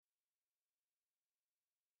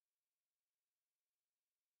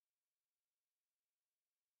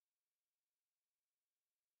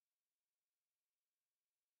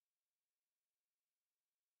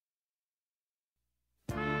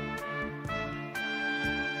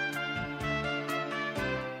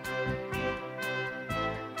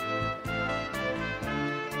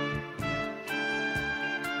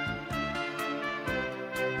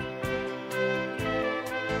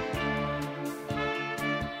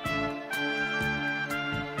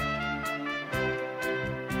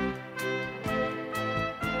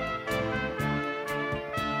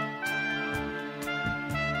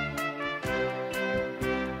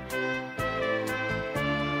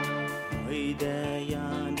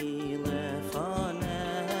Moideyani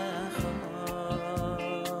lefanecha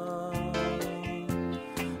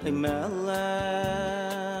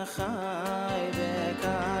Melech Chai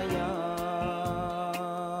v'Kayam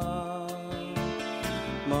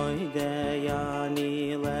Moideyani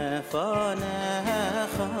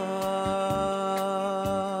lefanecha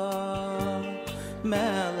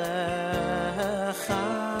Melech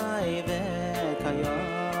Chai v'Kayam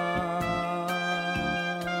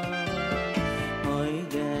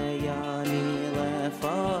Moideyani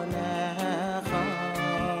lefanecha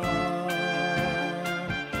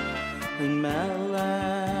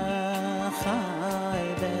Melech Chai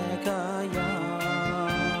v'Kayam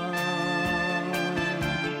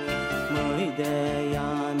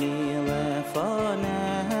Moideyani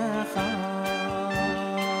lefanecha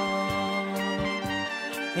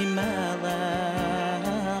Melech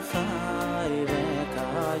Chai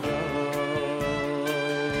v'Kayam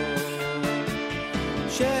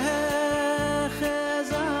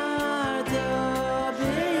Shechazart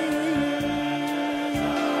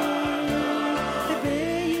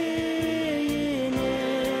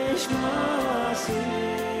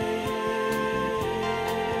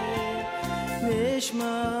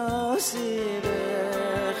Nishmasi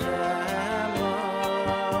b'chema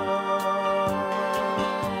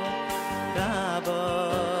Rabbo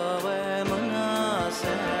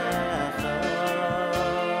emunasecha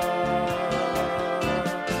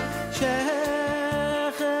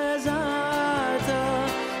Shechazarta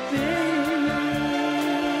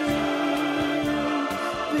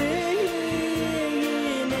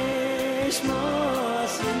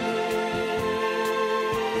b'nishmasi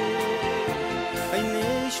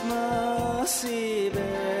Nishmasi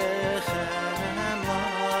b'chema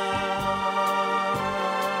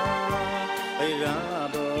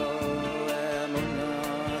Rabbo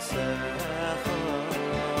emunasecha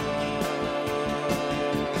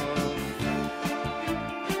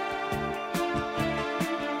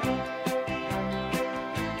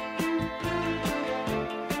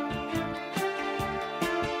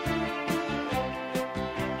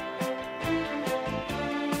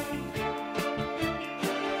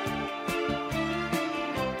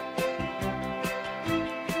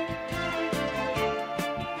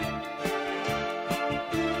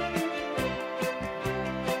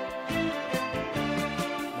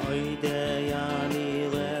Moideyani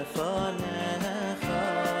lefanecha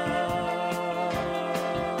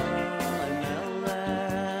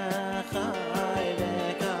Melech Chai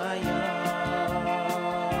v'Kayam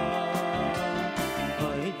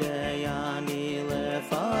Moideyani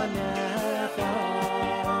lefanecha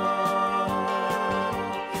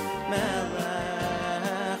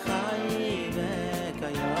Melech Chai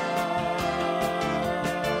v'Kayam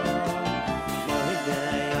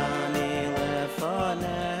Moideyani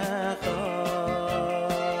lefanecha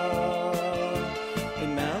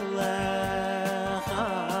Melech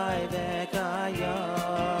Chai v'Kayam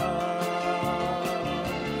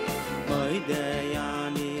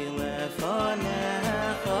Moideyani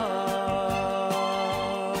lefanecha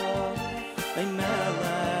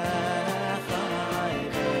Melech Chai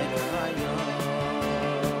v'Kayam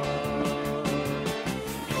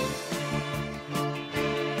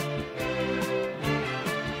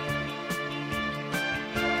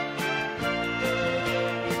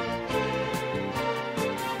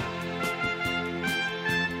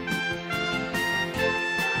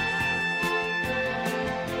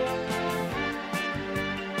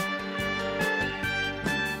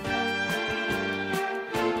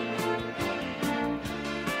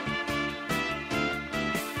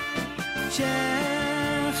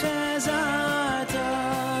Shechazart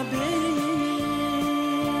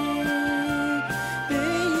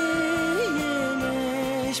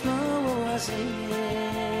b'nishmasi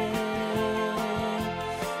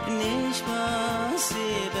Nishmasi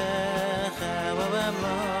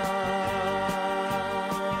b'chema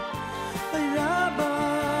Rabbo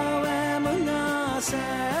emunasecha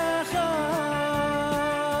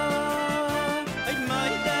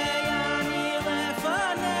Moideyani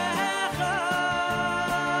lefanecha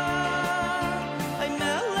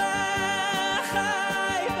Melech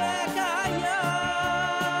Chai v'Kayam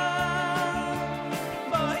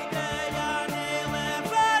Moideyani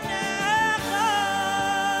lefanecha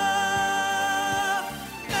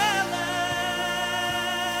Melech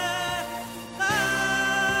Chai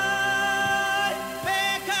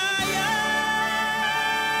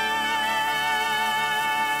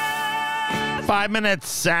 5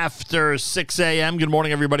 minutes after 6 a.m. Good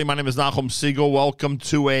morning, everybody. My name is Nachum Siegel. Welcome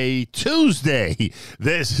to a Tuesday.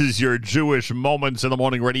 This is your Jewish Moments in the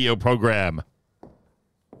Morning radio program.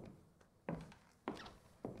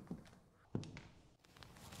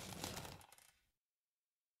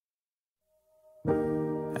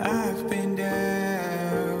 I've been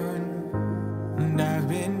down and I've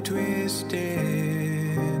been twisted.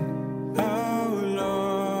 Oh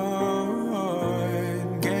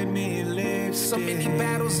Lord, get me lifted. So many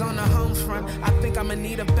battles on the home front. I think I'ma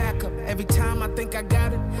need a backup. Every time I think I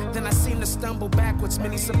got it, then I seem to stumble backwards.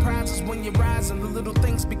 Many surprises when you rise and the little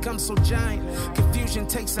things become so giant. Confusion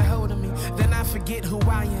takes a hold of me, then I forget who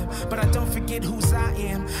I am. But I don't forget whose I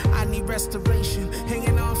am. I need restoration,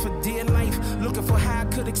 hanging on for dear life, looking for how I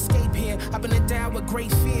could escape here. I've been endowed with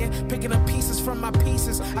great fear, picking up pieces from my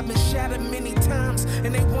pieces. I've been shattered many times,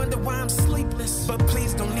 and they wonder why I'm sleepless. But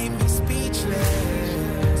please don't leave me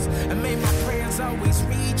speechless, and may my prayers always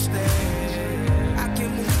reach there. I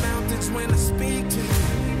can move mountains when I speak to you,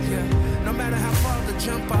 yeah. No matter how far the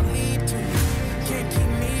jump I lead to, can't keep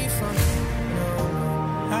me from you.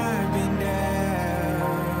 I've been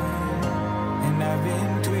down and I've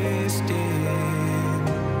been twisted.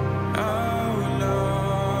 Oh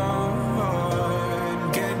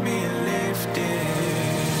Lord, get me lifted.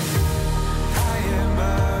 High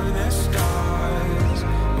above the stars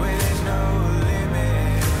where there's no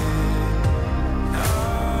limit. Oh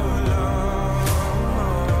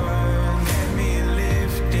Lord, get me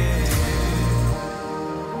lifted.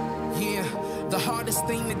 Yeah, the hardest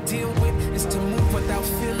thing to deal with is to move without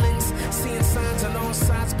feelings. Seeing signs on all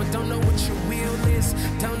sides, but don't know what your will is.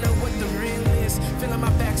 Don't know what the real is. Feeling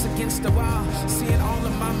my back's against the wall. Seeing all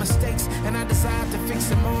of my mistakes, and I desire to fix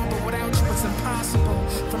them all. But without you, it's impossible.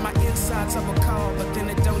 From my insides, I will call, but then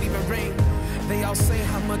it don't even ring. They all say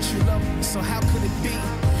how much you love me, so how could it be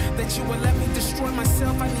that you will let me destroy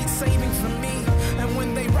myself? I need saving from me. And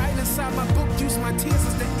when they write inside my book, use my tears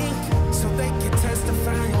as the ink, so they can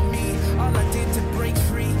testify on me. All I did to break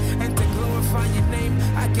free and to glorify your name,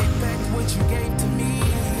 I get back what you gave to me.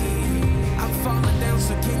 I'm falling down,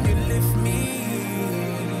 so can you lift me?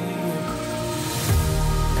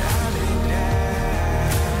 I've been down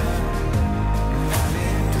and I've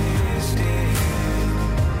been twisted.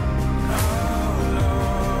 Oh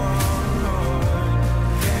Lord,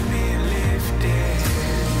 get me lifted.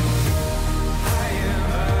 High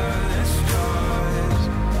above the stars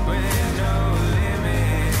where there's no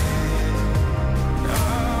limit. Oh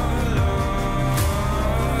Lord,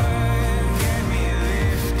 get me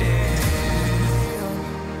lifted.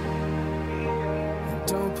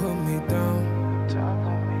 Don't put me down.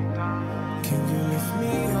 Can you lift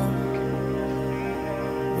me up?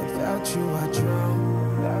 Without you, I drown.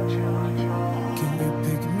 Can you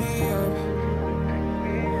pick me up?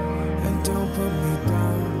 And don't put me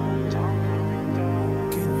down.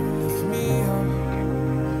 Can you lift me up?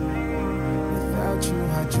 Without you, I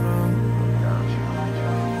drown.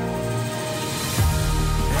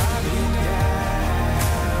 I've been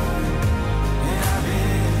down and I've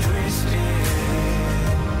been twisted.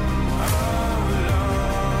 Oh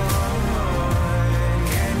Lord,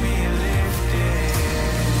 get me lifted.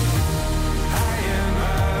 High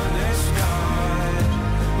above the stars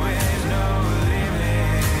where there's no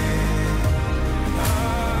limit. Oh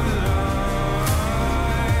Lord,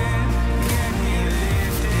 get me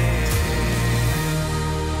lifted.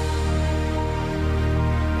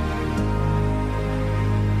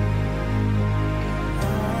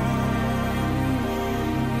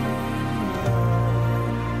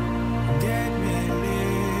 Get me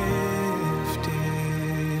lifted.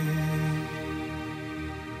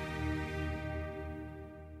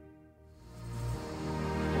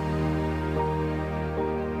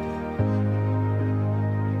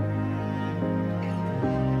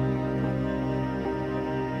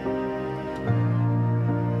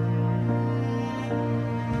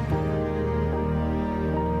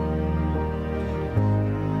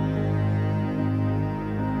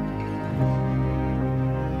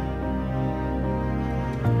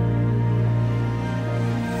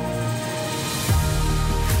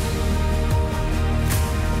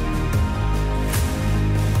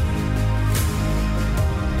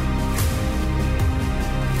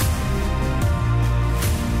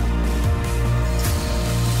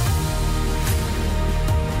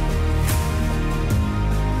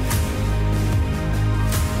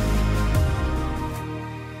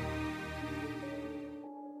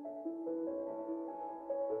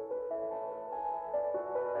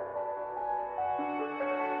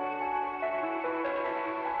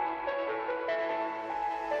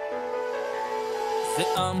 זה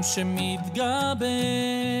עם שמתגבר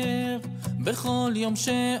בכל יום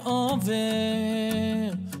שעובר,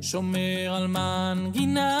 שומר על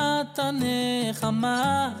מנגינת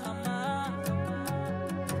הנחמה,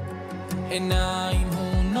 עיניים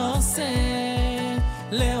הוא נושא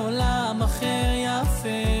לעולם אחר יפה,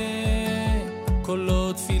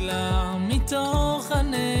 קולות תפילה מתוך בתוך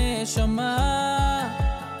הנשמה,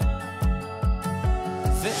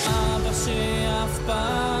 ואבא שאף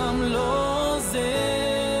פעם לא עוזב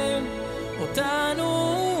אותנו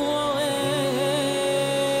אוהב,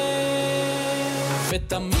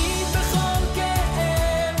 ותמיד בכל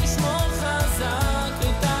כאב נשמור חזק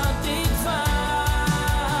את התקווה,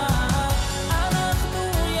 אנחנו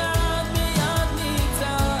יד ביד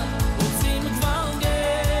ניצד, רוצים כבר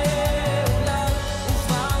גאולה,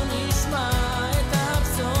 וכבר נשמע את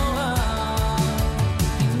הבשורה,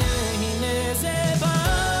 הנה הנה זה בא.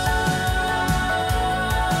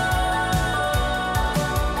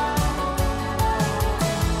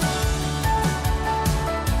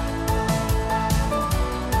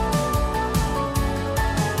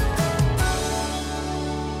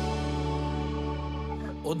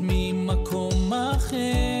 עוד ממקום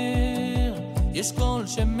אחר יש קול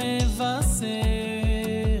שמבשר,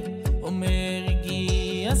 אומר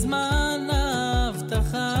הגיע זמן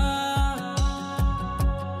ההבטחה,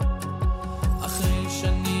 אחרי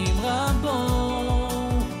שנים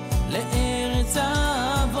רבות לארץ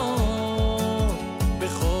האבות,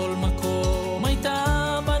 בכל מקום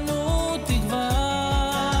הייתה בנו תקווה,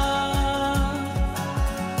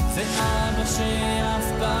 ואבא שאף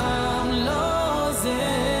פעם לא עוזב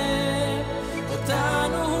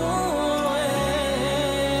אותנו אוהב,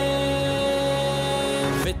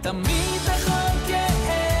 ותמיד בכל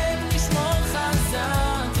כאב נשמור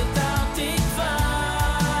חזק את התקווה,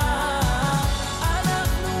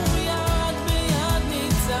 אנחנו יד ביד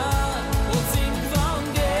ניצד, רוצים כבר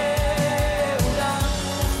גאולה,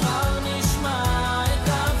 כבר נשמע את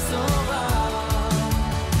הבשורה,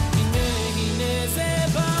 הנה הנה זה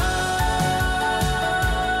בא.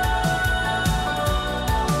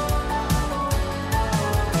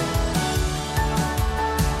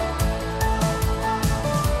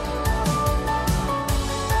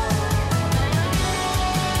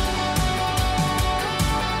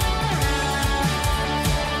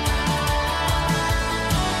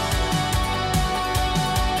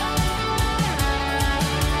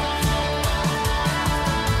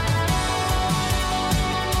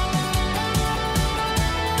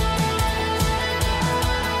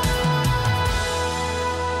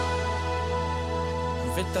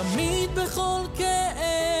 ותמיד בכל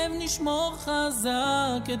כאב נשמור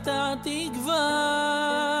חזק את התקווה,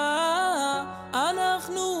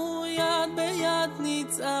 אנחנו יד ביד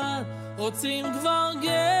נצעד, רוצים כבר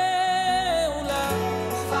גאולה,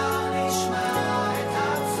 כבר נשמע את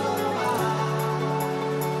הבשורה,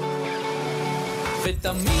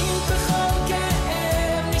 ותמיד בכל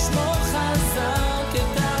כאב נשמור חזק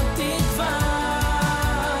את התקווה,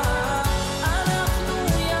 אנחנו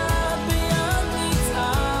יד ביד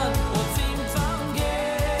נצעד, רוצים כבר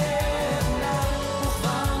גאולה,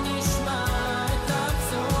 וכבר נשמע את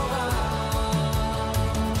הבשורה.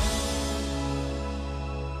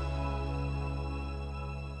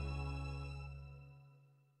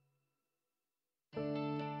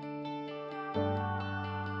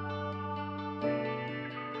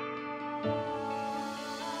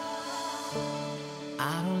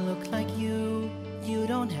 I don't look like you, you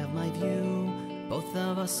don't have my view. Both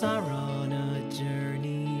of us are on a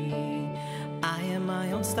journey. I am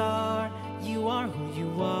my own star, you are who you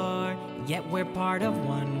are, yet we're part of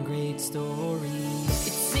one great story.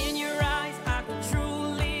 It's in your eyes, I can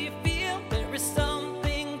truly feel there is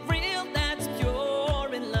something real that's pure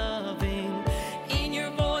and loving. In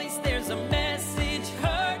your voice there's a message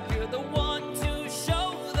heard, you're the one to show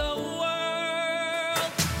the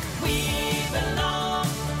world. We belong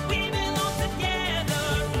together,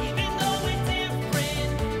 even though we're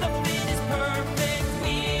different, the fit is perfect.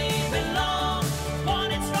 We belong,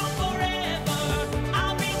 one and strong forever,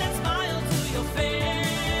 I'll bring that smile to your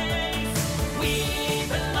face. We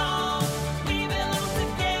belong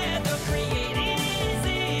together, created in His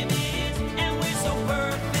image, and we're so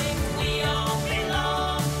perfect. We all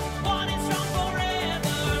belong, one and strong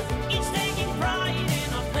forever, each taking pride in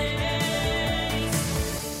our place.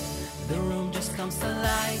 The room just comes to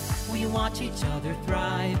life, we watch each other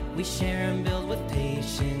thrive, we share and build with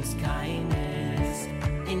patience, kindness.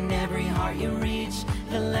 In every heart you reach,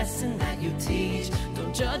 the lesson that you teach.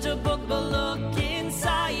 Don't judge a book but look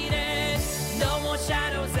inside it. No more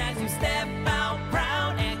shadows as you step out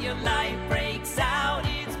proud, and your light breaks out,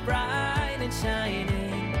 it's bright and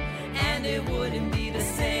shining. And it wouldn't be the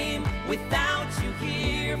same without you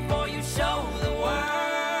here, for you show the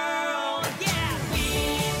world. Yeah, we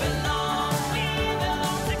belong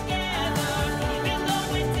together, even though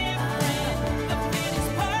we're different, the fit is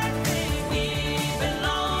perfect. We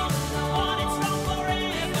belong, one and strong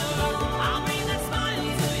forever, I'll bring that smile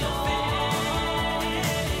to your face.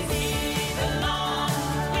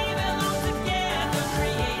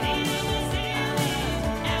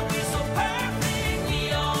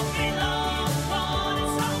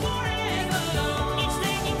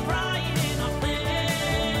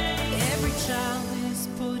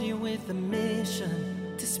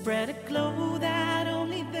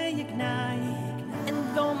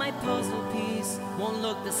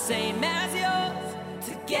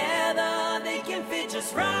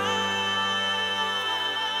 just right.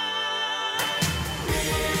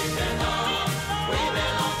 We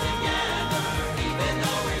belong together, even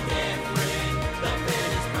though we're different. The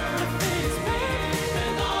fit is perfect. We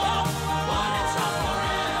belong, one and strong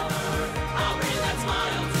forever. I'll bring that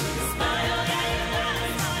smile to you. Smile, yeah.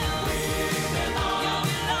 We belong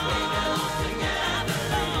together.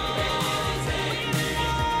 Baby, take me,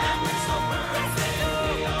 and we're so perfect.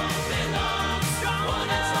 We all belong, one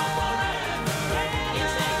and strong forever.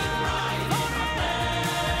 Each taking pride in our plan.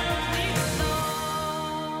 We belong.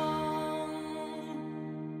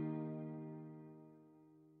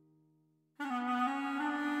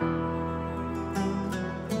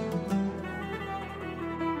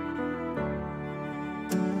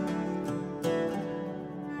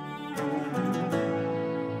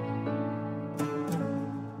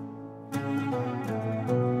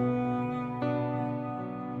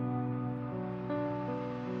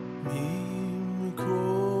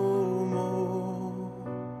 ממקומו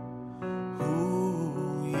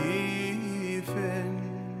הוא ייפן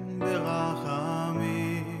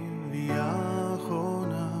ברחמים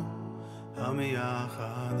ויחונה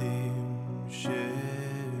המייחדים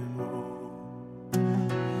שמו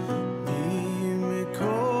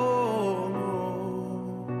ממקומו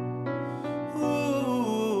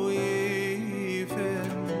הוא ייפן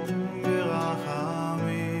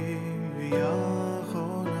ברחמים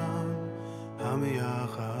ויחונה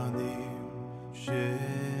המייחדים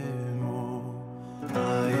שמו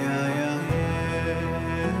איי איי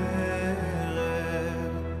ערב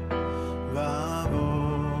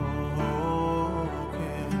בבוקר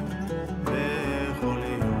בכל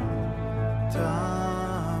יום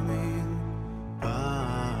תמיד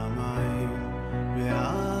פעמיים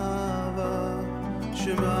באהבה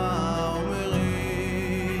שמה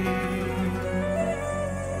אומרים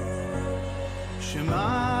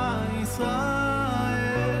שמה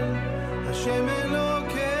ישראל השם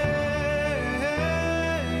אלוקינו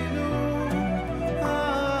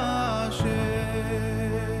השם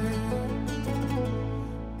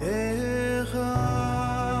אחד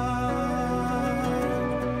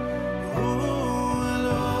הוא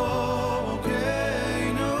אלוקינו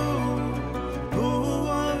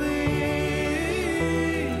הוא אבינו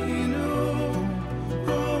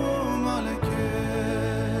הוא מלכנו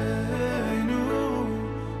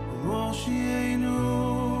הוא מושיענו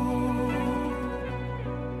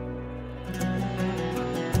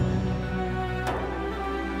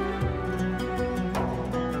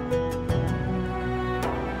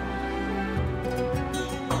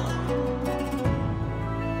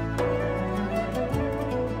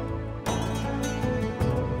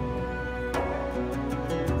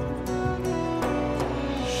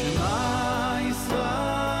שמע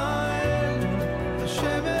ישראל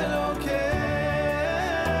השם אלוקינו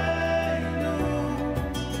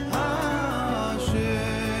השם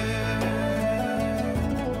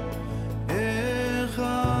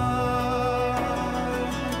אחד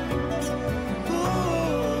הוא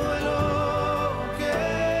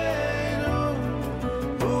אלוקינו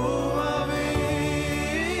הוא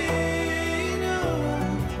אבינו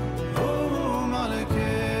הוא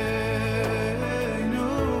מלכנו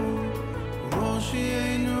הוא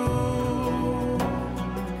מושיענו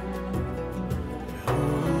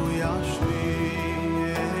הוא ישמיענו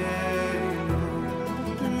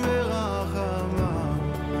ברחמיו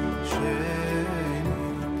שנית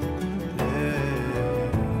לעיני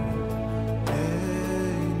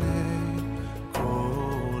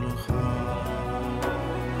כל חי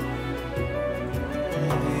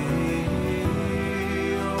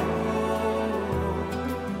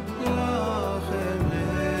לכם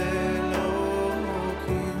לאלוקים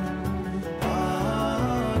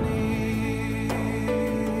אני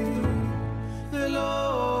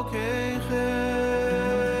אלוקיכם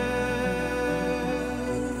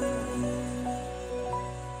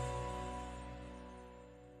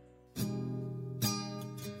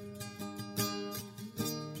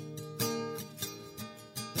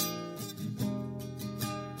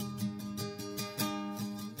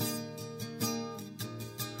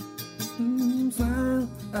Smile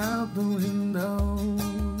out the window,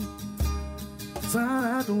 smile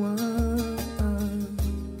at the world,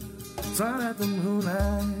 smile at the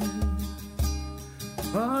moonlight,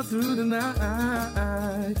 all through the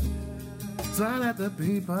night. Smile at the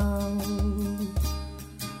people,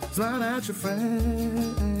 smile at your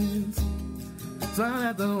friends, smile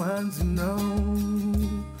at the ones you know,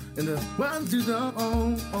 and the ones you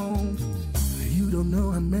don't. You don't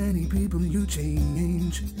know how many people you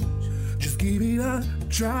change. Just give it a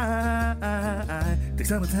try. Take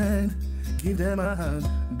some time, give them a hug.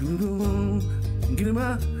 Give him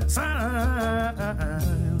a sign.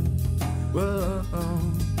 Whoa, oh,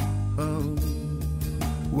 oh,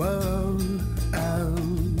 whoa, oh,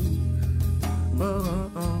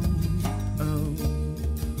 whoa, oh, oh,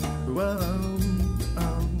 whoa,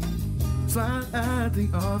 oh. Slide at the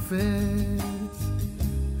office,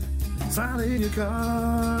 slide in your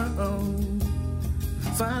car, oh,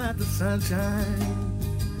 slide at the sunshine,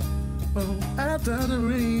 oh, after the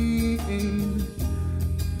rain.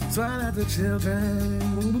 Slide at the children,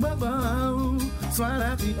 slide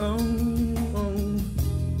at the old,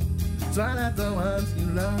 slide at the ones you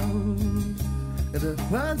love, and the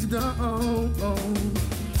ones you don't.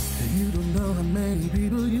 You don't know how many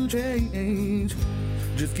people you change.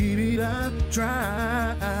 Just give it a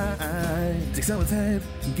try. Take someone's hand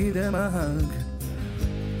and give them a hug,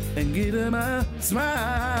 and give them a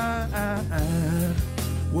smile.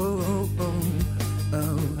 Whoa, oh,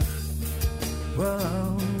 oh.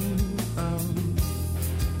 Whoa, oh,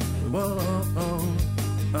 whoa, oh,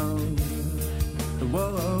 oh,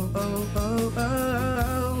 whoa, oh, oh, oh,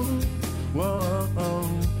 whoa, oh, oh,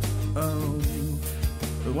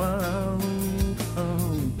 whoa, oh,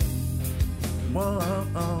 whoa,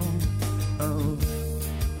 oh, oh,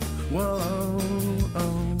 whoa,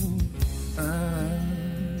 oh,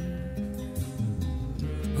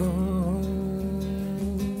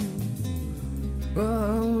 oh.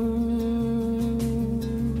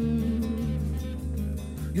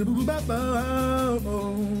 You boo ba ba oh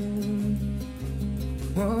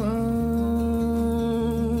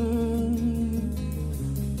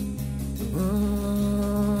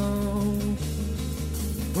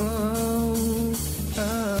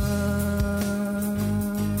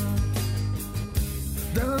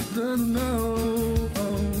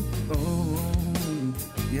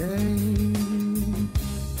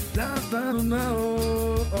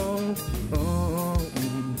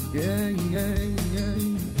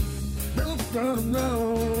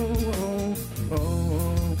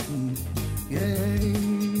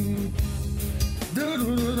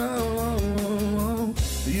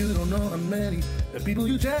people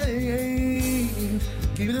you change,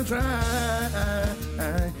 give it a try.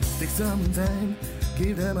 Take some time,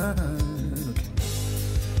 give them a hug,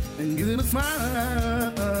 and give them a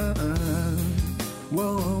smile.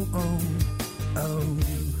 Whoa, oh, oh,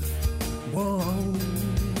 whoa,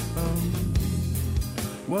 oh,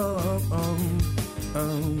 whoa, oh,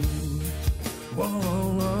 oh, whoa, oh,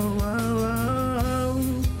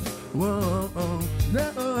 whoa, oh,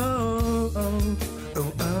 no, oh, oh, oh, oh.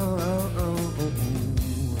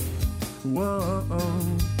 Whoa,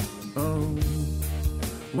 oh, oh,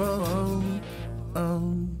 whoa,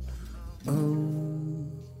 oh, oh.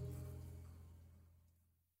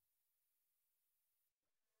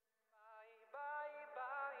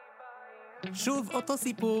 שוב אותו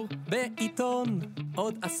סיפור בעיתון,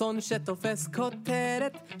 עוד אסון שתופס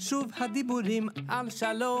כותרת, שוב הדיבורים על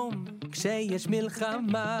שלום כשיש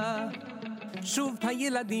מלחמה, שוב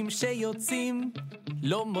הילדים שיוצאים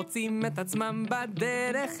לא מוצאים את עצמם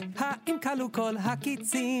בדרך, האם כלו כל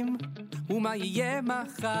הקיצים ומה יהיה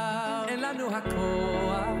מחר? אין לנו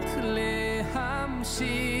הכוח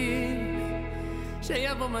להמשיך,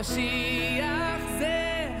 שיבוא משיח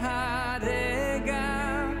זה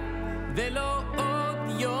הרגע ולא עוד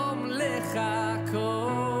יום לחכות.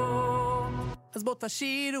 אז בוא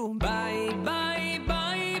תשירו ביי ביי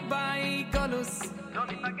ביי ביי גולוס, לא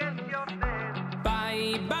ניפגש יותר.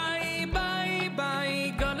 ביי ביי ביי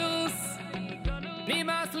ביי גולוס,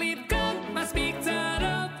 נמאס לבכות מספיק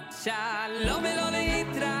צרות, שלום ולא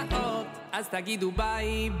להתראות. אז תגידו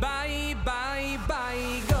ביי ביי ביי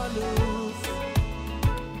ביי גולוס.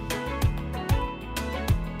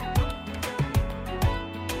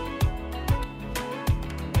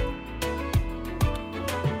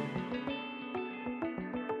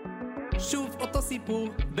 שוב אותו סיפור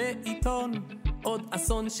בעיתון, עוד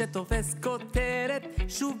אסון שתופס כותרת,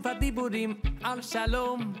 שוב הדיבורים על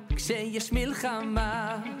שלום כשיש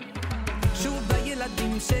מלחמה, שוב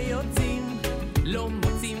הילדים שיוצאים לא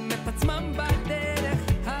מוצאים את עצמם בדרך,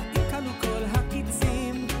 האם כלו כל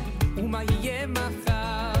הקיצים ומה יהיה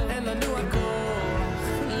מחר? אין לנו הכוח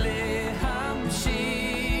להמשיך,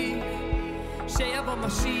 שיבוא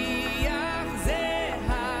משיח זה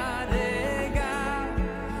הרגע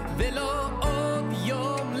ולא עוד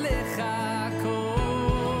יום לחכות.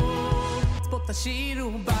 אז בוא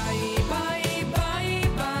תשירו ביי ביי ביי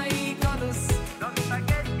ביי גולוס, לא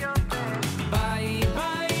ניפגש יותר. ביי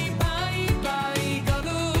ביי ביי ביי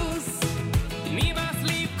גולוס,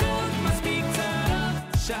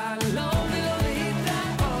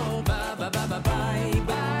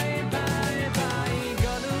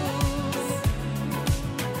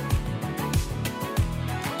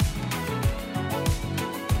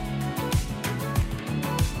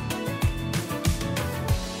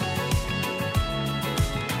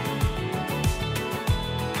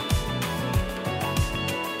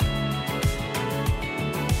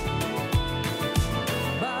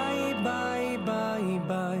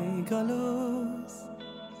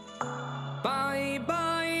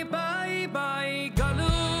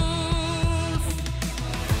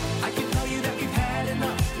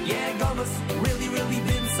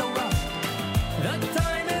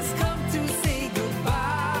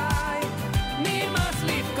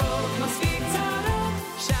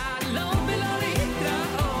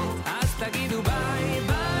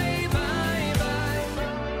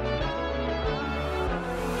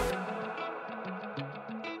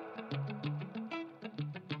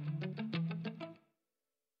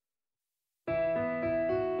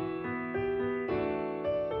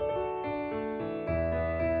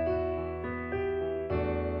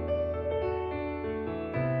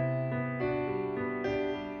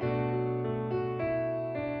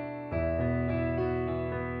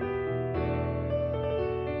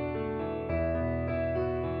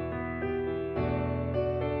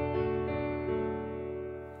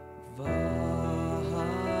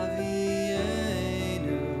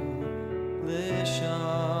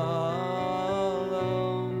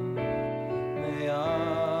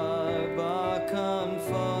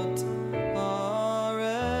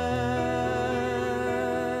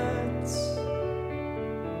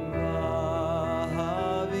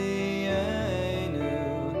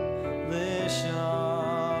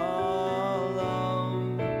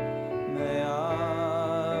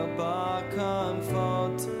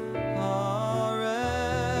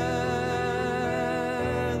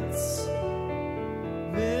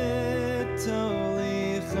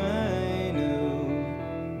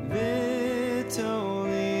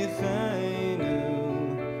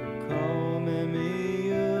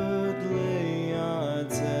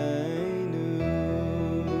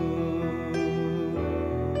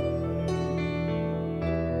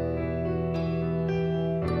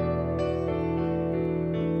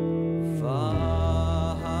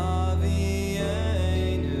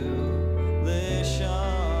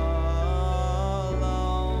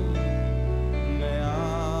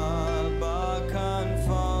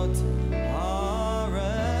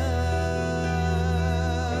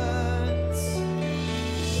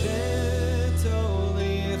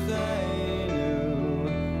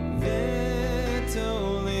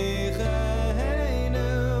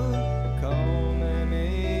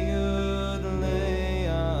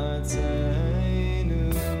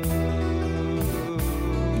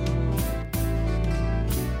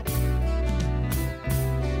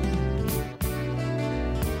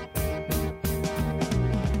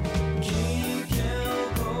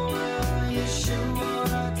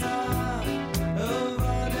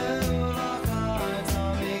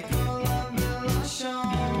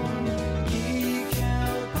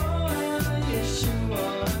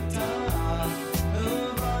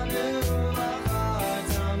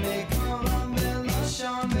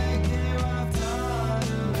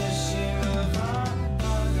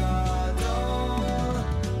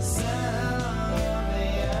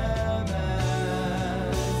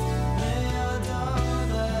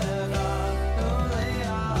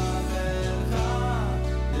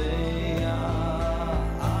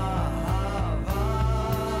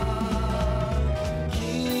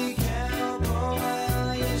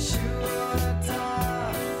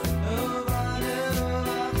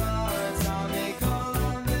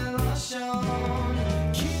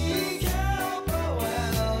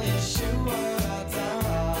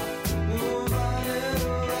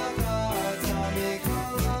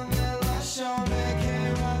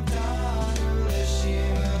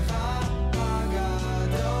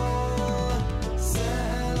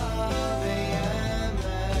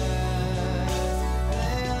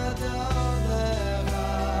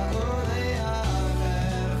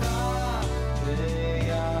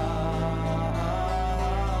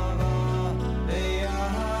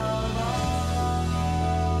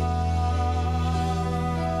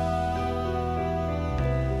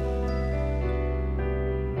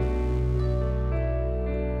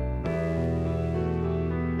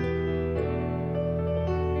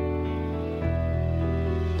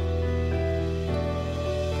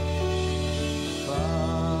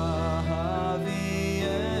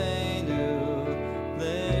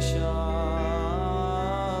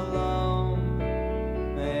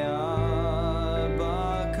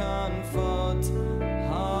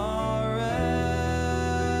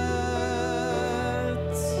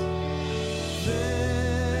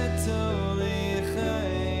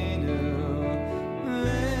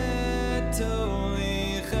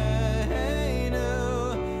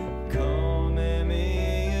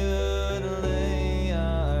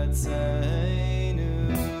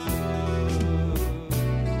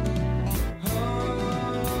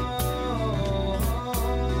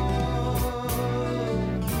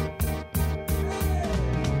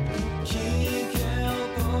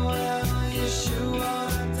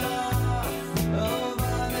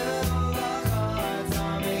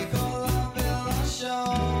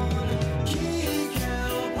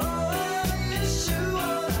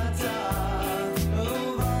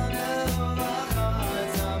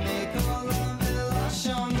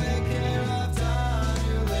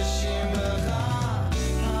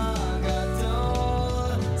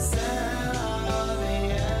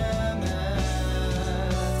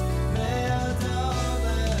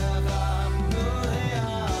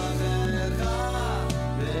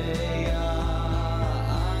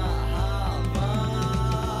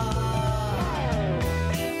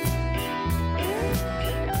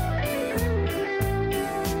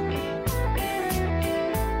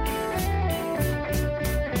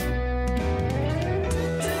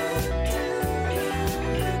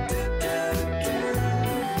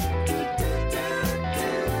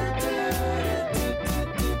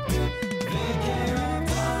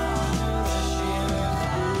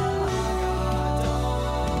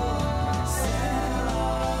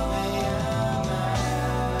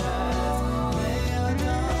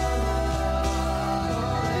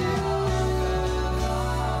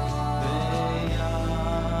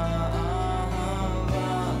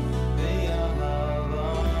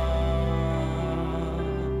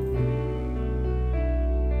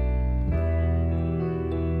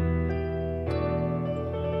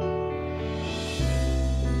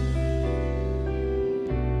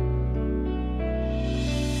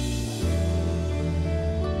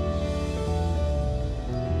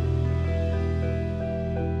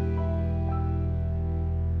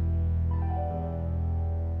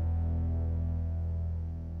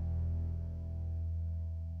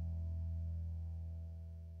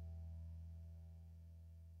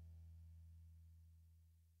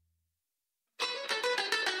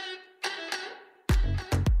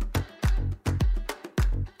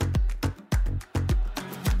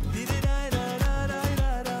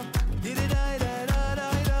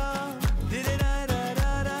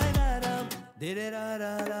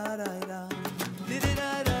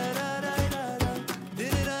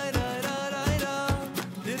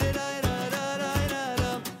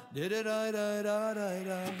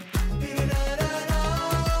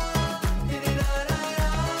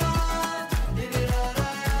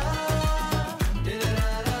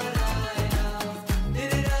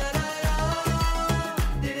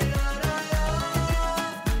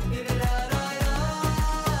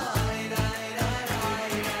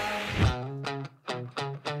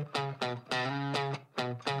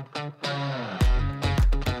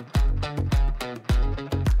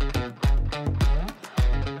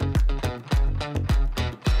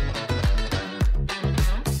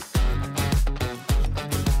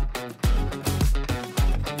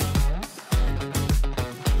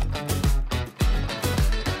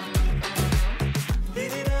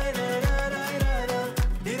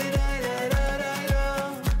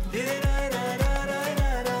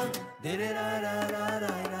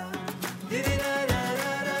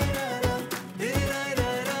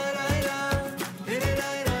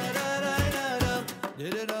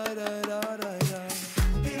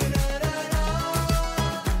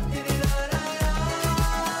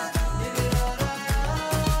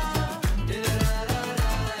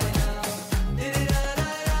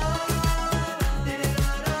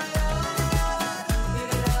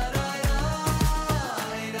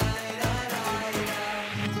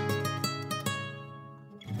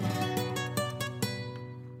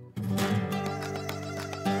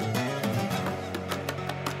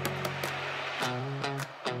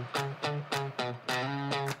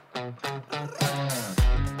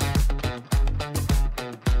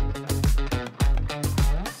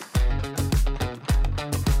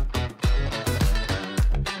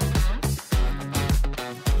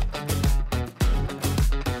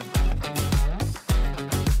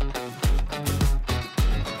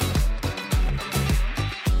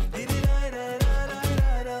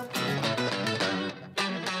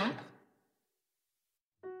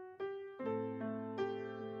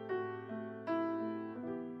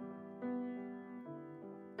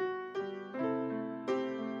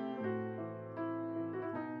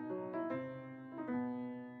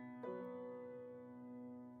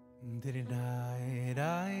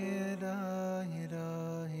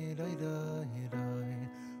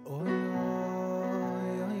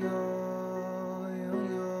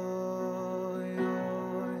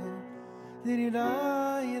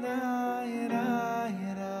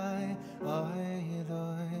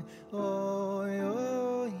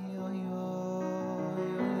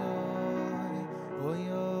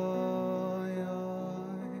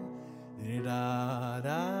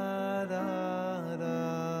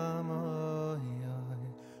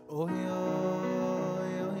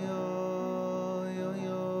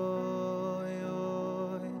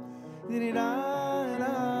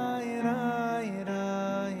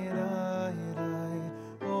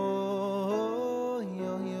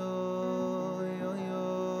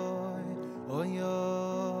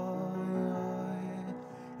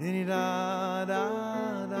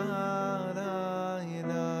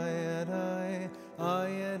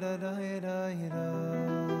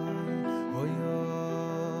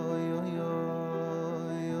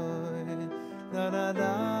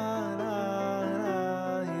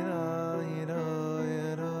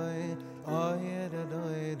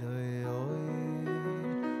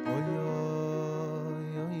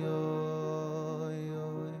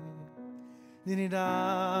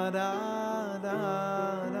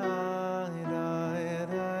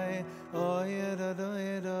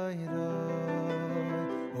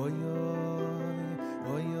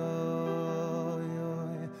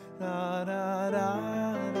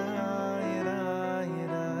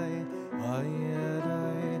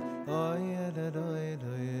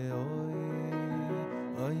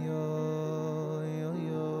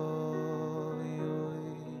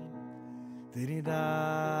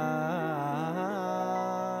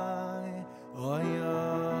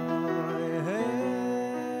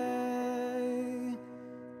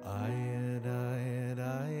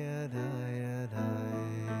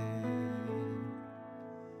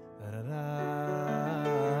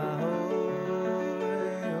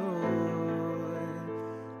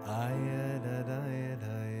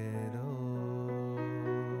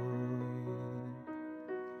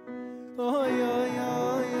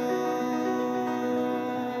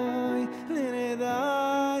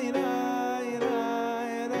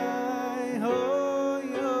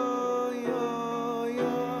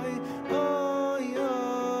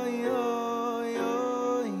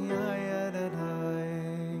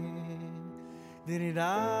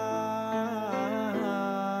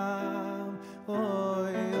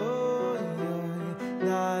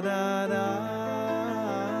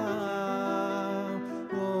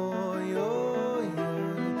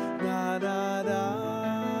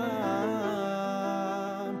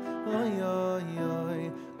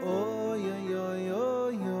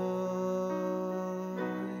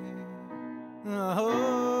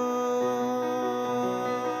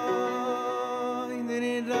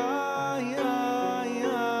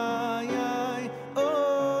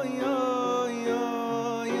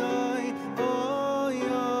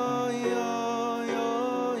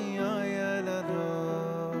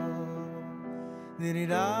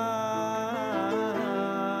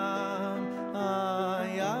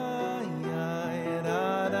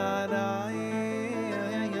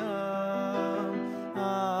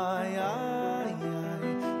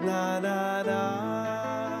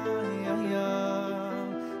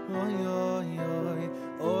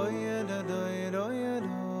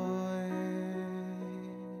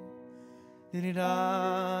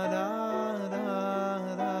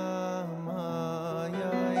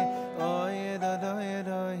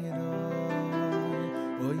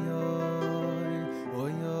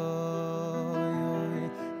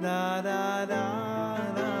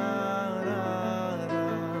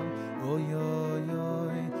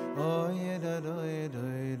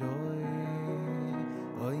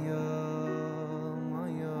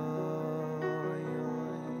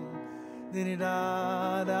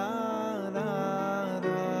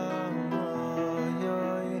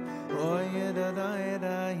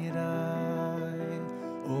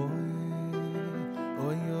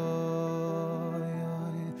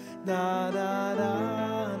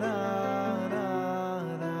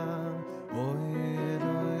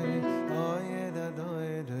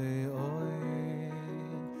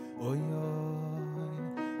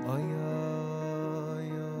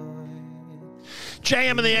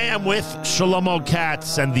 JM in the AM with Shlomo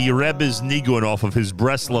Katz and the Rebbe's Nigun off of his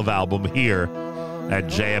Breslov album here at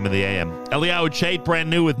JM in the AM. Eliyahu Chait, brand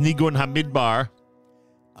new with Nigun Hamidbar.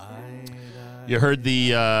 You heard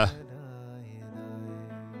the,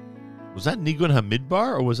 was that Nigun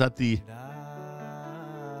Hamidbar or was that the,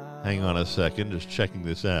 hang on a second, just checking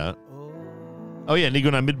this out. Oh, yeah,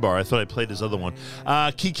 Nigun Midbar. I thought I played his other one.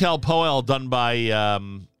 Kikel Poel, done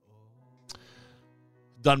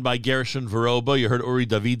by Gershon Veroba. You heard Uri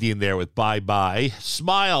Davidi in there with Bye Bye.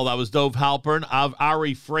 Smile, that was Dove Halpern.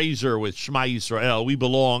 Ari Fraser with Shema Yisrael. We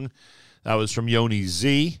Belong, that was from Yoni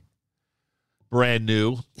Z. Brand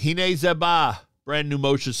new. Hine Zeba, brand new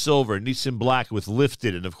Moshe Silver. Nissim Black with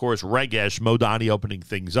Lifted. And, of course, Regesh Modani opening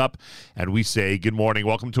things up. And we say good morning.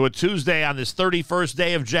 Welcome to a Tuesday on this 31st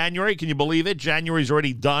day of January. Can you believe it? January's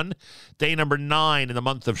already done. Day number 9 in the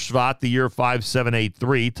month of Shvat, the year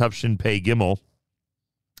 5783, Tufshin Pei Gimel.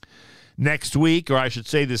 Next week, or I should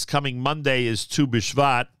say this coming Monday, is Tu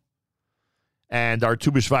B'Shvat. And our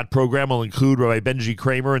Tu B'Shvat program will include Rabbi Benji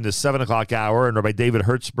Kramer in the 7 o'clock hour and Rabbi David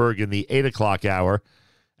Hertzberg in the 8 o'clock hour.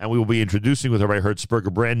 And we will be introducing with Rabbi Hertzberg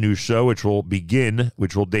a brand new show, which will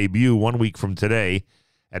debut 1 week from today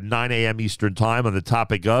at 9 a.m. Eastern Time on the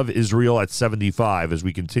topic of Israel at 75 as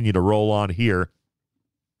we continue to roll on here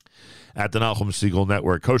at the Nachum Segal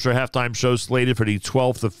Network. Kosher Halftime Show slated for the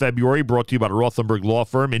 12th of February, brought to you by the Rothenberg Law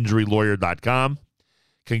Firm, InjuryLawyer.com.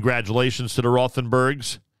 Congratulations to the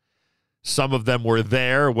Rothenbergs. Some of them were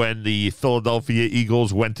there when the Philadelphia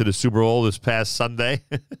Eagles went to the Super Bowl this past Sunday.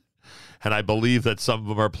 And I believe that some of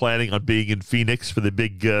them are planning on being in Phoenix for the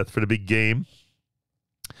big game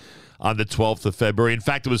on the 12th of February. In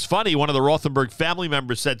fact, it was funny. One of the Rothenberg family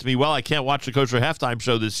members said to me, well, I can't watch the Kosher Halftime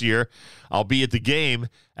Show this year. I'll be at the game.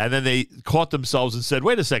 And then they caught themselves and said,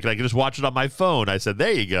 wait a second, I can just watch it on my phone. I said,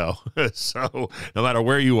 there you go. So no matter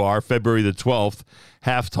where you are, February the 12th,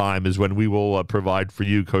 halftime is when we will provide for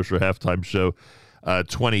you Kosher Halftime Show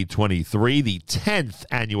 2023, the 10th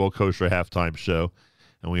annual Kosher Halftime Show.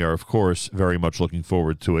 And we are, of course, very much looking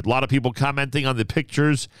forward to it. A lot of people commenting on the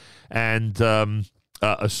pictures and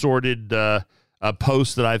assorted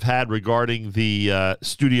posts that I've had regarding the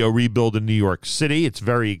studio rebuild in New York City. It's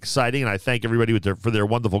very exciting, and I thank everybody for their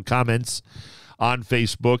wonderful comments on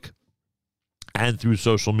Facebook and through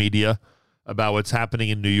social media about what's happening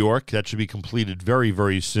in New York. That should be completed very,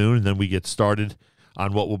 very soon, and then we get started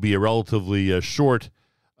on what will be a relatively short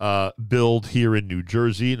build here in New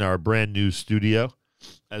Jersey in our brand new studio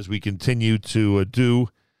as we continue to do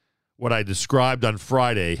what I described on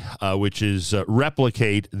Friday, which is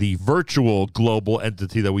replicate the virtual global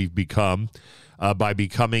entity that we've become by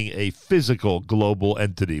becoming a physical global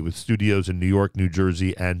entity with studios in New York, New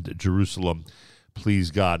Jersey, and Jerusalem. Please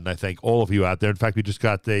God. And I thank all of you out there. In fact, we just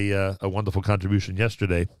got a wonderful contribution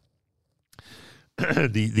yesterday.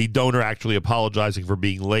 The donor actually apologizing for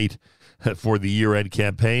being late for the year-end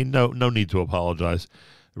campaign. No need to apologize.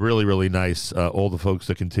 Really, really nice. All the folks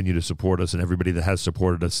that continue to support us and everybody that has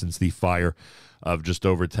supported us since the fire of just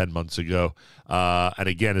over 10 months ago. And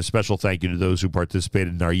again, a special thank you to those who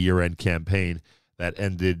participated in our year-end campaign that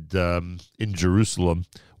ended in Jerusalem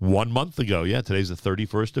 1 month ago. Yeah, today's the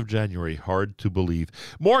 31st of January. Hard to believe.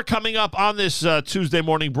 More coming up on this Tuesday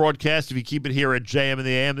morning broadcast. If you keep it here at JM and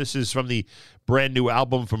the AM, this is from the brand new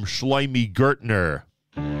album from Shlomi Gertner.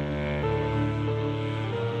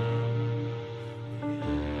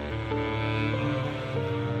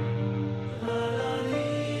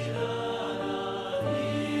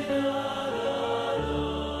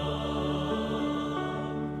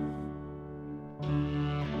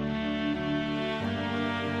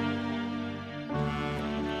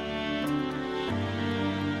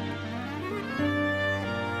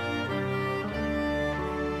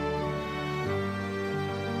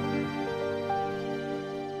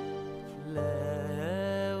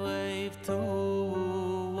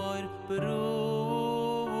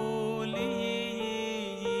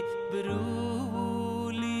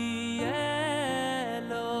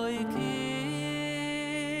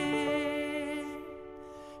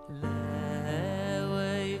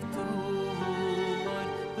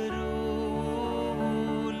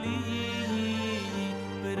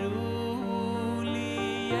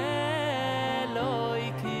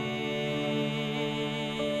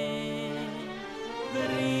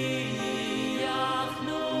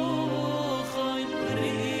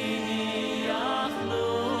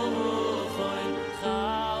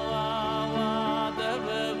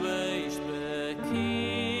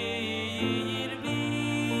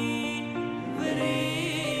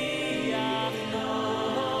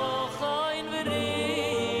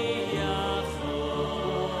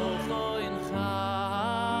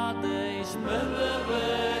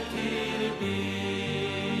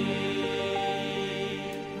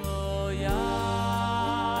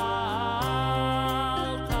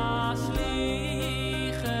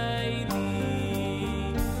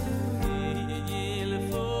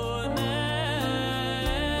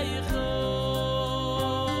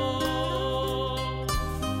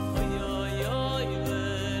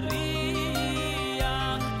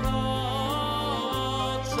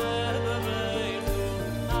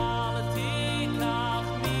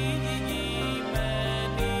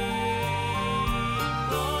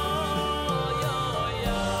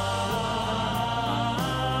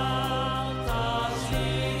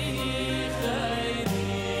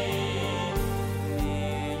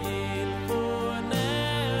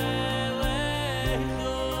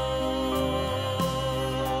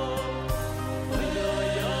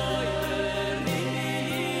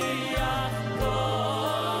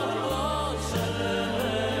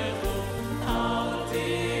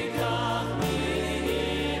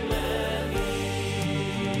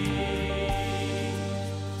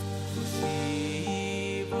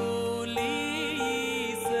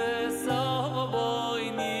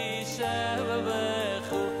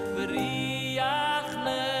 Beriach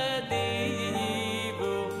nedivu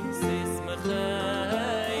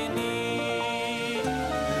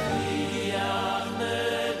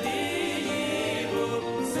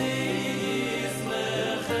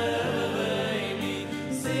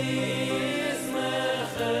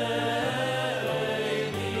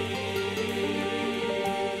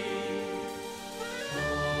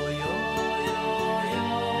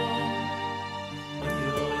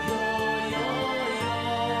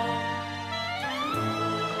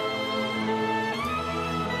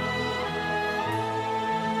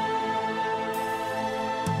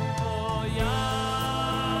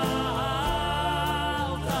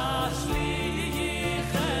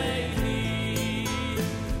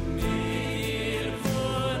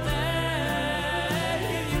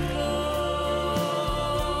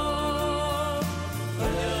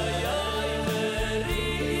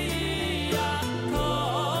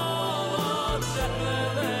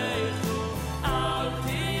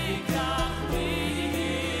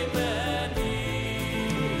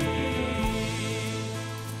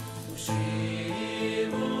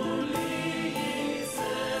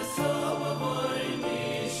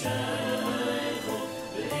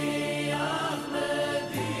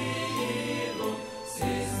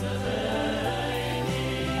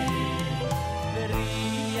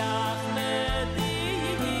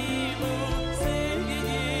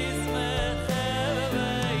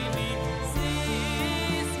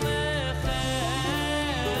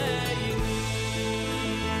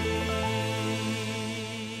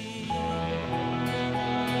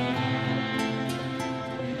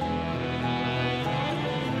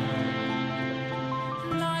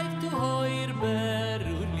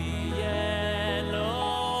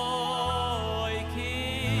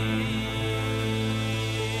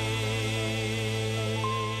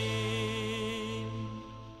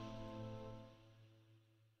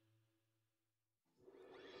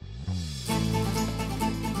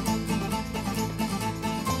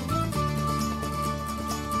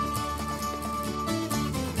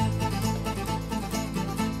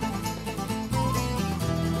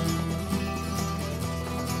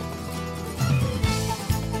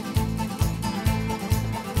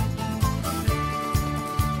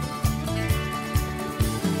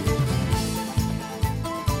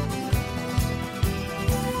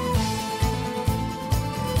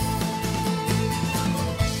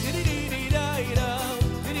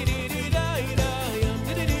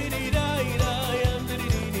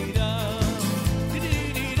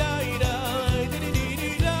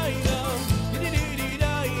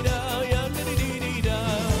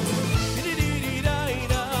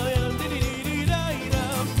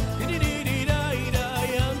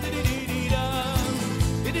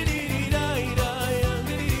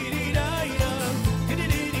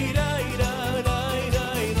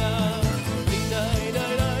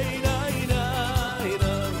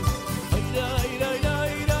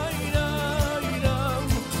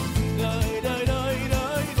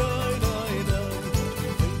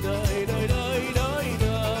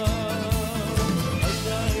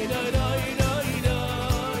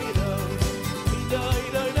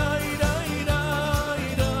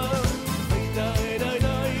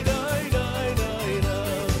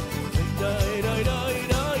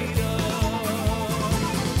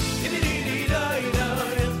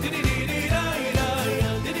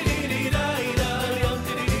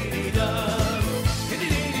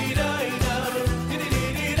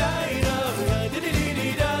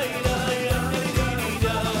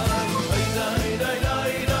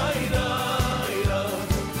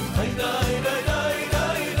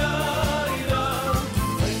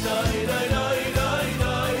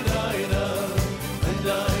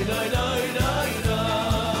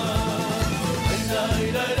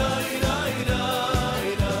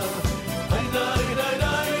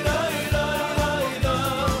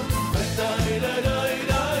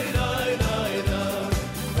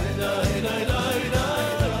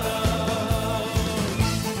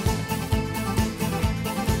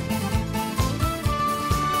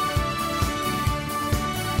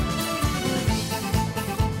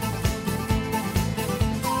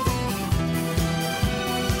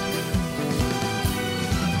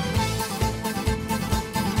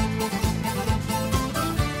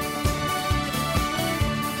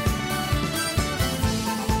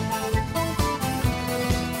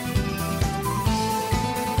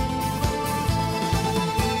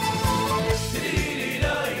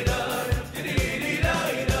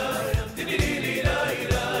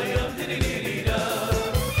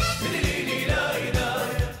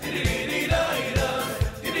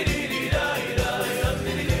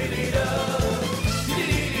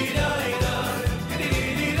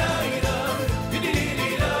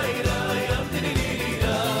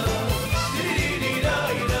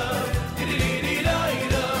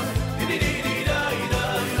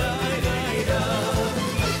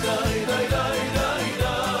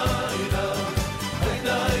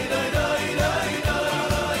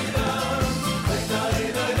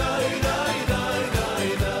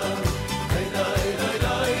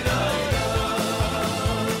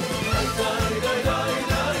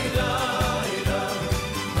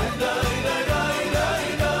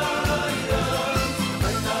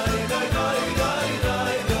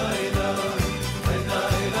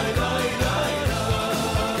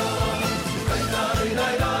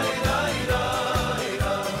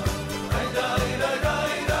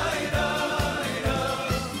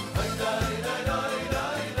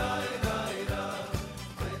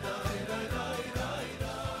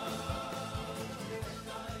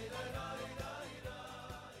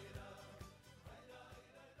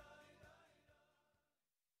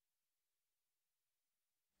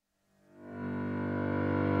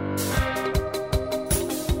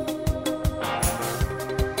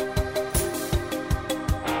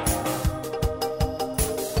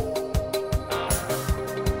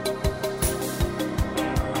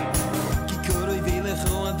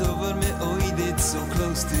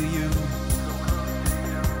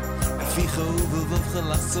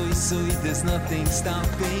There's nothing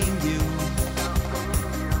stopping you.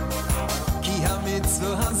 Ki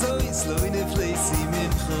ha-mitzvah hazois lo neflesi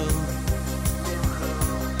mimcho.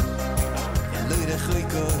 Lo yidachui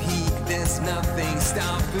kohi, there's nothing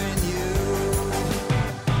stopping you.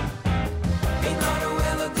 Ein lanu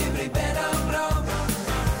elo divrei ben Amram.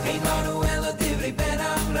 Ein lanu elo divrei ben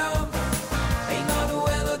Amram. Ein lanu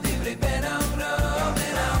elo divrei ben Amram.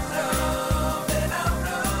 Ben Amram, ben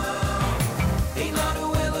Amram. Ein lanu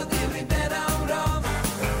elo divrei ben Amram.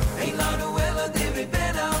 Ein lanu elo divrei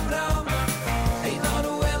ben Amram. Ein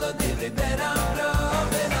lanu elo divrei ben Amram,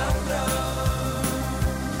 ben Amram.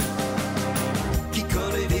 Ki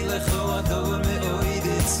korei vilecho ador me'oid,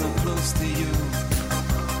 it's so close to you.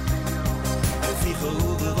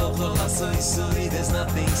 There's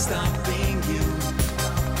nothing stopping you.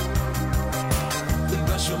 The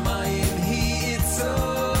Bashamayim, it's so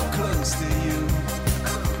close to you.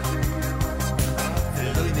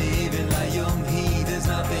 There's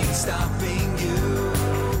nothing stopping you.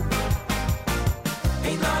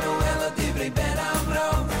 Ein lanu elo divrei ben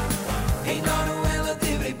Amram. Ein lanu elo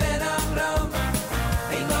divrei ben Amram.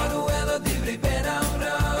 Ein lanu elo divrei ben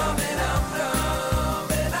Amram. Ben Amram,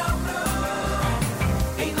 ben Amram.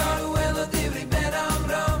 Ein lanu elo divrei ben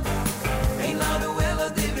Amram. Ein lanu elo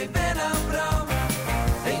divrei ben Amram.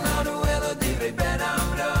 Ein lanu elo divrei ben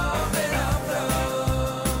Amram. Ben Amram.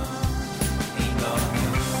 Ein lanu.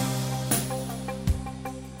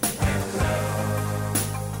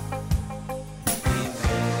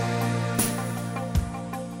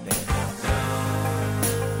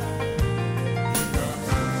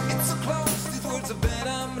 It's so close, these words of Ben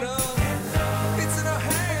Amram. It's in our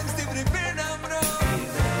hands, Divrei Ben Amram.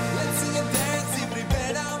 Let's sing and dance, Divrei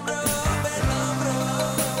Ben Amram, Ben Amram.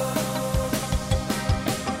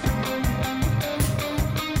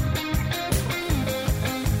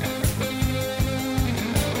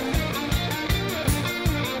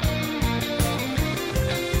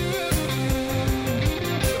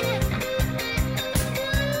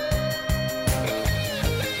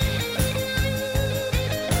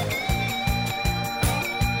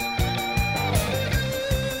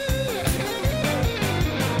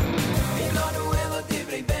 Ein lanu elo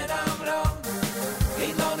divrei ben Amram.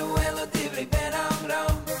 Ein lanu elo divrei ben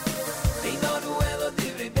Amram. Ein lanu elo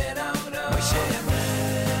divrei ben Amram. Moshe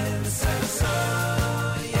Yemen,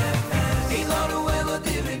 Sarasai Yemen. Ein lanu elo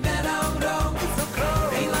divrei ben Amram.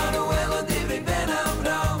 Ein lanu elo divrei ben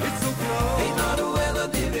Amram. Ein lanu elo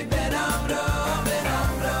divrei ben Amram, ben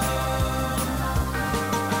Amram.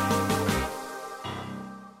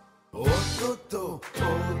 Ototo,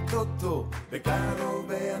 בקרוב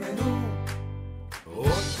בימינו.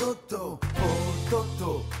 אוטוטו,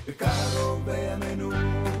 בקרוב בימינו.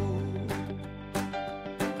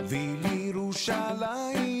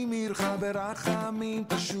 ולירושלים עירך ברחמים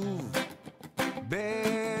תשוב,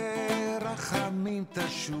 ברחמים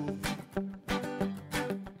תשוב.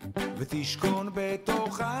 ותשכון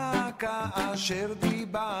בתוכה כאשר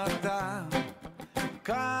דיברת,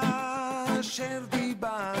 כאשר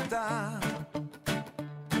דיברת.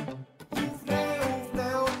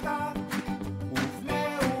 ובנה אותה,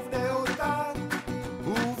 ובנה אותה,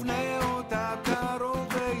 ובנה אותה קרוב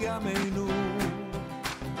בימינו.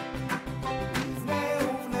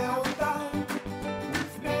 ובנה אותה,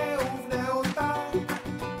 ובנה אותה,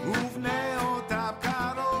 ובנה אותה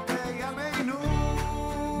קרוב בימינו.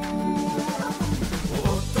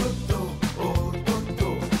 אוטוטו,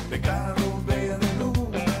 בקרוב בימינו.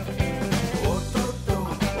 אוטוטו,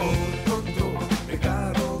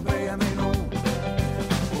 בקרוב בימינו.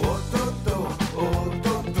 אוטוטו,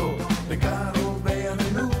 בקרוב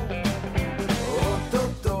בימינו.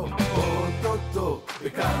 אוטוטו,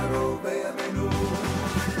 בקרוב בימינו.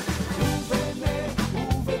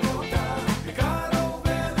 ובנה אותה, בקרוב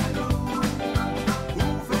בימינו.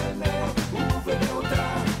 ובנה אותה,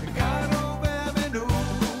 בקרוב בימינו.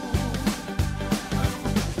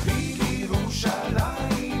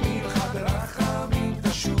 ולירושלים עירך ברחמים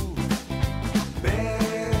תשוב,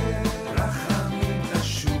 ברחמים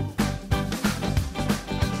תשוב.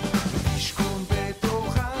 תשכון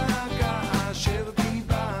בתוכה כאשר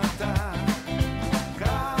דיברת,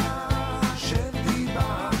 כאשר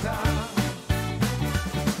דיברת.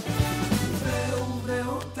 ובנה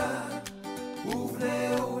אותה,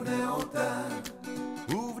 ובנה אותה,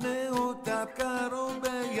 ובנה אותה קרוב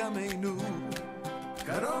בימינו.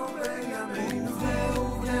 קרוב בימינו.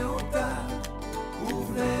 ובנה אותה,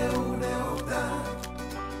 ובנה אותה,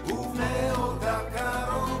 ובנה אותה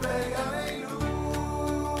קרוב בימינו.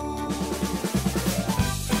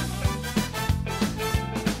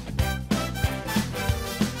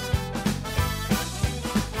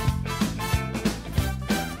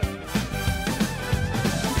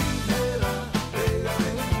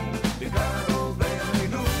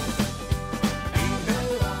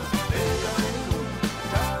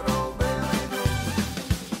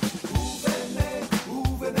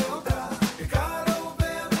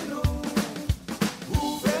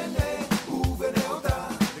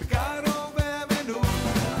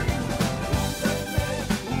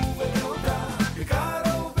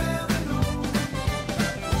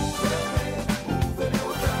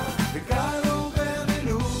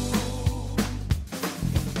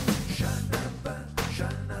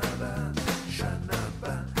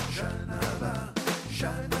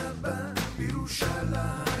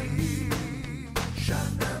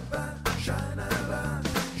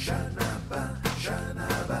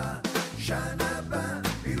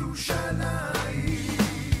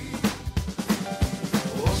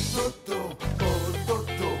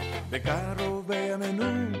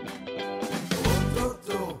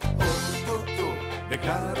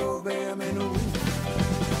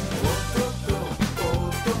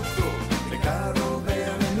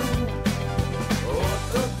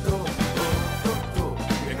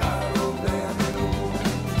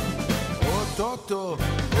 אוטוטו,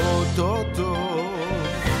 אוטוטו,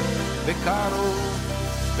 בקרוב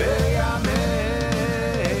בימינו.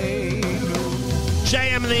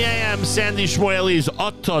 JM in the AM, Sandy Shmueli's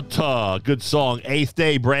Otota. Good song. 8th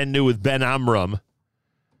Day, brand new with Ben Amram.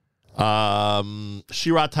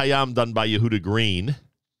 Shirat Hayam, done by Yehuda Green.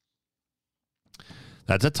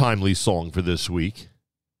 That's a timely song for this week.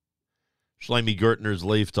 Shlomi Gertner's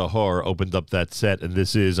Leif Tahor opened up that set, and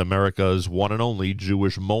this is America's one and only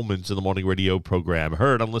Jewish Moments in the Morning radio program,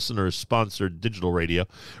 heard on listeners-sponsored digital radio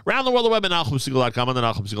around the world, the web at NachumSegal.com, on the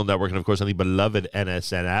Nachum Segal Network, and, of course, on the beloved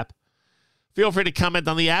NSN app. Feel free to comment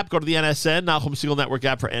on the app. Go to the NSN, Nachum Segal Network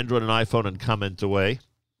app for Android and iPhone, and comment away.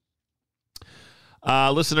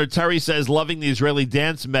 Listener Terry says, loving the Israeli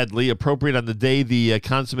dance medley, appropriate on the day the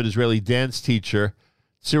consummate Israeli dance teacher,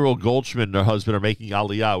 Cyril Goldschmidt, and her husband are making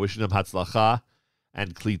Aliyah, wishing them Hatzlacha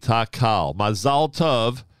and Klita Kal. Mazal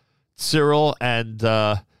Tov, Cyril and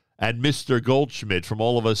Mr. Goldschmidt from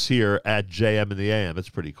all of us here at JM in the AM. It's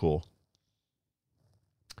pretty cool.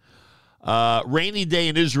 Rainy day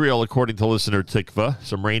in Israel, according to listener Tikva.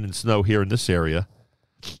 Some rain and snow here in this area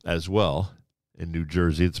as well. In New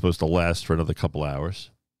Jersey, it's supposed to last for another couple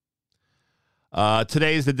hours.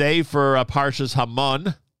 Today is the day for Parshas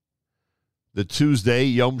Haman, the Tuesday,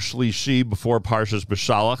 Yom Shlishi, before Parshas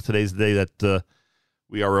Beshalach. Today's the day that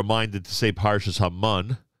we are reminded to say Parshas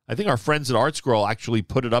Haman. I think our friends at ArtScroll actually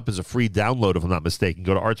put it up as a free download, if I'm not mistaken.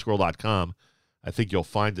 Go to artscroll.com. I think you'll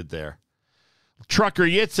find it there. Trucker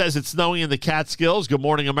Yit says it's snowing in the Catskills. Good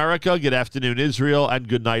morning, America. Good afternoon, Israel. And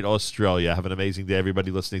good night, Australia. Have an amazing day,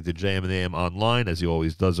 everybody listening to JM and AM online, as he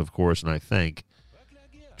always does, of course. And I thank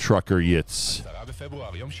Trucker Yitz.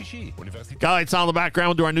 Guys, on the background,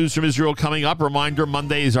 we'll do our news from Israel coming up. Reminder,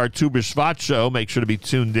 Monday is our Tu B'Shvat show. Make sure to be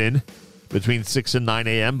tuned in between 6 and 9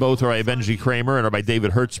 a.m. Both Rabbi Benji Kramer and Rabbi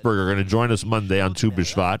David Hertzberg are going to join us Monday on Tu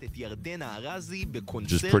B'Shvat,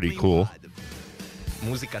 which is pretty cool.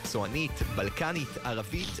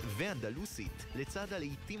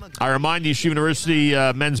 I remind Yeshiva University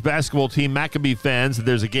men's basketball team Maccabi fans that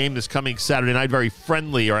there's a game this coming Saturday night, very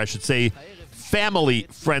friendly, or I should say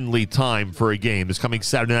family-friendly time for a game. It's coming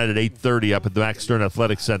Saturday night at 8:30 up at the Max Stern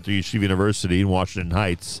Athletic Center, Yeshiva University in Washington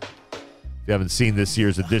Heights. If you haven't seen this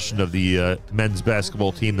year's edition of the men's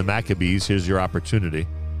basketball team, the Maccabees, here's your opportunity.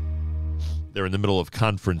 They're in the middle of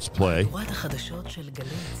conference play.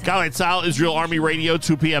 Galei Tzahal, Israel Army Radio,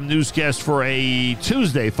 2 p.m. newscast for a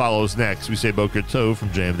Tuesday follows next. We say Boker Tov from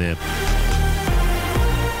JM and AM.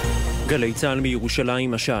 גלי צהל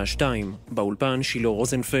מירושלים, השעה 2, באולפן שילה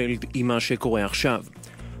רוזנפלד עם מה שקורה עכשיו.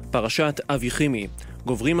 פרשת אבי חימי,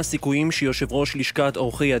 גוברים הסיכויים שיושב ראש לשכת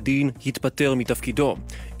עורכי הדין התפטר מתפקידו.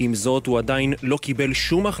 עם זאת הוא עדיין לא קיבל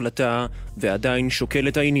שום החלטה ועדיין שוקל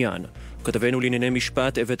את העניין. כתבנו לענייני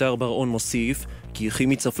משפט אביתר בר-און מוסיף כי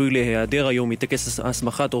חימי צפוי להיעדר היום מטקס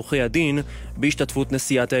הסמכת עורכי הדין בהשתתפות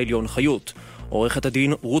נשיאת העליון חיות. עורכת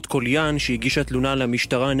הדין רות קוליאן שהגישה תלונה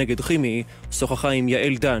למשטרה נגד חימי שוחחה עם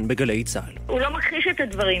יעל דן בגלי צהל. הוא לא מכחיש את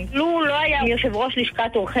הדברים. הוא לא היה יושב ראש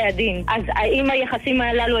לשכת עורכי הדין. אז האם היחסים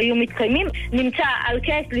הללו היו מתקיימים? נמצא על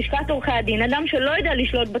כס לשכת עורכי הדין אדם שלא יודע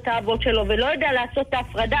לשלוט בתאוות שלו ולא יודע לעשות את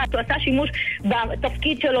ההפרדה. הוא עשה שימוש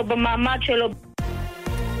בתפקיד שלו, במעמד שלו.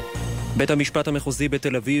 בית המשפט המחוזי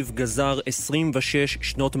בתל אביב גזר 26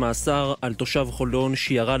 שנות מאסר על תושב חולון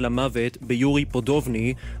שירה למוות ביורי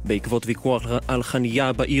פודובני בעקבות ויכוח על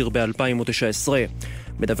חנייה בעיר ב-2019.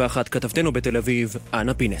 מדווחת כתבתנו בתל אביב,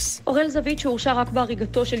 אנה פינס. אורל זווית שהורשע רק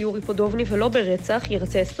בהריגתו של יורי פודובני ולא ברצח,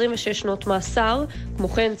 ירצה 26 שנות מאסר. כמו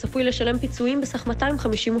כן, צפוי לשלם פיצויים בסך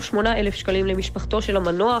 258,000 שקלים למשפחתו של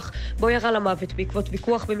המנוח, בו ירה למוות בעקבות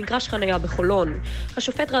ויכוח במגרש חניה בחולון.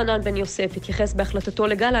 השופט רענן בן יוסף התייחס בהחלטתו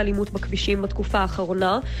לגל האלימות בכבישים בתקופה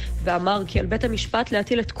האחרונה, ואמר כי על בית המשפט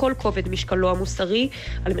להטיל את כל כובד משקלו המוסרי,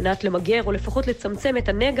 על מנת למגר או לפחות לצמצם את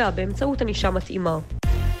הנגע באמצעות ענישה מתאימה.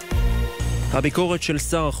 הביקורת של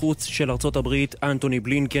שר החוץ של ארצות הברית, אנטוני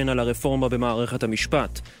בלינקן, על הרפורמה במערכת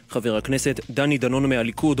המשפט. חבר הכנסת דני דנון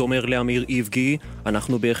מהליכוד אומר לאמיר איבגי,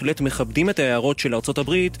 אנחנו בהחלט מכבדים את ההערות של ארצות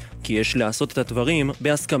הברית, כי יש לעשות את הדברים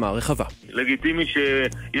בהסכמה רחבה. לגיטימי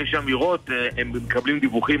שיש אמירות, הם מקבלים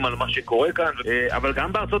דיווחים על מה שקורה כאן, אבל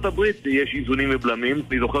גם בארצות הברית יש איזונים ובלמים.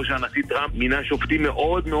 אני זוכר שהנשיא טראמפ מינה שופטים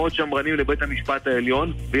מאוד מאוד שמרנים לבית המשפט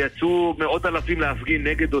העליון, ויצאו מאות אלפים להפגין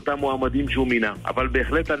נגד אותם מועמדים שהוא מינה. אבל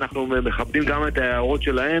בהחלט אנחנו מכבדים גם את ההערות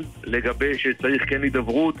שלהם לגבי שצריך כן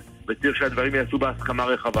הידברות וצריך שהדברים יעשו בהסכמה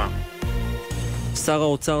רחבה. שר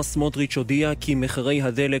האוצר סמוטריץ' הודיע כי מחירי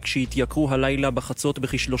הדלק שהתייקרו הלילה בחצות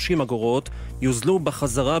בכ-30 אגורות יוזלו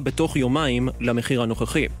בחזרה בתוך יומיים למחיר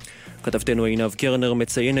הנוכחי. כתבתנו עינב קרנר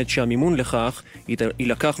מציינת שהמימון לכך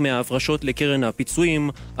יילקח מההפרשות לקרן הפיצויים,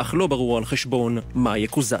 אך לא ברור על חשבון מה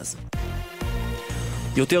יקוזז.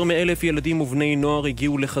 יותר מ1,000 ילדים ובני נוער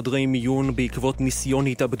הגיעו לחדרי מיון בעקבות ניסיון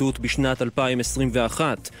התאבדות בשנת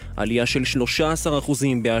 2021, עלייה של 13%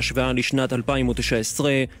 בהשוואה לשנת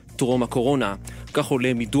 2019, טרום הקורונה. כך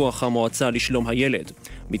עולה מדוח המועצה לשלום הילד.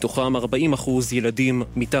 מתוכם 40% ילדים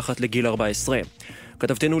מתחת לגיל 14.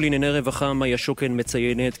 כתבתנו לענייני רווחה מאיה שוקן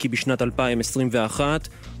מציינת כי בשנת 2021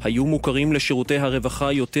 היו מוכרים לשירותי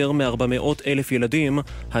הרווחה יותר מ-400,000 ילדים,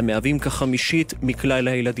 המהווים כחמישית מכלל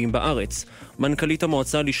הילדים בארץ. מנכ"לית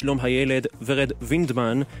המועצה לשלום הילד ורד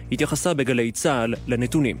וינדמן התייחסה בגלי צהל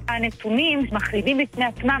לנתונים. הנתונים מחרידים בפני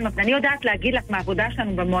עצמם, אבל אני יודעת להגיד לך מהעבודה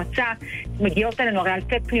שלנו במועצה, מגיעות אלינו הרי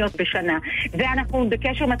אלפי פניות בשנה, ואנחנו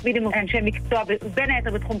בקשר מתמיד עם אנשי מקצוע, בין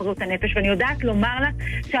היתר בתחום בריאות הנפש, ואני יודעת לומר לך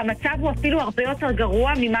שהמצב הוא אפילו הרבה יותר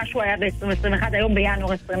גרוע ממה שהוא היה ב-2021, היום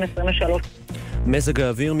בינואר 2023. מזג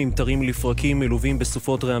האוויר ממטרים לפרקים מלווים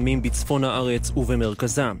בסופות רעמים בצפון הארץ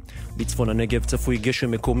ובמרכזה. בצפון הנגב צפוי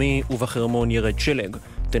גשם מקומי ובחרמון ירד שלג.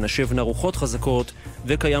 תנשבנה רוחות חזקות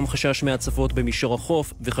וקיים חשש מהצפות במישור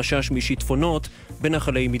החוף וחשש משיטפונות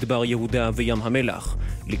בנחלי מדבר יהודה וים המלח.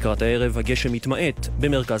 לקראת הערב הגשם מתמעט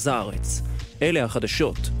במרכז הארץ. אלה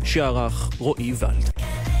החדשות שערך רועי ולד.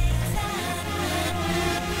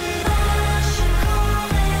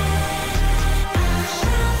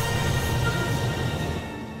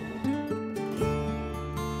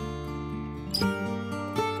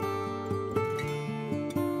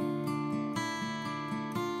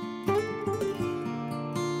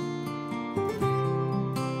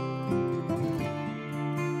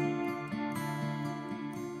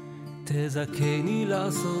 תזכני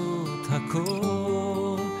לעשות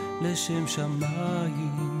הכל לשם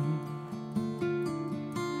שמיים,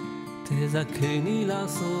 תזכני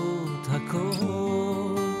לעשות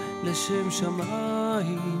הכל לשם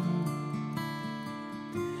שמיים,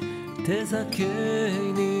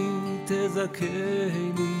 תזכני,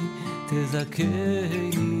 תזכני,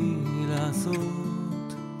 תזכני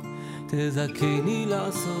לעשות, תזכני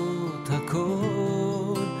לעשות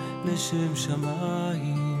הכל לשם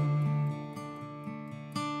שמיים.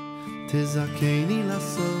 תזכני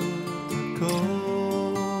לעשות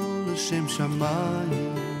הכל לשם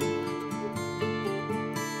שמיים,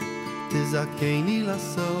 תזכני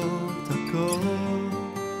לעשות הכל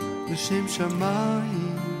לשם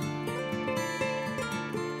שמיים,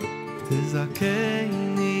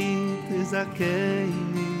 תזכני, תזכני,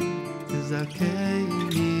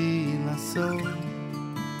 תזכני לעשות,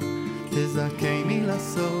 תזכני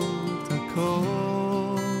לעשות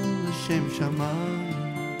הכל לשם שמיים.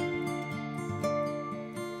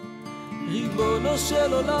 ריבונו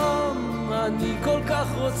של עולם, אני כל כך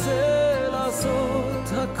רוצה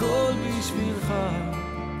לעשות הכל בשבילך.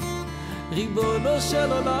 ריבונו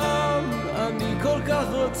של עולם, אני כל כך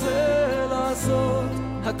רוצה לעשות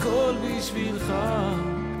הכל בשבילך.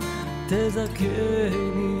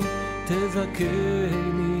 תזכני,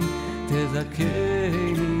 תזכני,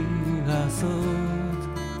 תזכני לעשות,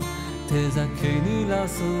 תזכני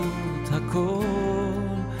לעשות הכל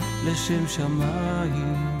לשם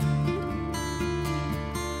שמיים.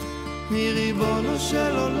 ריבונו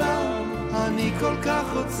של עולם, אני כל כך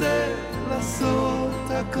רוצה לעשות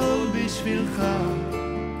הכל בשבילך.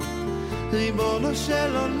 ריבונו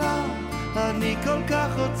של עולם, אני כל כך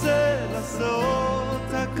רוצה לעשות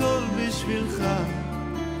הכל בשבילך.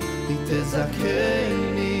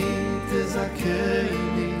 תזכני,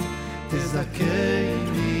 תזכני,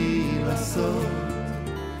 תזכני לעשות,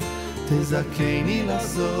 תזכני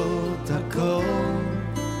לעשות הכל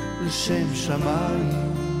לשם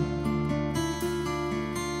שמיים.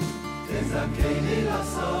 תזכני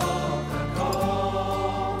לעשות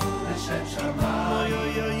הכל לשם שמיים.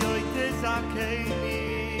 אוי אוי אוי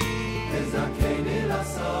תזכני, תזכני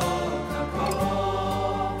לעשות הכל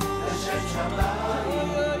לשם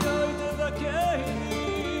שמיים.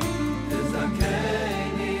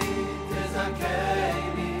 תזכני,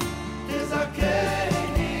 תזכני,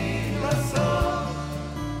 תזכני לעשות,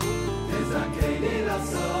 תזכני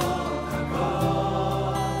לעשות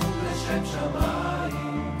הכל לשם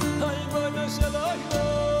שמיים.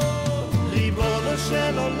 ריבונו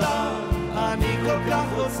של עולם, אני כל כך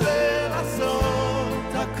רוצה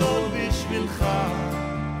לעשות הכל בשבילך.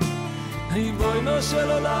 ריבונו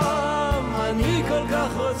של עולם, אני כל כך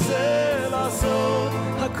רוצה לעשות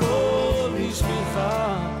הכל בשבילך.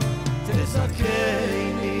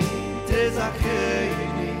 תזכני,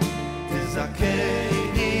 תזכני,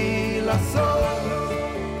 תזכני לעשות,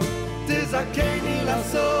 תזכני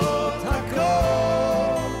לעשות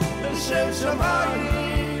הכל לשם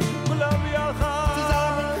שמיים. כולם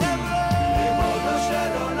יחד, ריבונו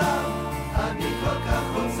של עולם, אני כל כך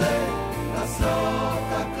רוצה לעשות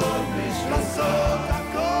הכל בשבילך. לעשות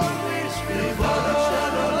הכל בשבילך. ריבונו של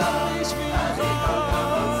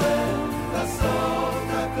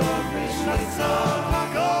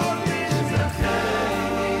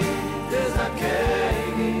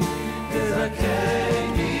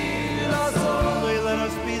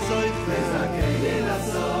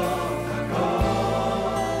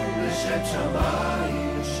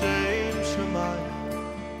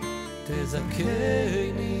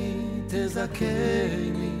תזכני,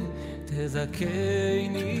 תזכני,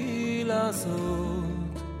 תזכני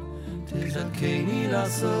לעשות, תזכני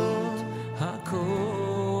לעשות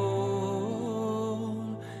הכל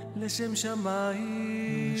לשם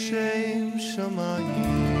שמיים, שם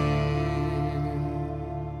שמיים.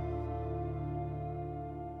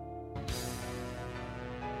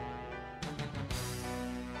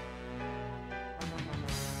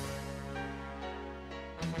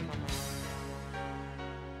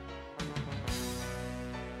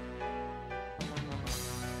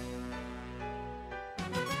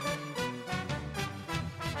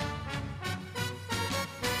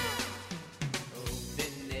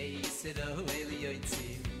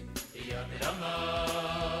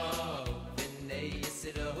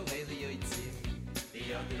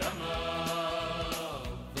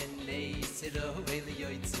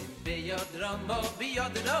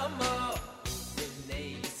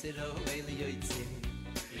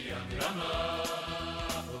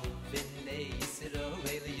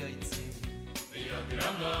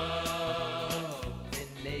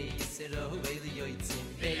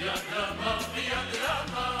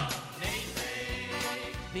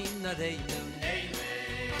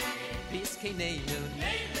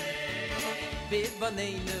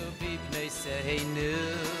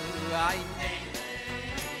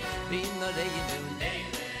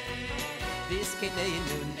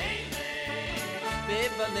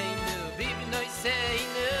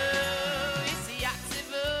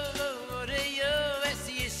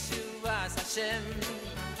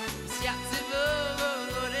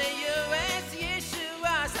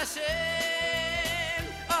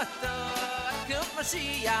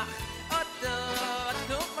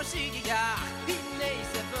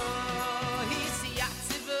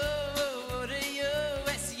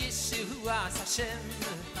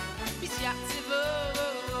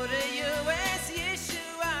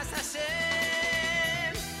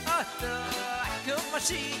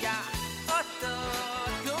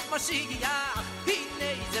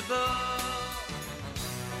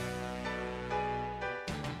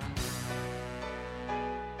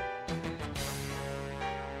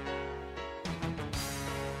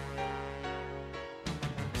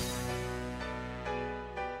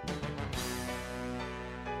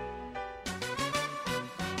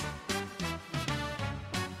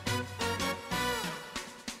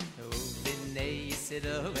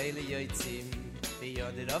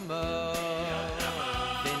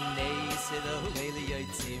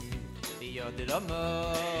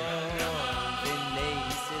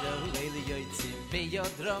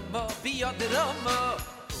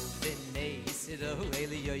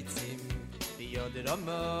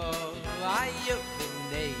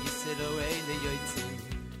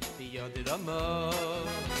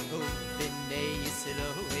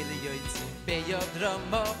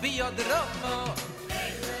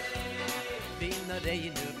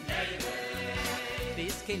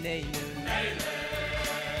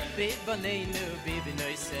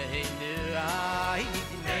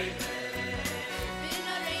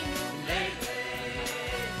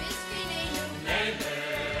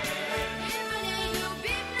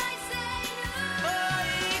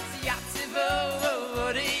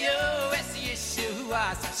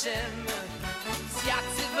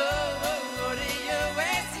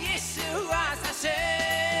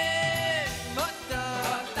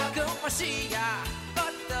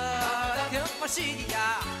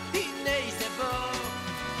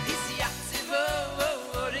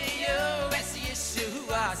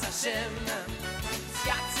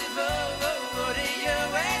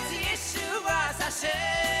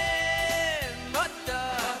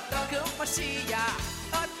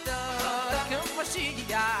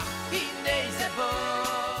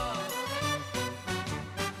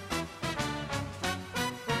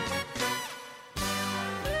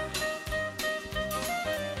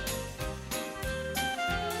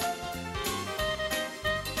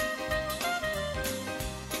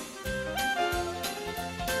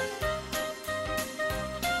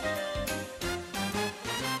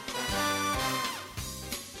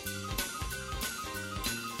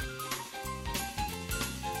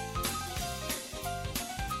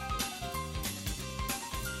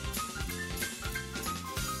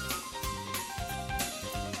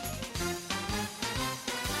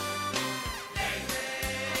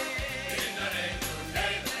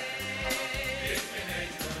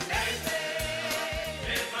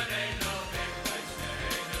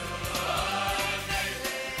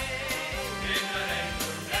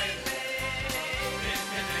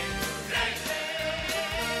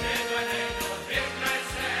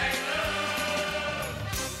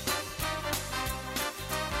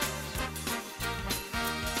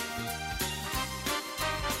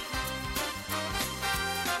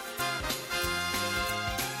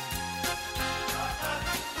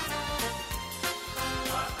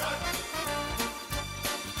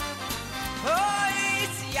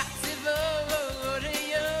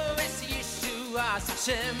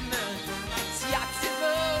 Hashem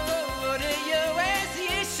Tziatzivor Yoez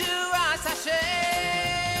Yeshuas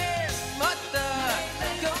Hashem Mata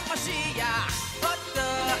Kum Mashiach Mata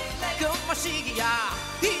Kum Mashiach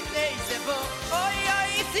Hinei Zevo Oy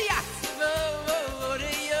Oy Tziatzivor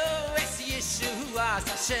Yoez Yeshuas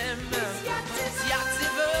Hashem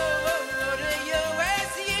Tziatzivor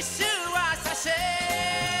Yoez Yeshuas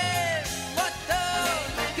Hashem Mata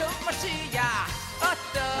Kum Mashiach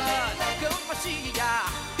Mata Kum Mashiach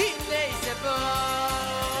Hinei Zevo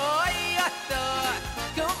Oy Mata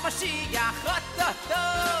Kum Mashiach Mata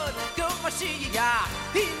Kum Mashiach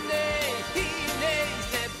Hinei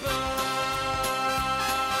Zevo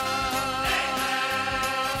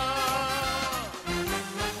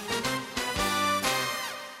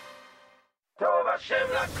טוב השם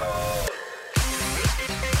לכל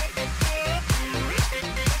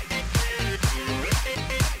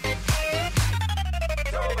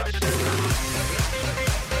טוב השם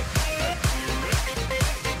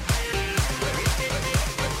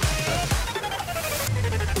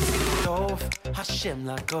טוב השם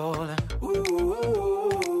לכל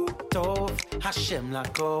טוב השם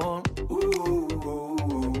לכל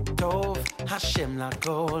טוב השם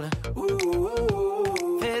לכל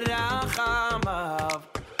ורחמיו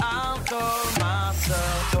על כל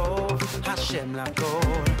מעשה טוב השם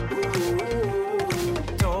לכל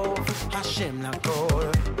טוב השם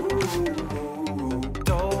לכל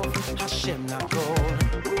טוב השם לכל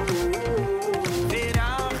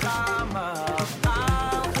ורחמיו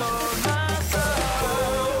על כל מעשה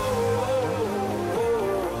טוב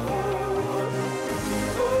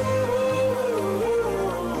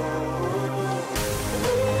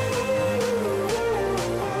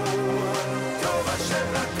השם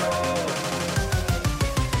לכל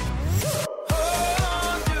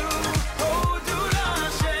הודו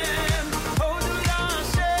להשם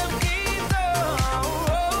כי טוב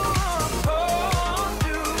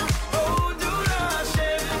הודו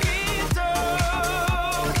להשם כי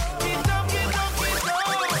טוב כי טוב כי טוב כי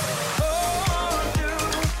טוב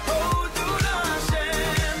הודו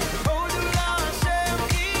להשם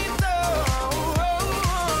כי טוב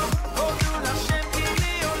הודו להשם כי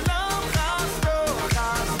לעולם חסדו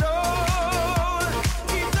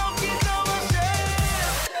כי טוב כי טוב השם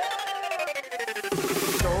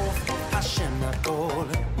טוב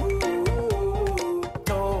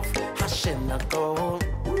השם לכל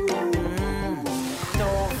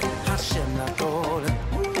טוב השם לכל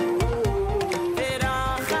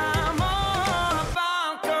ורחמיו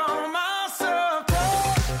על כל מעשה טוב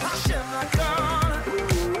השם לכל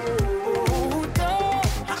טוב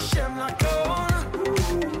השם לכל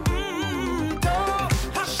טוב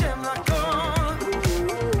השם לכל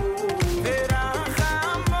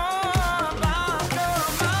ורחמיו על כל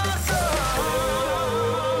מעשה השם לכל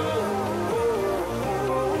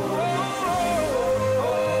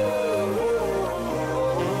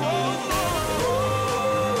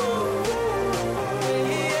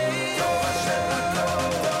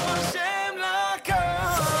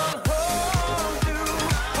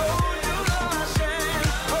הודו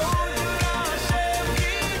להשם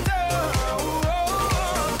כי טוב הודו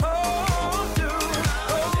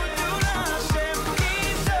להשם כי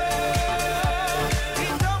טוב כי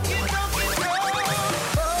טוב כי טוב כי טוב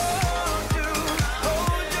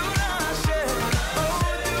הודו להשם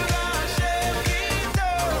כי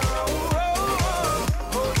טוב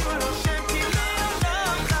הודו להשם כי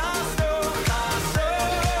לעולם חסדו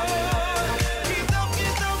כי טוב כי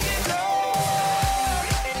טוב כי טוב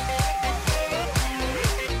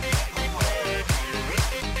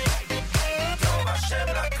טוב השם לכל טוב השם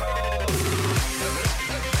לכל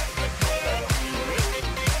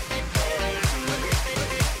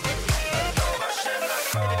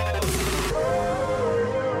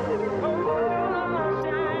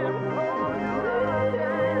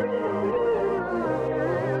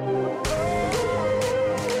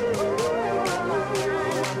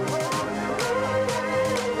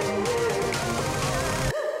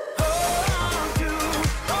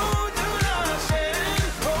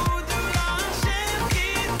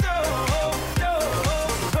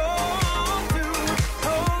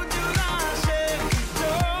הודו להשם כי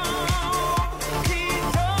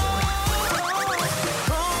טוב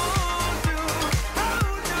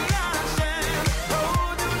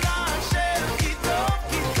הודו להשם כי טוב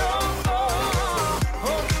כי טוב כי טוב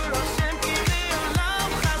הודו להשם כי לעולם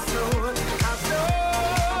חסוד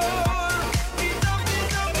כי טוב כי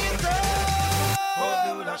טוב כי טוב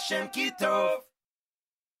הודו להשם כי טוב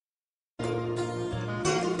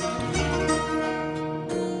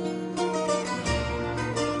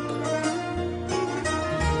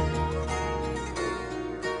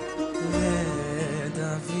ודבר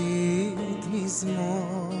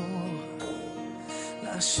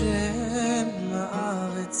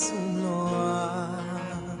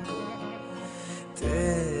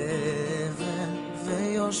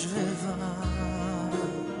שובבה,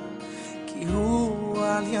 כי הוא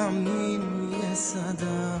על ימין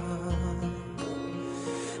יסדה,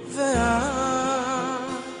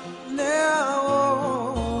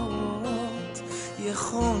 והנערות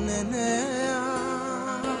יכונניה,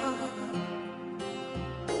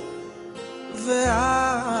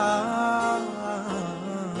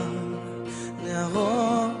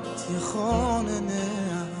 והנערות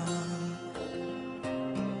יכונניה,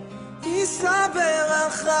 יישא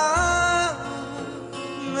ברכה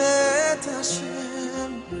מת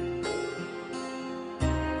השם,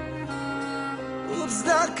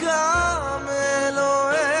 וצדקה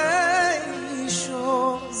מאלוהי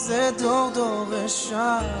אישו, זה דור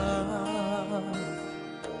דורשיו,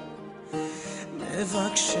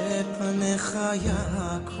 מבקשי פניך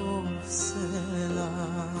יעקב סלע.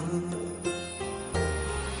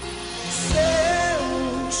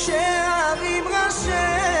 זהו שערים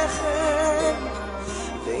ראשיכם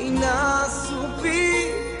וינשאו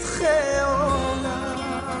פתחי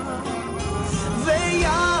עולם,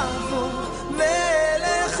 ויבוא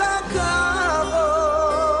מלך הקרוב.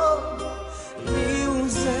 מי הוא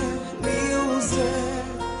זה? מי הוא זה?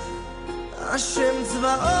 השם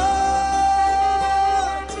צבאות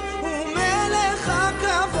ומלך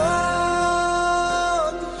הכבוד.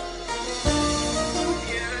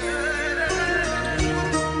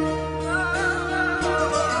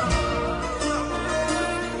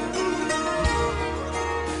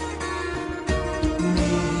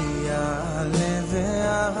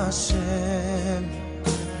 השם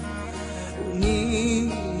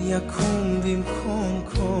ומי יקום במקום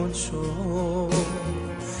קודשו,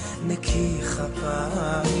 נקי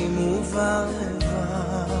כפיים ובר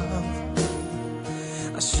לבב,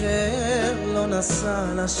 אשר לא נשא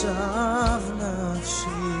לשווא נפשי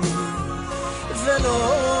ולא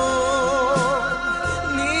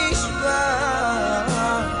נשבע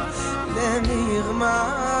למרמה,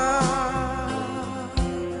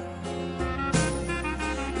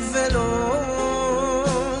 ולא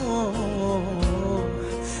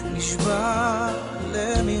נשבע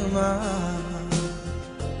למרמה,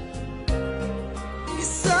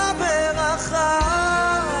 יישא ברכה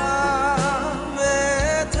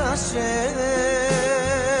מת השם,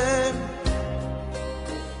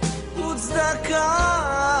 וצדקה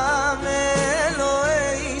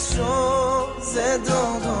מאלוהי אישו, זה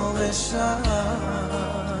דור דורשיו,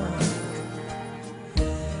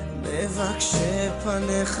 מבקשי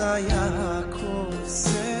פניך יעקב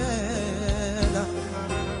סלע.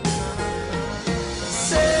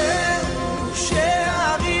 זהו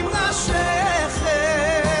שערים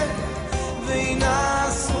ראשיכם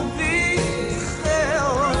וינשאו פתחי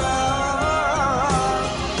עולם,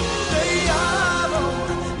 ויבוא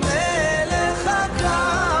מלך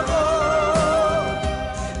הכבוד.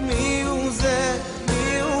 מי הוא זה?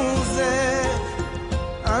 מי הוא זה?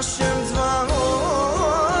 השם צבאות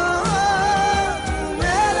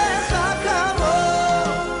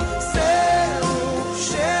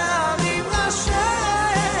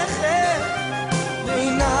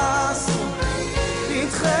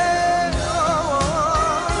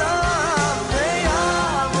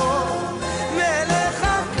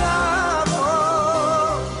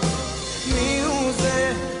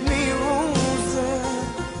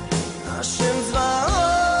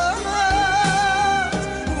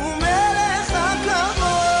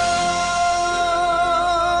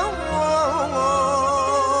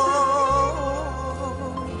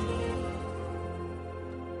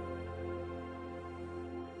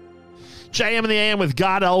JM in the AM with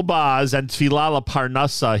Gad Elbaz and Tfilah La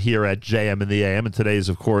Parnassa here at JM in the AM. And today is,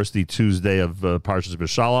 of course, the Tuesday of Parshas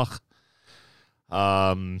Beshalach,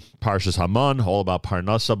 Parshas Haman, all about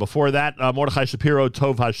Parnassa. Before that, Mordechai Shapiro,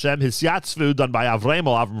 Tov Hashem, Hisyatzvu, done by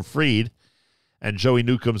Avram Fried, and Joey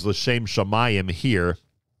Newcomb's L'Shem Shamayim here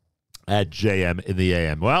at JM in the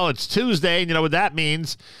AM. Well, it's Tuesday, and you know what that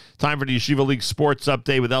means. Time for the Yeshiva League Sports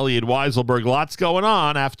Update with Elliot Weiselberg. Lots going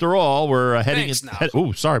on. After all, we're heading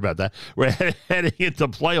into... sorry about that. We're heading into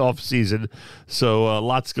playoff season, so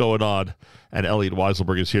lots going on. And Elliot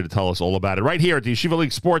Weiselberg is here to tell us all about it. Right here at the Yeshiva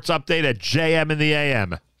League Sports Update at JM in the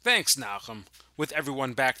AM. Thanks, Nachum. With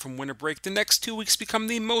everyone back from winter break, the next 2 weeks become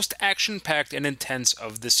the most action-packed and intense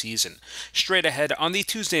of the season. Straight ahead on the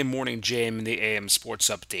Tuesday morning JM in the AM Sports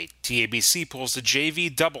Update, TABC pulls the JV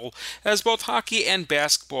double as both hockey and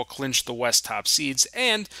basketball clinch the West top seeds,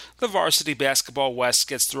 and the varsity basketball West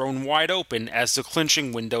gets thrown wide open as the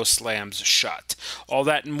clinching window slams shut. All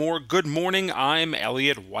that and more. Good morning, I'm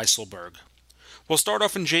Elliot Weiselberg. We'll start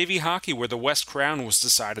off in JV hockey, where the West Crown was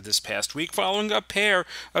decided this past week following a pair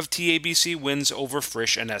of TABC wins over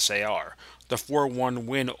Frisch and SAR. The 4-1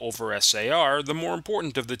 win over SAR, the more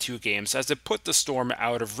important of the two games, as it put the Storm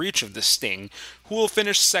out of reach of the Sting, who will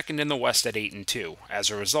finish second in the West at 8-2. As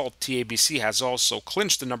a result, TABC has also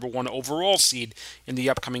clinched the number 1 overall seed in the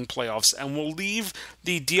upcoming playoffs and will leave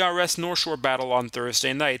the DRS North Shore battle on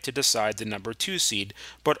Thursday night to decide the number 2 seed,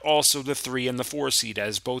 but also the 3 and the 4 seed,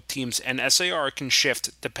 as both teams and SAR can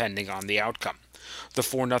shift depending on the outcome. The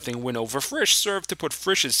 4-0 win over Frisch served to put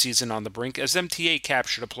Frisch's season on the brink as MTA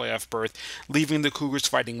captured a playoff berth, leaving the Cougars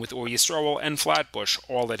fighting with Or Yisrael and Flatbush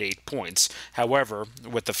all at 8 points, however,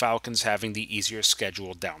 with the Falcons having the easier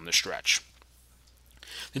schedule down the stretch.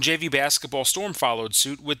 The JV basketball Storm followed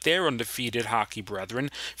suit with their undefeated hockey brethren,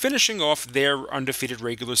 finishing off their undefeated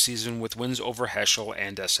regular season with wins over Heschel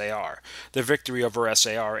and SAR. The victory over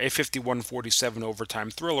SAR, a 51-47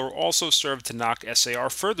 overtime thriller, also served to knock SAR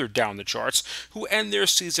further down the charts, who end their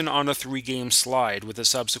season on a 3-game slide with a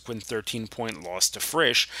subsequent 13-point loss to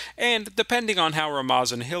Frisch, and, depending on how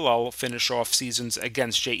Ramaz and Hillel finish off seasons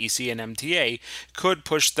against JEC and MTA, could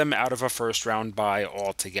push them out of a first-round bye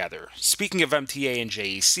altogether. Speaking of MTA and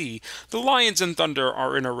JEC, the Lions and Thunder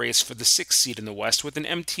are in a race for the 6th seed in the West, with an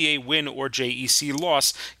MTA win or JEC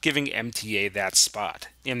loss giving MTA that spot.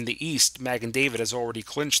 In the East, Magen David has already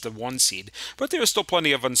clinched the 1 seed, but there is still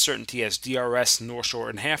plenty of uncertainty as DRS, North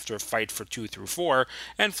Shore, and HAFTR fight for 2 through 4,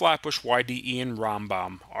 and Flatbush, YDE, and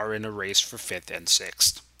Rambam are in a race for 5th and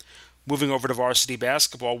 6th. Moving over to varsity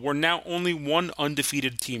basketball, where now only one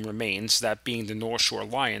undefeated team remains, that being the North Shore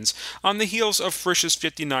Lions, on the heels of Frisch's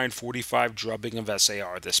 59-45 drubbing of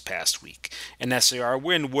SAR this past week. An SAR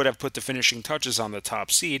win would have put the finishing touches on the top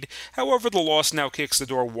seed, however the loss now kicks the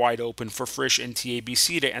door wide open for Frisch and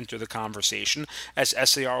TABC to enter the conversation, as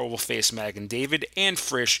SAR will face Magen David and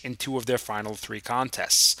Frisch in 2 of their final 3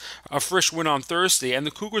 contests. A Frisch win on Thursday, and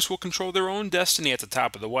the Cougars will control their own destiny at the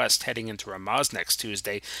top of the West heading into Ramaz next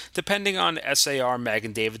Tuesday, depending on SAR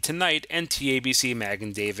Magen David tonight and TABC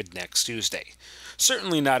Magen David next Tuesday.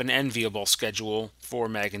 Certainly not an enviable schedule for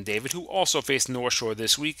Magen David, who also face North Shore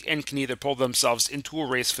this week and can either pull themselves into a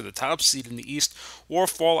race for the top seed in the East or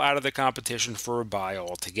fall out of the competition for a bye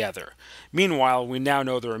altogether. Meanwhile, we now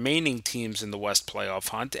know the remaining teams in the West playoff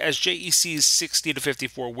hunt, as JEC's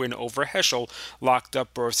 60-54 win over Heschel locked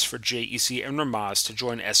up berths for JEC and Ramaz to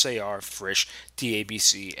join SAR, Frisch,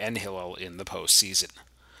 TABC, and Hillel in the postseason.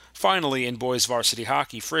 Finally, in boys varsity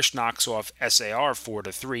hockey, Frisch knocks off SAR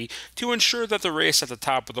 4-3 to ensure that the race at the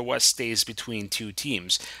top of the West stays between 2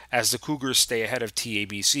 teams, as the Cougars stay ahead of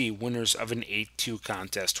TABC, winners of an 8-2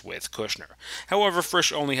 contest with Kushner. However,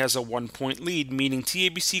 Frisch only has a 1-point lead, meaning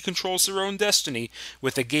TABC controls their own destiny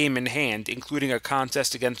with a game in hand, including a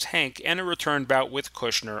contest against Hank and a return bout with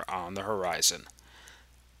Kushner on the horizon.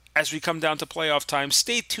 As we come down to playoff time,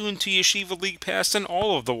 stay tuned to Yeshiva League Pass and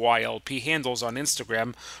all of the YLP handles on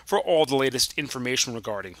Instagram for all the latest information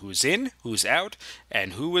regarding who's in, who's out,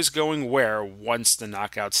 and who is going where once the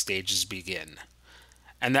knockout stages begin.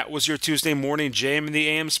 And that was your Tuesday morning JM in the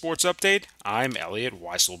AM Sports Update. I'm Elliot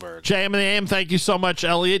Weiselberg. JM in the AM, thank you so much,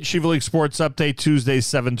 Elliot. Shiva League Sports Update, Tuesday,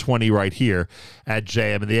 7:20 right here at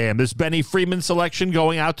JM in the AM. This Benny Freeman selection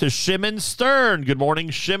going out to Shimon Stern. Good morning,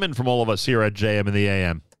 Shimon, from all of us here at JM in the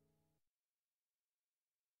AM.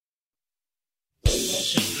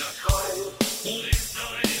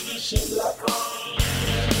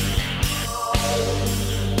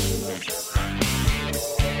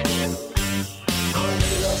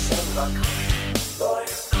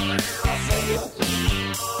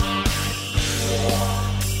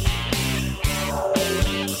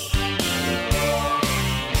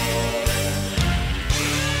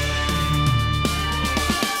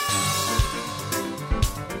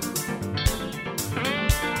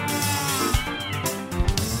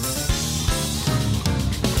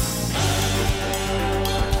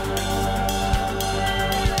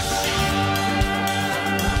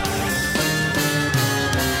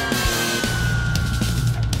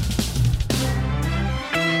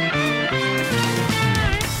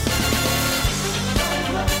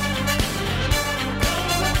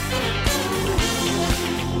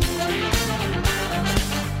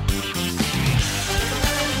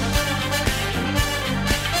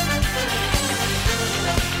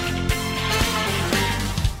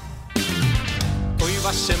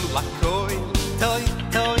 Hashem lakoil, toy,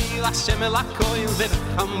 toy, Hashem lakoil,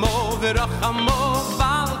 verachamo,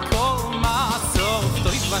 val kol masov.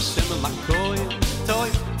 Toy Hashem lakoil,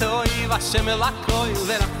 toy, toy, Hashem lakoil,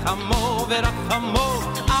 verachamo,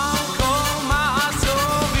 al kol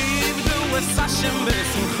masov. Ivdu es Hashem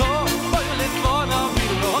besimcho, boy lefono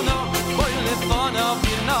virnono, boy lefono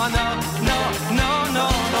virnono, no.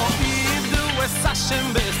 Ivdu es Hashem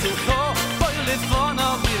besimcho, boy lefono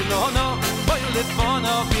virnono.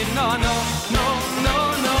 lefona vino no no no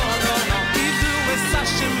no no no idu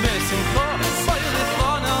esashim besimcho boy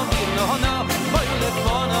lefona vino no boy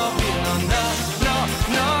lefona vino no no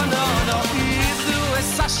no no no idu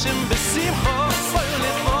esashim besimcho boy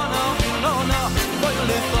lefona vino no boy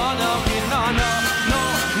lefona vino no no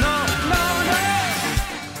no no no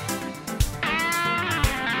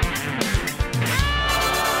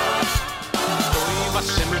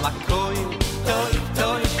Hashem lakoil, toy,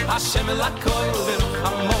 toy, Hashem lakoil,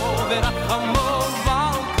 verachamo, verachamo,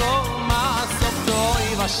 valkol masov, toy,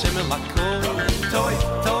 Hashem lakoil, toy,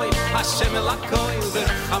 toy, Hashem lakoil,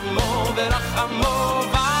 verachamo, verachamo,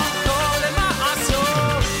 valkol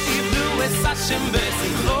masov, ivdu es Hashem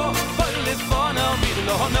besimcho, boy lefona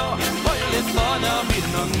virno no, boy lefona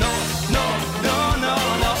virno no, no, no, no,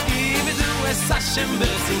 no, ivdu es Hashem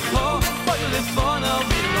besimcho, boy lefona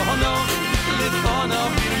virno no. Lefona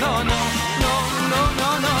virno no no no no no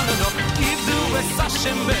no no Idu es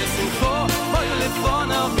Hashem besimcho Oy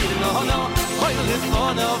lefona virno no Oy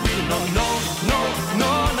lefona virno no no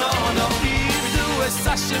no no no Idu es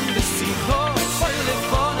Hashem besimcho Oy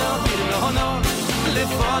lefona virno no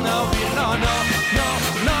Lefona virno no no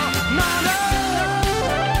no no no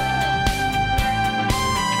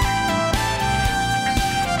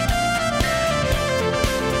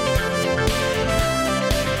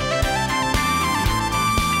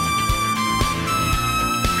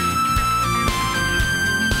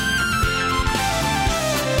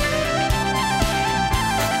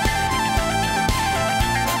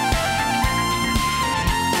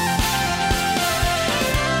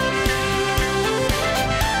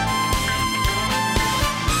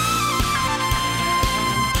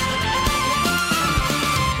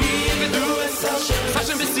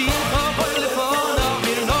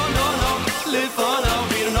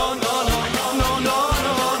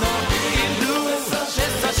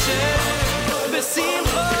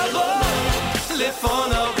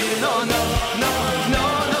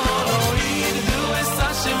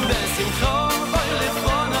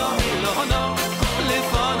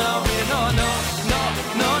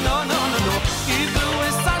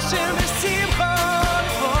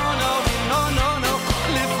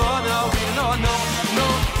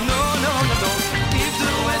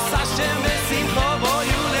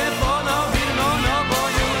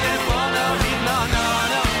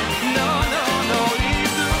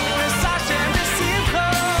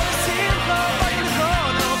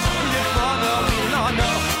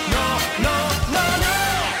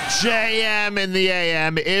JM in the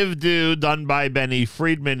AM, Ivdu, done by Benny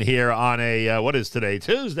Friedman here on a, what is today?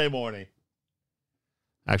 Tuesday morning.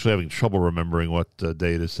 Actually having trouble remembering what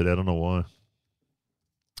day it is today. I don't know why.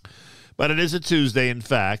 But it is a Tuesday, in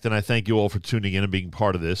fact, and I thank you all for tuning in and being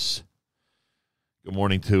part of this. Good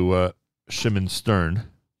morning to Shimon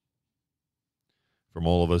Stern from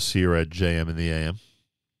all of us here at JM in the AM.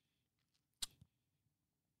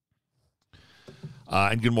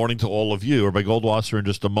 And good morning to all of you. Rabbi Goldwasser in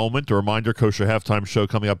just a moment. A reminder, Kosher Halftime Show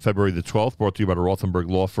coming up February the 12th, brought to you by the Rothenberg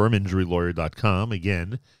Law Firm, InjuryLawyer.com.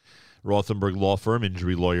 Again, Rothenberg Law Firm,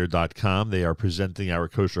 InjuryLawyer.com. They are presenting our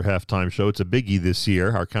Kosher Halftime Show. It's a biggie this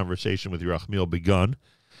year. Our conversation with Yerachmiel begun,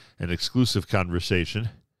 an exclusive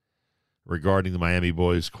conversation regarding the Miami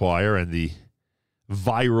Boys Choir and the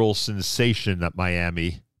viral sensation that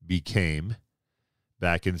Miami became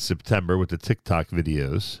back in September with the TikTok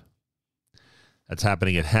videos. That's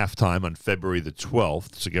happening at halftime on February the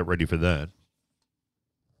 12th, so get ready for that.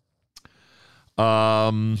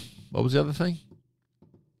 What was the other thing?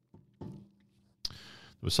 There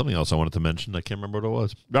was something else I wanted to mention. I can't remember what it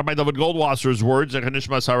was. Rabbi David Goldwasser's words, Zech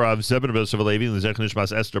Nishmas Harav Zebin B'Yosef Halevi, and Zech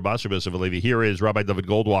Nishmas Esther Basar B'Yosef Halevi. Here is Rabbi David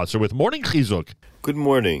Goldwasser with Morning Chizuk. Good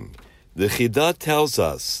morning. The Chidah tells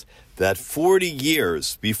us that 40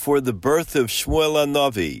 years before the birth of Shmuel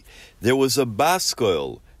HaNavi, there was a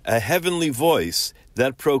baskol, a heavenly voice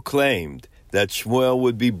that proclaimed that Shmuel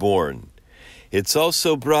would be born. It's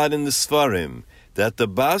also brought in the Sfarim that the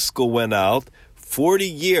baskol went out 40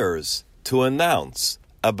 years to announce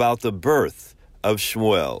about the birth of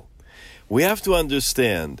Shmuel. We have to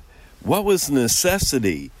understand what was the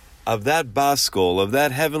necessity of that baskol, of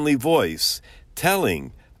that heavenly voice,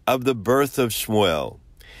 telling of the birth of Shmuel.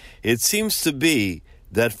 It seems to be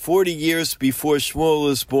that 40 years before Shmuel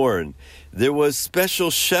was born, there was special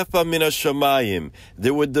shefa min hashamayim.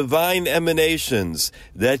 There were divine emanations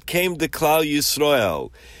that came to Klal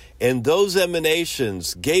Yisrael. And those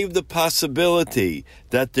emanations gave the possibility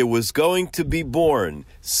that there was going to be born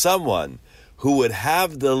someone who would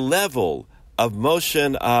have the level of Moshe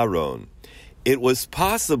and Aaron. It was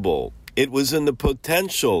possible, it was in the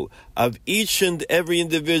potential of each and every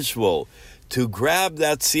individual to grab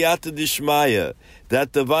that siyata dishmaya,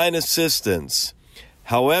 that divine assistance.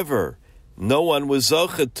 However, no one was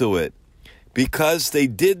zocheh to it because they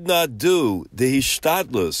did not do the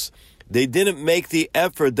hishtadlus. They didn't make the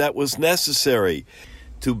effort that was necessary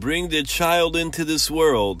to bring their child into this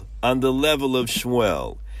world on the level of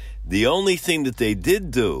Shmuel. The only thing that they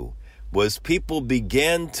did do was people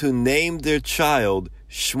began to name their child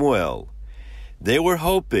Shmuel. They were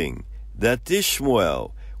hoping that this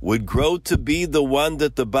Shmuel would grow to be the one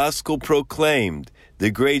that the Baskel proclaimed,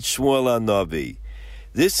 the great Shmuel HaNavi.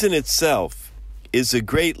 This in itself is a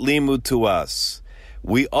great limud to us.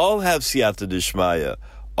 We all have siyata d'shmaya.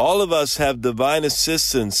 All of us have divine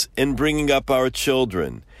assistance in bringing up our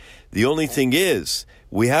children. The only thing is,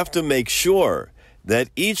 we have to make sure that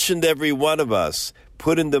each and every one of us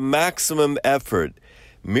put in the maximum effort.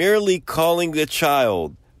 Merely calling the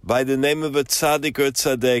child by the name of a tzaddik or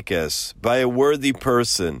tzaddikes, by a worthy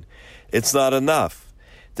person, it's not enough.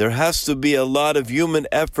 There has to be a lot of human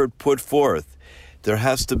effort put forth. There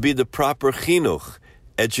has to be the proper chinuch,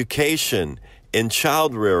 education, in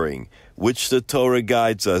child rearing, which the Torah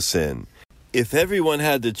guides us in. If everyone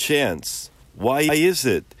had the chance, why is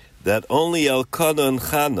it that only Elkanah and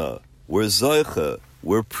Chana were zoicha,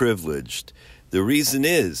 were privileged? The reason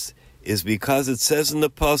is because it says in the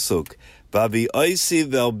pasuk, "Bavi oisi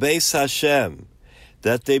vel beis Hashem,"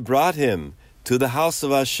 that they brought him to the house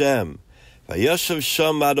of Hashem, vayoshav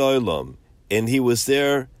sham ad olam, and he was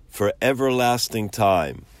there for everlasting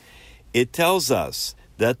time. It tells us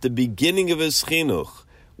that the beginning of his chinuch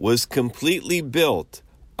was completely built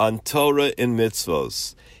on Torah and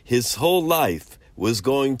mitzvos. His whole life was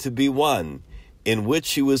going to be one in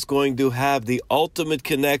which he was going to have the ultimate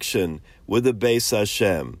connection with the Beis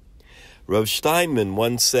Hashem. Rav Steinman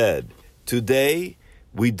once said, "Today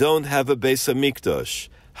we don't have a Beis HaMikdash.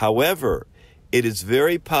 However, it is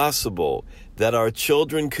very possible that our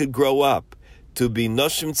children could grow up to be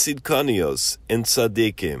Noshim Tzidkonios and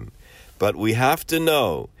Tzaddikim. But we have to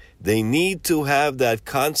know they need to have that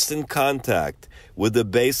constant contact with the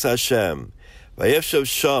Beis Hashem, Vayeshav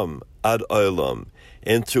Sham ad Olam,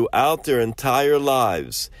 and throughout their entire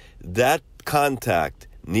lives, that contact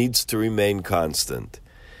needs to remain constant."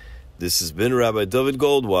 This has been Rabbi David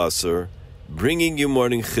Goldwasser, bringing you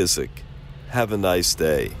Morning Chizuk. Have a nice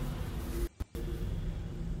day.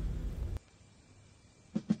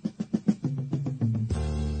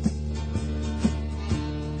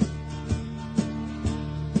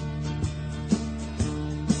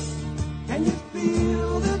 Can you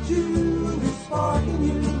feel the Jewish spark in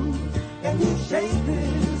you? Can you shake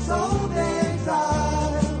this old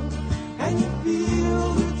exile? Can you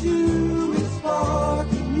feel the Jewish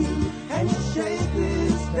spark in you? Can you shake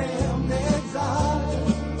this damn exile?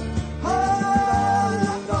 Oh,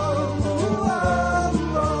 oh, oh, oh,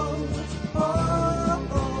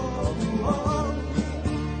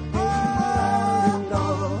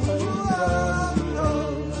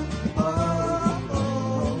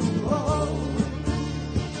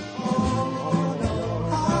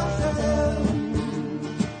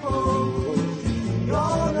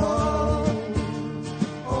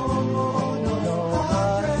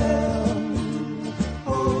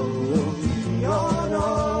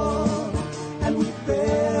 and we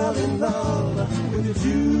fell in love with the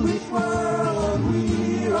Jewish world.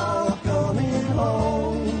 We're all coming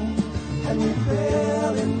home. And we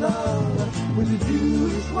fell in love with the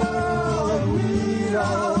Jewish world. We're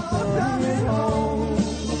all coming home.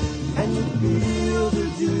 And you feel the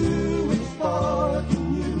Jewish spark in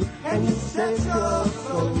you, and you set your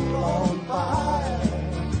soul on fire.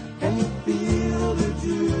 Can you feel the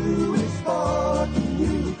Jewish spark in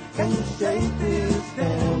you? Can you shake this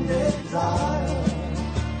damn exile?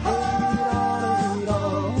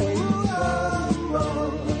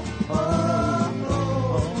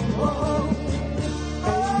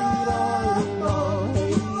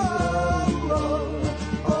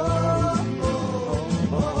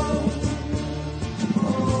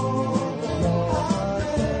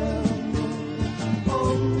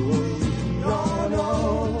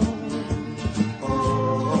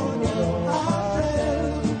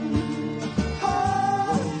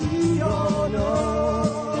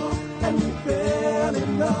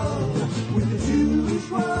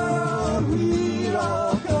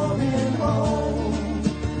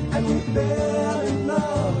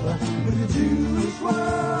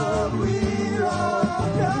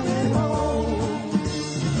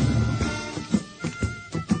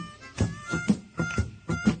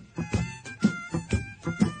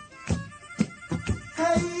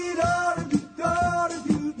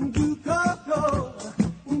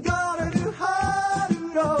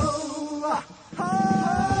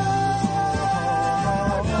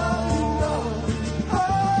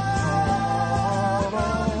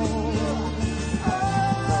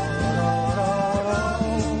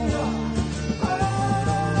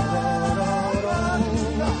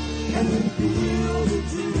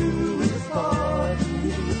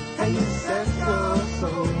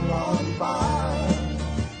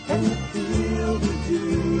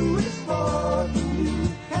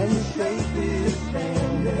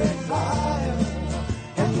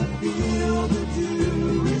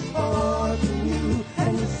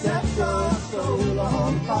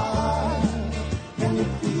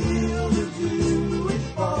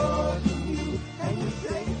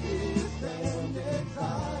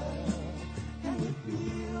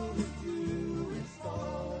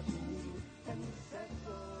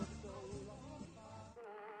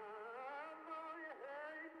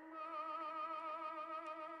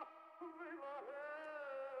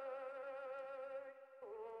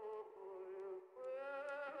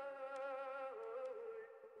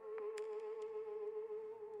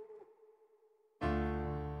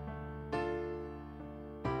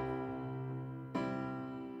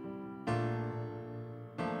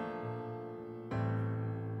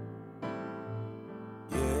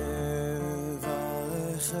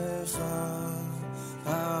 ברכך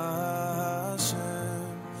השם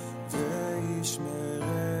וישמרך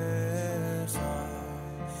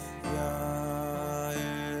יאר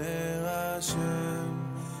השם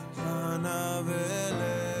פניו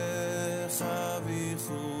אליך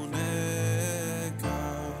ויחונקה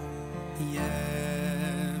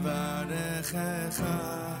יברכך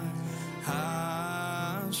השם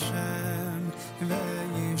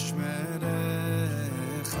וישמרך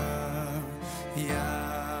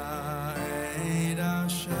יאר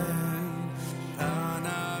השם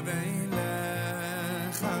פניו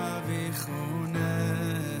אליך ויחונקה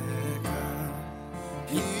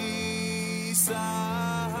יישא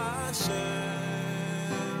השם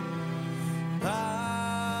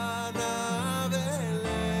פניו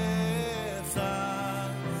אליך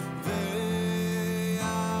וישם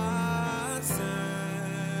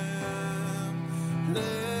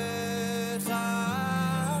לך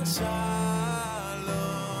שלום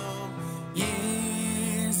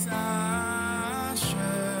יישא השם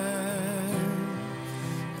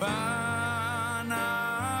פניו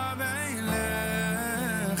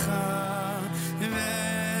אליך וישם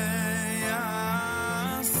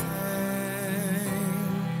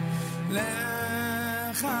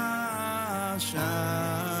לך שלום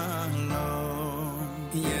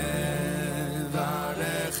יברכך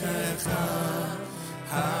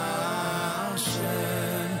השם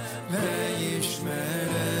וישמרך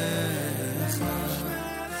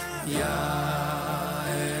יאר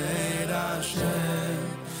השם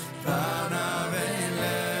פניו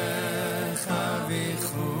אליך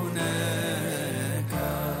ויחונקה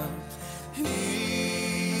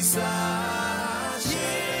יישא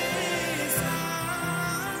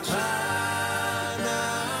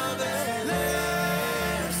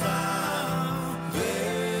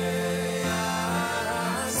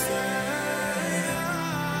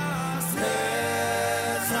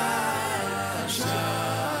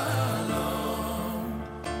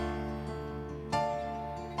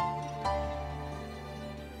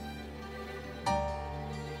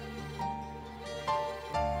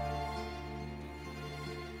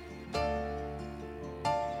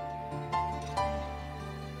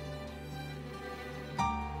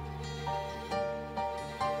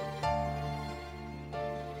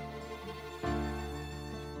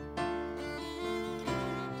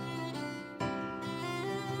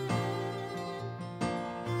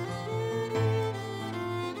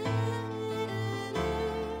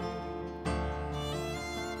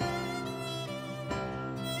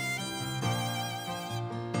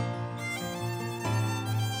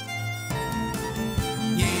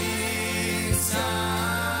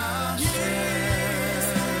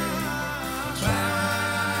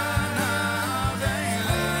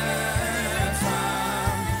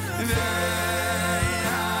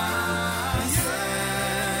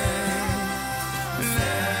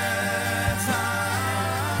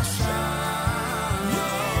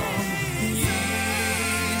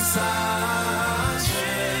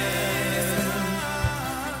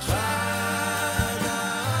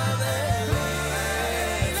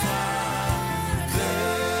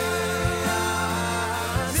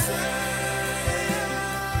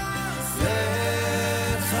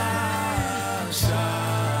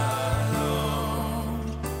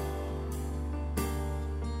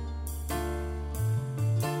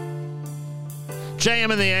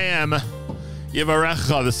JM in the AM.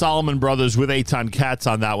 Yevarecha, the Solomon Brothers with Eitan Katz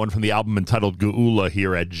on that one from the album entitled Geula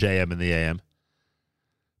here at JM in the AM.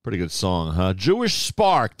 Pretty good song, huh? Jewish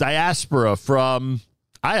Spark, Diaspora from,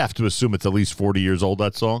 I have to assume it's at least 40 years old,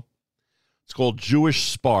 that song. It's called Jewish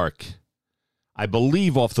Spark. I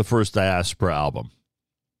believe off the first Diaspora album.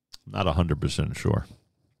 Not 100% sure.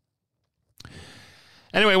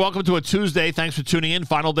 Anyway, welcome to a Tuesday. Thanks for tuning in.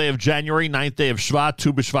 Final day of January, 9th day of Shvat.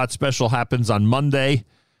 Tu B'Shvat special happens on Monday.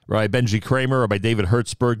 Rabbi Benji Kramer, Rabbi David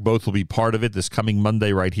Hertzberg, both will be part of it this coming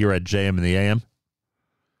Monday right here at JM in the AM.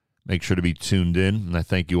 Make sure to be tuned in, and I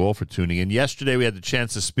thank you all for tuning in. Yesterday, we had the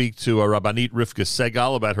chance to speak to Rabbanit Rivka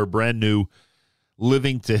Segal about her brand new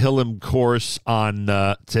Living Tehillim course on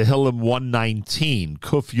Tehillim 119,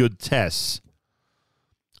 Kuf Yud Tes.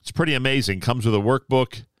 It's pretty amazing. Comes with a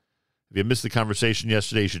workbook. If you missed the conversation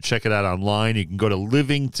yesterday, you should check it out online. You can go to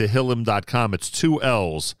livingtehillim.com. It's 2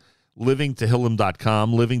 L's.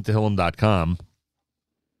 Livingtehillim.com. Livingtehillim.com.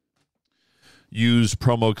 Use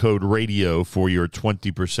promo code radio for your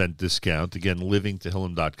 20% discount. Again,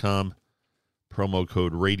 livingtehillim.com. Promo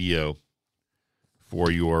code radio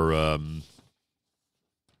for your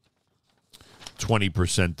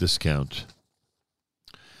 20% discount.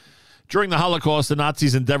 During the Holocaust, the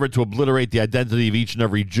Nazis endeavored to obliterate the identity of each and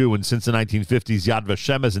every Jew, and since the 1950s, Yad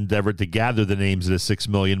Vashem has endeavored to gather the names of the 6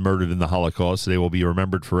 million murdered in the Holocaust, so they will be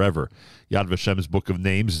remembered forever. Yad Vashem's Book of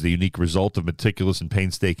Names is the unique result of meticulous and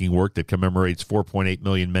painstaking work that commemorates 4.8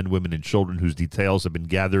 million men, women, and children whose details have been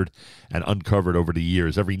gathered and uncovered over the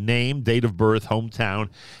years. Every name, date of birth, hometown,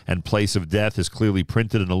 and place of death is clearly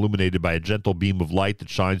printed and illuminated by a gentle beam of light that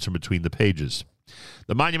shines from between the pages.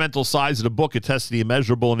 The monumental size of the book attests to the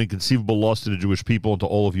immeasurable and inconceivable loss to the Jewish people and to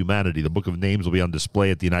all of humanity. The Book of Names will be on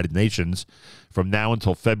display at the United Nations from now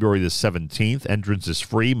until February the 17th. Entrance is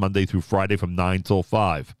free Monday through Friday from 9 till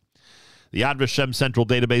 5. The Yad Vashem Central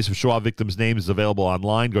Database of Shoah Victims' Names is available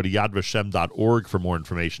online. Go to yadvashem.org for more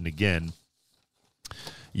information. Again,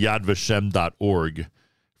 yadvashem.org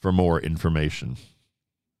for more information.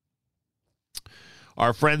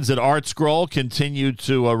 Our friends at ArtScroll continue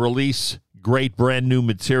to release great brand new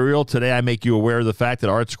material. Today I make you aware of the fact that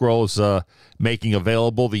ArtScroll is making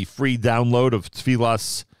available the free download of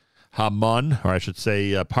Tfilas Haman, or I should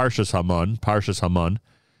say Parshas Haman,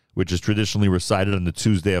 which is traditionally recited on the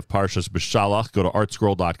Tuesday of Parshas B'Shalach. Go to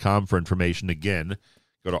artscroll.com for information. Again,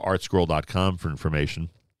 go to artscroll.com for information.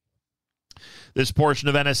 This portion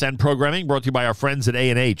of NSN programming brought to you by our friends at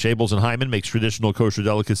A&H. Abels and Hyman makes traditional kosher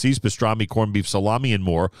delicacies, pastrami, corned beef, salami, and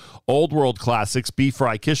more. Old world classics, beef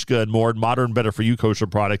fry, kishka, and more. Modern, better-for-you kosher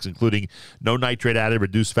products, including no nitrate added,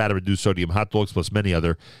 reduced fat, and reduced sodium hot dogs, plus many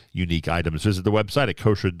other unique items. Visit the website at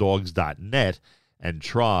kosherdogs.net and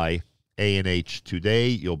try A&H today.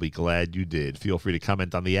 You'll be glad you did. Feel free to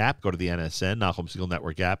comment on the app. Go to the NSN, Nachum Segal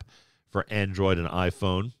Network app for Android and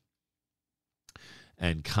iPhone,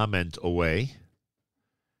 and comment away.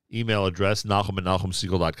 Email address, Nachum at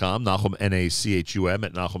NachumSegal.com, Nachum, N-A-C-H-U-M,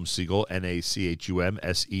 at Nachum Segal, N-A-C-H-U-M,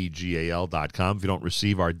 S-E-G-A-L.com. If you don't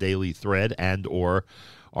receive our daily thread and or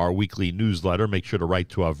our weekly newsletter, make sure to write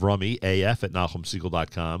to Avrami, AF at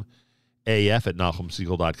NachumSegal.com, AF at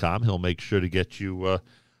NachumSegal.com. He'll make sure to get you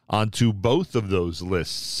onto both of those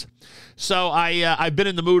lists. So I've been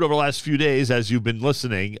in the mood over the last few days, as you've been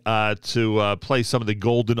listening, to play some of the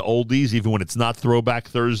golden oldies, even when it's not Throwback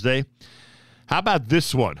Thursday. How about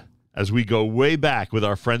this one, as we go way back with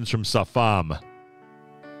our friends from Safam?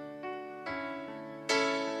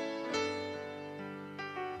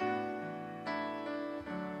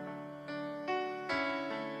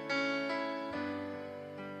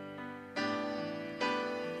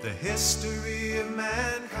 The history of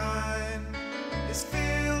mankind is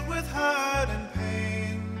filled with hurt and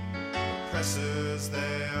pain. Oppressors,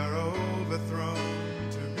 they are overthrown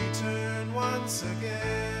to return once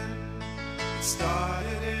again. It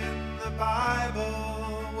started in the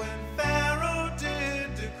Bible when Pharaoh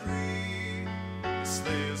did decree the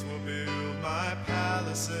slaves will build my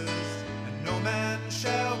palaces and no man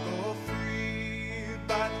shall go free.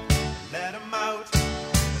 But let 'em out,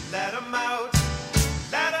 let 'em out.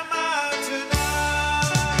 Let 'em out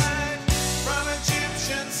tonight, from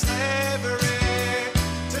Egyptian slavery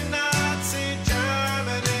to Nazi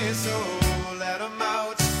Germany. So let 'em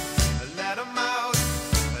out, let 'em out,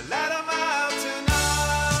 let 'em out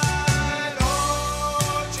tonight.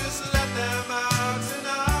 Oh, just let them out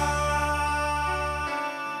tonight.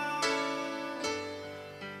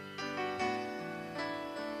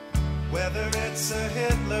 Whether it's a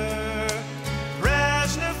Hitler,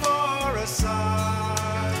 Brezhnev, or Assad,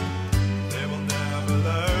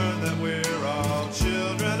 learn that we're all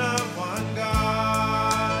children of one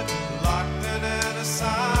God, locked in an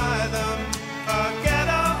asylum, a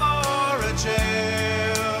ghetto or a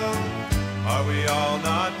jail. Are we all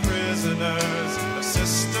not prisoners of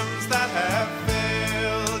systems that have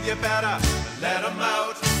failed? You better let 'em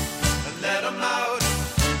out, let 'em out,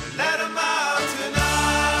 let 'em out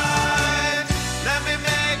tonight. Let me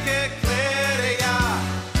make it clear to ya,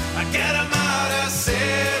 get 'em out of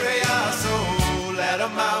Syria. So let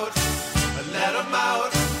 'em out, let 'em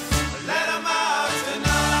out, let 'em out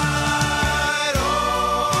tonight.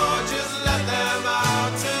 Oh, just let them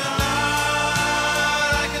out tonight.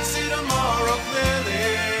 I can see tomorrow clearly.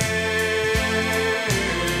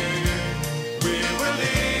 We will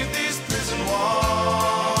leave these prisons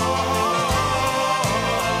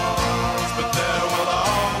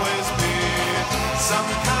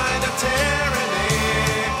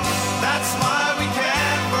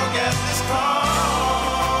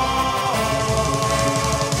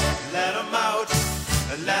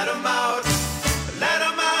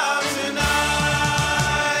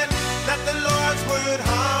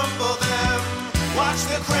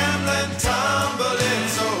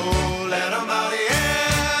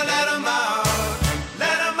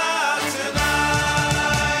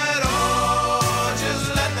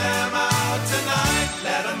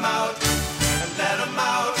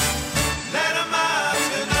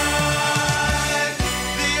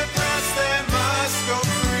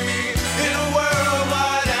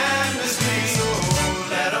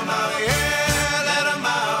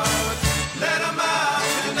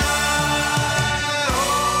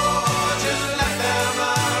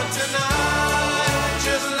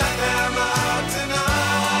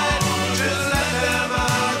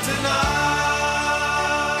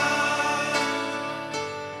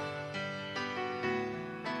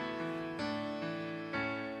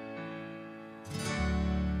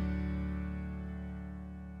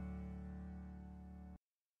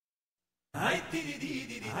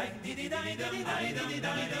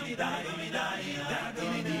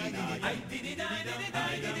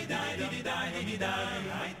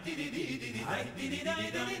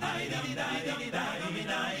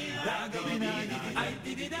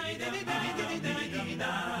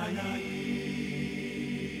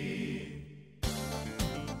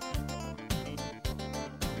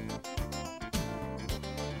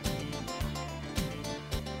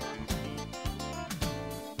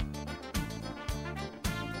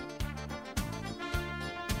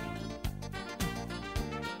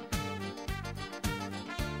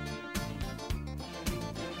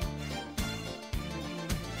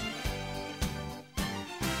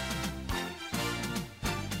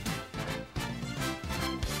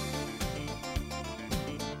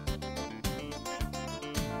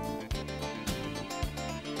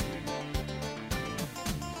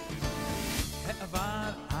העבר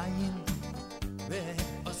עין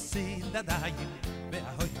ועושים דדיים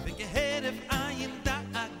וההוי וכהרף עין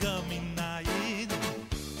דאגה מנין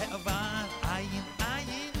העבר עין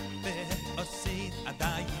עין ועושים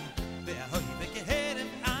עדיין וההוי וכהרף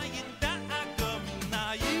עין דאגה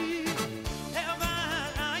מנין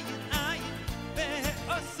העבר עין עין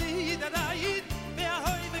ועושים עדיין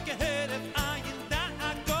וההוי וכהרף עין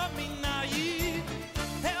דאגה מנין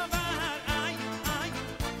העבר עין עין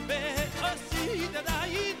ועושים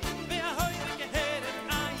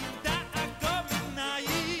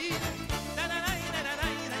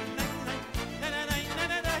עדיין וההוי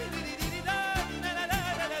וכהרף עין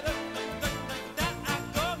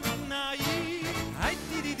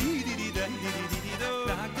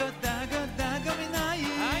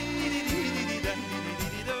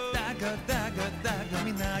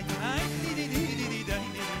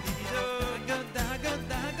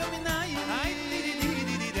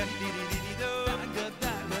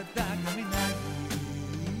מנין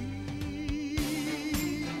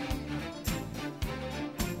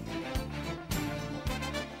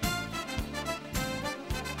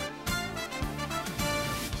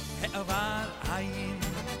העבר עין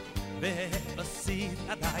ועשית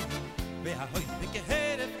עדיין וההוי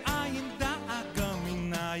וכהרף עין דאגה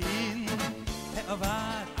מנין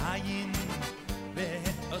העבר עין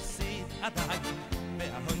ועשית עדיין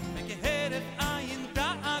וההוי וכהרף עין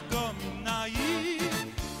דאגה מנין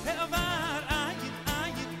העבר עין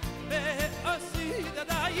עין ועשית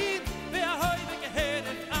עדיין וההוי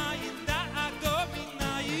וכהרף עין דאגה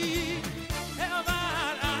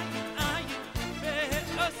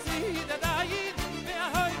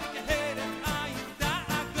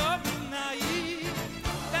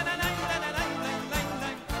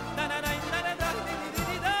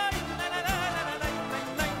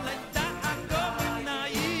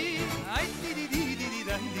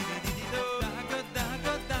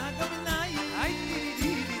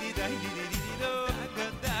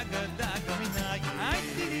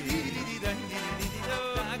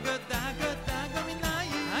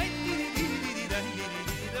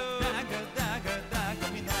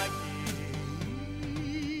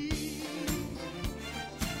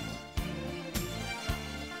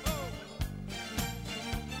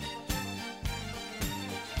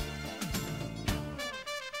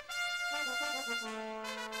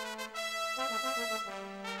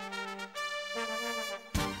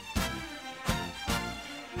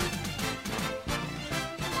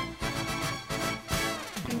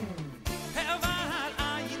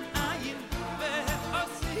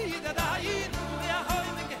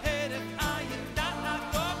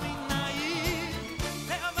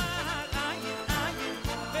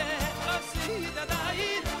העבר עין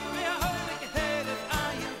עין ועשית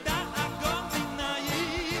עדיין וההוי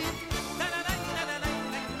וכהרף עין דאגה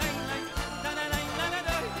מנין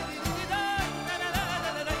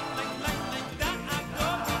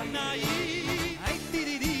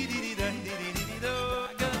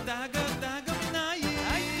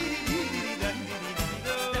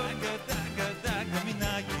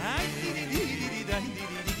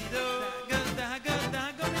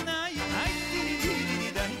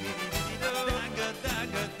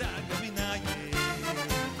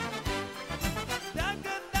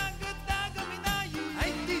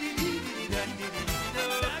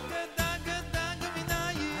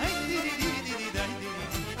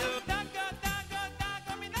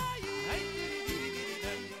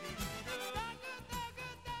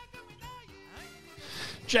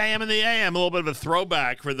JM in the AM, a little bit of a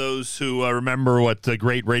throwback for those who remember what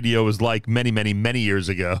great radio was like many, many, many years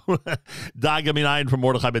ago. Daga Minayin from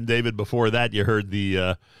Mordechai Ben David. Before that, you heard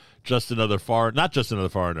the Just Another Foreigner. Not Just Another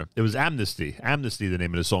Foreigner. It was Amnesty. Amnesty, the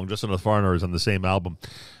name of the song. Just Another Foreigner is on the same album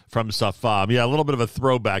from Safam. Yeah, a little bit of a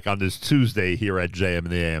throwback on this Tuesday here at JM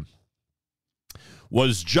in the AM.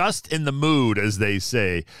 was just in the mood, as they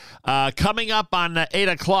say. Coming up on 8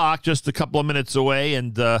 o'clock, just a couple of minutes away,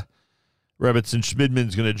 and Rebbitzin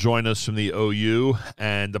Schmidman's going to join us from the OU,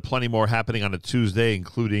 and plenty more happening on a Tuesday,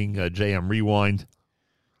 including JM Rewind,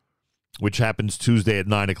 which happens Tuesday at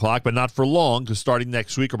 9 o'clock, but not for long, because starting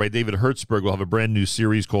next week, or by David Hertzberg, we'll have a brand new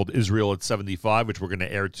series called Israel at 75, which we're going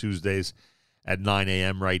to air Tuesdays at 9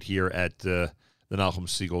 a.m. right here at the Nachum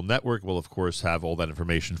Segal Network. We'll, of course, have all that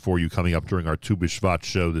information for you coming up during our Tu B'Shvat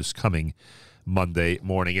show this coming Monday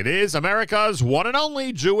morning. It is America's one and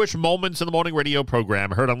only Jewish Moments in the Morning radio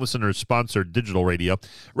program, heard on listeners-sponsored digital radio.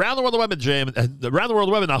 Around the world, the web at around the world,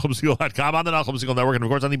 the web at NachumSegal.com, on the Nachum Segal Network, and, of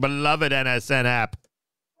course, on the beloved NSN app.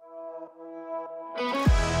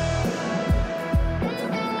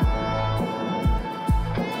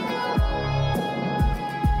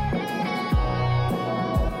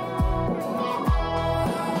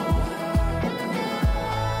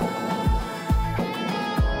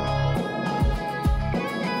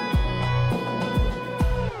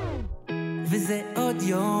 וזה עוד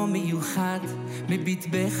יום מיוחד, מביט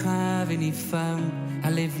בך ונפעם,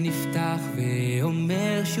 הלב נפתח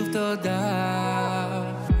ואומר שוב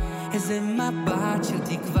תודה. איזה מבט של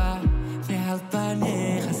תקווה, ועל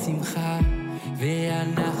פניך שמחה,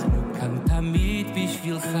 ואנחנו כאן תמיד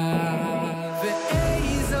בשבילך.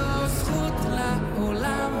 ואיזו זכות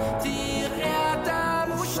לעולם, תראה אתה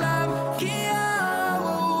מושלם, כי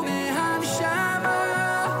האור מהנשמה,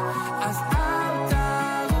 אז אל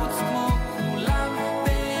תרוץ כמו כולם,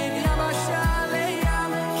 בין יבשה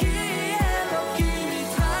לים, כי אלוקים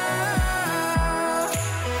איתך.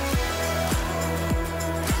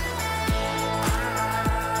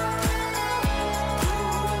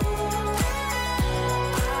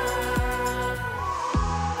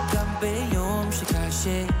 גם ביום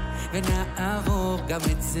שקשה ונעבור גם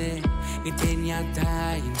את זה, ניתן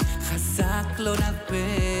ידיים חזק לא נרפה.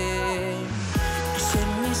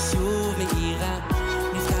 כשמש שוב מאירה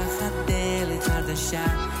נפתחת דלת חדשה,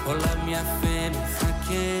 עולם יפה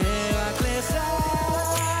מחכה רק לך.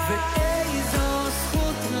 ואיזו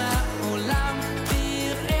זכות לעולם,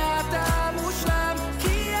 תראה אתה מושלם,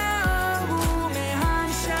 כי האור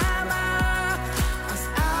מהנשמה, אז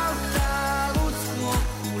אל תרוץ כמו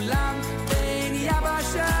כולם, בין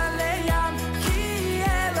יבשה לים, כי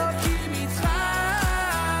אלוקים איתך.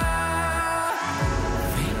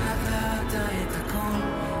 ואם נתת את הכל,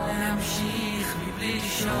 להמשיך מבלי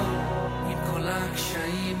לשאול, עם כל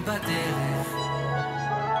הקשיים בדרך,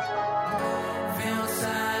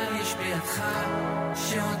 ואוצר יש בידך,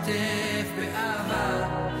 שעוטף באהבה,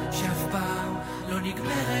 שאף פעם לא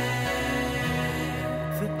נגמרת.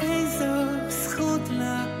 ואיזו זכות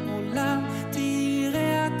לעולם,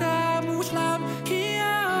 תראה אתה מושלם, כי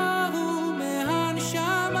האור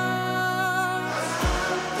מהנשמה.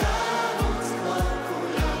 תרוץ כמו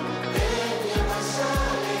כולם, בין יבשה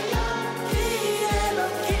לים, כי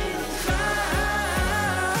אלוקים איתך.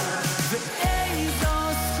 ואיזו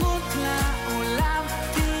זכות לעולם,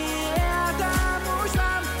 תראה אתה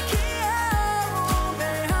מושלם, כי האור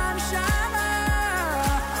מהנשמה.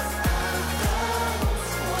 תרוץ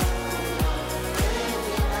כמו כולם, בין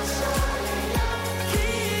יבשה לים, כי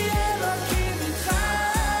אלוקים איתך.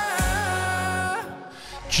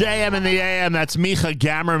 JM in the AM, that's Micha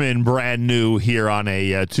Gamerman, brand new here on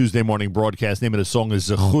a Tuesday morning broadcast. Name of the song is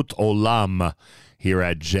Zechut Olam here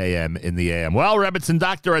at JM in the AM. Well, Rebbitzin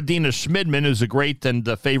Dr. Adina Schmidman, who's a great and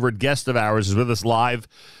favorite guest of ours, is with us live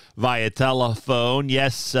via telephone.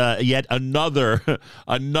 Yes, yet another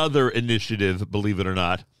initiative, believe it or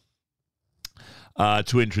not,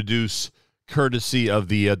 to introduce, courtesy of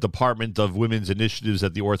the Department of Women's Initiatives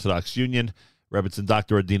at the Orthodox Union. Rebbitzin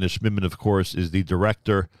Dr. Adina Schmidman, of course, is the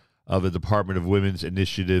director of the Department of Women's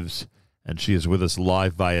Initiatives, and she is with us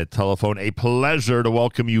live via telephone. A pleasure to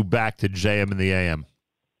welcome you back to JM in the AM.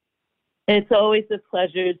 It's always a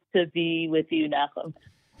pleasure to be with you, Nachum.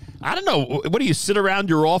 I don't know. What do you sit around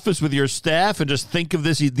your office with your staff and just think of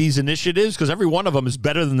these initiatives? Because every one of them is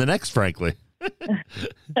better than the next, frankly.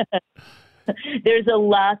 There's a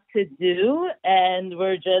lot to do, and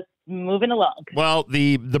we're just moving along. Well,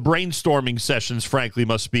 the brainstorming sessions, frankly,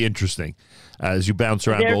 must be interesting as you bounce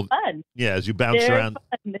around. They're fun. Yeah, as you bounce They're around.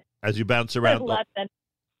 fun. As you bounce There's around. a lot of-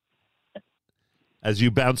 As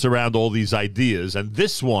you bounce around all these ideas, and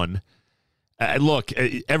this one. Look,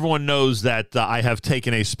 everyone knows that I have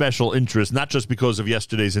taken a special interest, not just because of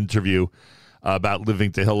yesterday's interview about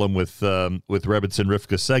living Tehillim with Rebbitzin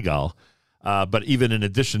Rivka Segal, but even in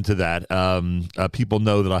addition to that, people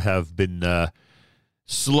know that I have been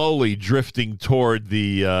slowly drifting toward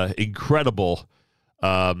the incredible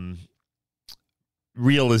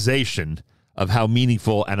realization of how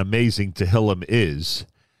meaningful and amazing Tehillim is.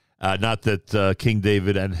 Not that King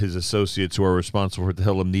David and his associates who are responsible for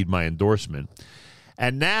Tehillim need my endorsement.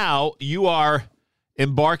 And now you are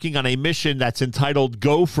embarking on a mission that's entitled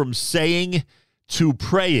Go From Saying to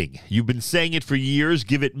Praying. You've been saying it for years.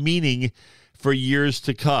 Give it meaning for years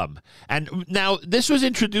to come. And now this was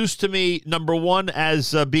introduced to me, number one,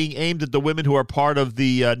 as being aimed at the women who are part of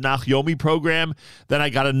the Nach Yomi program. Then I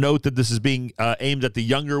got a note that this is being aimed at the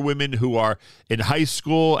younger women who are in high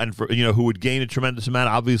school and for, who would gain a tremendous amount,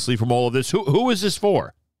 obviously, from all of this. Who is this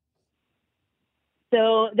for?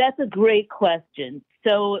 So that's a great question.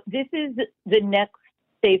 So this is the next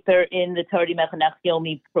Sefer in the Tardi Nach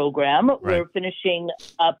Yomi program. Right. We're finishing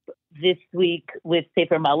up this week with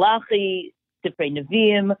Sefer Malachi, Sefer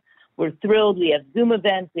Nevi'im. We're thrilled. We have Zoom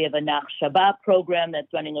events. We have a Nach Shabbat program that's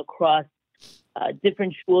running across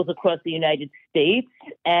different schools across the United States.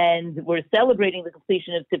 And we're celebrating the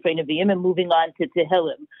completion of Sefer Nevi'im and moving on to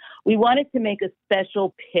Tehillim. We wanted to make a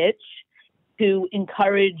special pitch to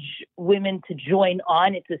encourage women to join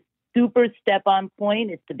on. It's a super step-on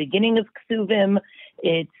point. It's the beginning of Ksuvim.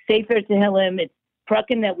 It's Sefer Tehillim. It's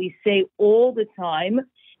Prakim that we say all the time.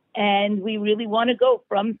 And we really want to go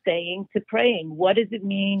from saying to praying. What does it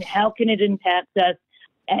mean? How can it impact us?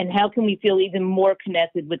 And how can we feel even more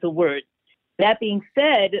connected with the words? That being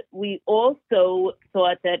said, we also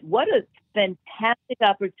thought that what a fantastic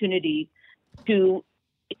opportunity to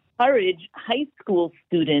encourage high school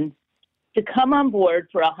students to come on board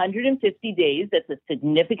for 150 days. That's a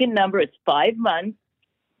significant number. It's 5 months.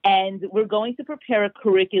 And we're going to prepare a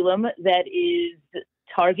curriculum that is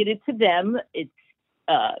targeted to them. It's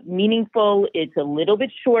meaningful. It's a little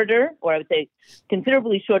bit shorter, or I would say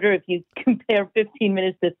considerably shorter if you compare 15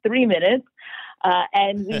 minutes to 3 minutes.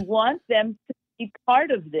 And we want them to be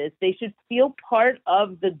part of this. They should feel part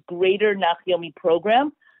of the greater Nach Yomi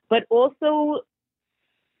program, but also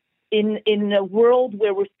in a world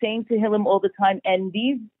where we're saying Tehillim all the time, and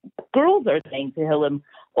these girls are saying Tehillim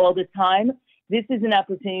all the time, this is an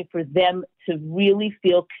opportunity for them to really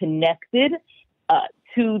feel connected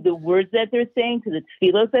to the words that they're saying, to the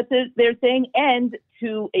tefillos that they're saying, and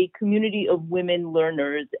to a community of women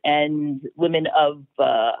learners and women of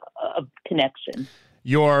connection.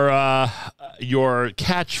 Your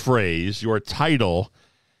catchphrase, your title,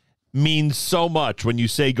 means so much when you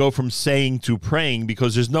say go from saying to praying,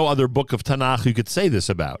 because there's no other book of Tanakh you could say this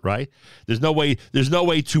about, right? There's no way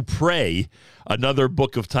to pray another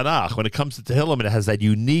book of Tanakh. When it comes to Tehillim, it has that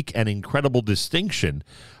unique and incredible distinction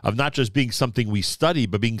of not just being something we study,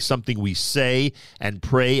 but being something we say and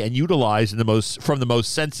pray and utilize from the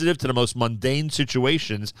most sensitive to the most mundane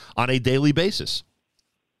situations on a daily basis.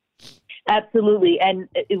 Absolutely. And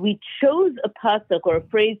we chose a pasuk or a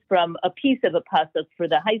phrase from a piece of a pasuk for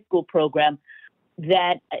the high school program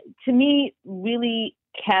that, to me, really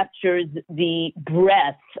captures the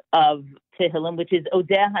breadth of Tehillim, which is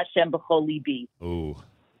Odeh Hashem b'chol libi. Ooh.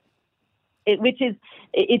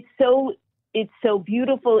 It's so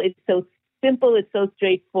beautiful. It's so simple. It's so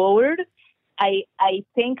straightforward. I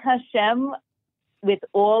thank Hashem with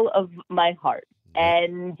all of my heart.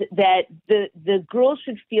 And that the girls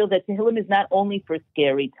should feel that Tehillim is not only for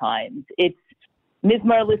scary times. It's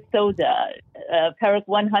Mizmar L'Soda, Parak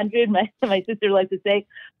 100, my sister likes to say,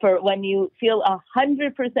 for when you feel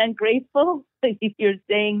 100% grateful, if you're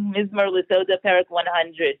saying Mizmar L'Soda, Parak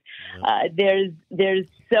 100. There's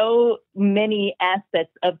so many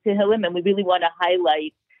aspects of Tehillim, and we really want to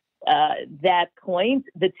highlight that point.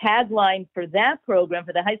 The tagline for that program,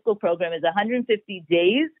 for the high school program, is 150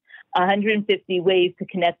 days, 150 ways to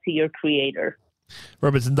connect to your creator.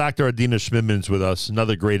 Robertson, Dr. Adina Schmidman's with us,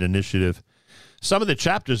 another great initiative. Some of the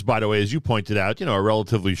chapters, by the way, as you pointed out, are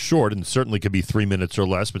relatively short and certainly could be 3 minutes or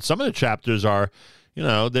less, but some of the chapters are,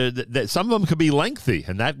 some of them could be lengthy,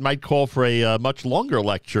 and that might call for a much longer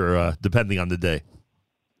lecture, depending on the day.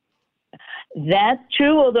 That's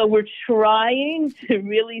true, although we're trying to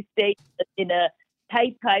really stay in a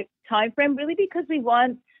tight time frame, really because we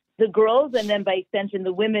want the girls, and then by extension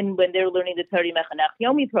the women, when they're learning the Tardi Nach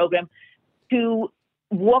Yomi program, to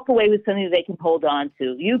walk away with something that they can hold on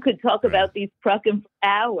to. You could talk about these prakim for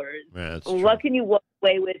hours. Yeah, what can you walk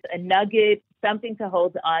away with? A nugget, something to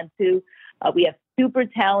hold on to. We have super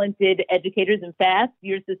talented educators. In fact,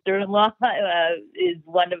 your sister-in-law is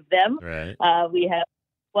one of them. Right. We have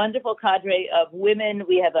a wonderful cadre of women.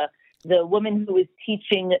 We have the woman who is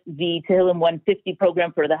teaching the Tehillim 150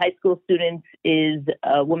 program for the high school students is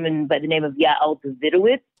a woman by the name of Yael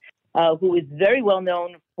Davidowitz, who is very well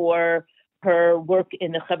known for her work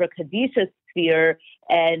in the Chevra Kadisha sphere,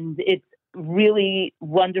 and it's really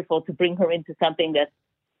wonderful to bring her into something that's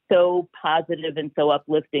so positive and so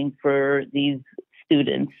uplifting for these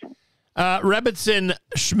students. Rebbetzin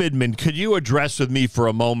Schmidman, could you address with me for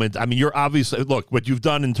a moment? I mean, you're obviously, look, what you've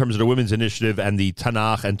done in terms of the Women's Initiative and the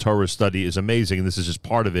Tanakh and Torah study is amazing, and this is just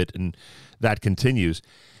part of it, and that continues.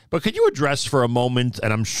 But could you address for a moment,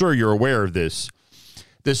 and I'm sure you're aware of this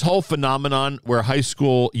whole phenomenon where high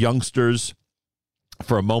school youngsters,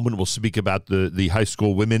 for a moment we'll speak about the high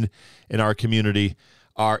school women in our community,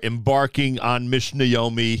 are embarking on Mishnah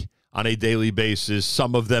Yomi on a daily basis,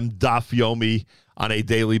 some of them Daf Yomi on a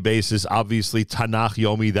daily basis, obviously Tanakh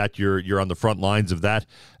Yomi, that you're on the front lines of that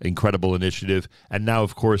incredible initiative, and now,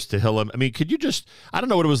 of course, Tehillim. I mean, could you just, I don't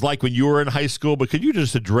know what it was like when you were in high school, but could you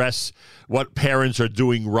just address what parents are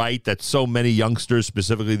doing right that so many youngsters,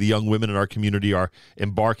 specifically the young women in our community, are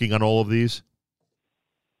embarking on all of these?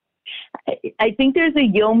 I think there's a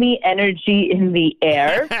Yomi energy in the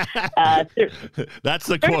air. That's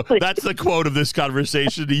the quote. That's the quote of this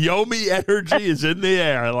conversation. The Yomi energy is in the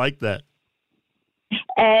air. I like that.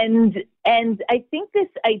 And I think this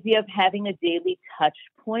idea of having a daily touch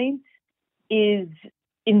point is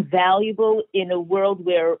invaluable in a world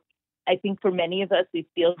where I think for many of us, we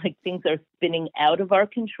feel like things are spinning out of our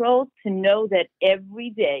control. To know that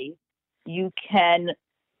every day you can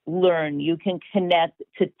learn, you can connect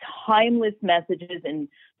to timeless messages and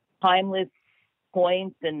timeless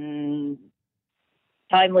points and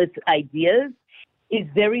timeless ideas is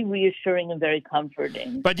very reassuring and very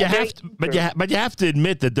comforting. But you have to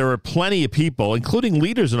admit that there are plenty of people, including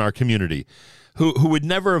leaders in our community, who would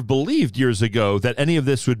never have believed years ago that any of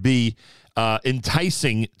this would be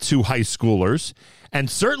enticing to high schoolers, and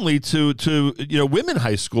certainly to women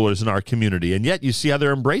high schoolers in our community. And yet you see how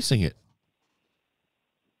they're embracing it.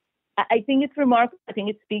 I think it's remarkable. I think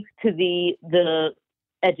it speaks to the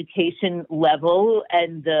education level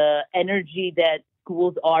and the energy that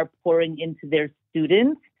schools are pouring into their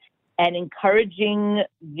students and encouraging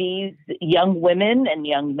these young women and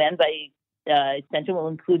young men, by extension will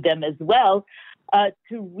include them as well,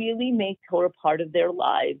 to really make Torah part of their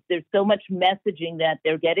lives. There's so much messaging that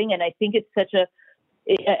they're getting, and I think it's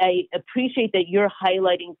I appreciate that you're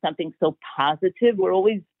highlighting something so positive. We're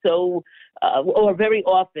always or very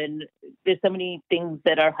often, there's so many things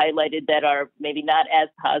that are highlighted that are maybe not as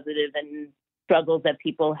positive, and struggles that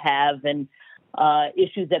people have and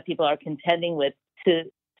issues that people are contending with, to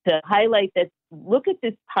highlight that, look at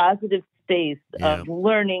this positive space of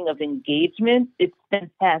learning, of engagement. It's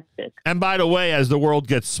fantastic. And by the way, as the world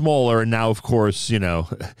gets smaller, and now, of course,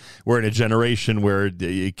 we're in a generation where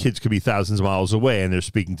the kids could be thousands of miles away and they're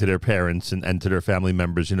speaking to their parents and to their family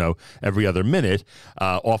members, every other minute,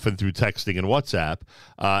 often through texting and WhatsApp.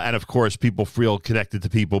 And of course, people feel connected to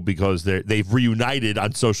people because they've reunited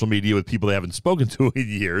on social media with people they haven't spoken to in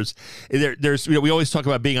years. There's we always talk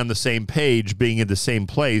about being on the same page, being in the same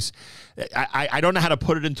place. I don't know how to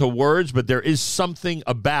put it into words, but there is something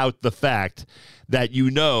about the fact that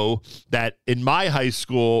that in my high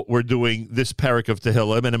school we're doing this parak of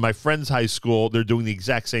Tehillim, and in my friend's high school they're doing the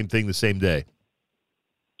exact same thing the same day.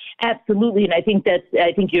 Absolutely, and I think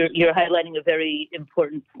you're highlighting a very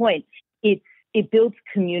important point. It builds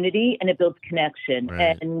community and it builds connection,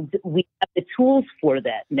 right. And we have the tools for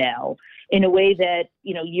that now in a way that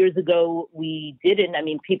years ago we didn't. I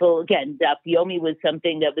mean, people, again, Daf Yomi was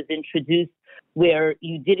something that was introduced where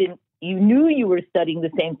you knew you were studying the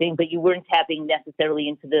same thing, but you weren't tapping necessarily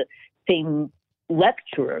into the same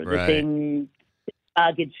lecturer, right. The same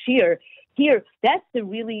Agid Shir. Here, that's the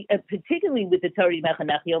really, particularly with the Torah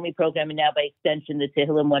Mechanach Yomi program, and now by extension the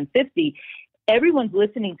Tehillim 150, everyone's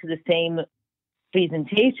listening to the same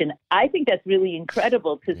presentation. I think that's really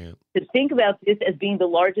incredible to think about this as being the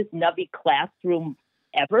largest Navi classroom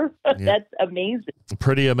ever. Yeah. That's amazing.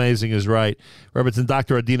 Pretty amazing is right. Rebbetzin,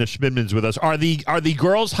 Dr. Adina Schmidman's with us. Are the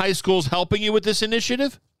girls' high schools helping you with this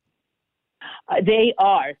initiative? They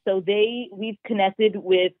are. So we've connected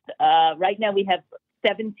with, right now we have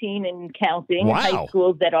 17 and counting high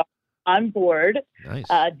schools that are on board. Nice.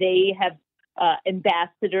 They have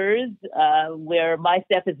ambassadors where my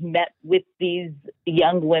staff has met with these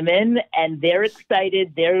young women, and they're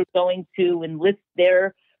excited. They're going to enlist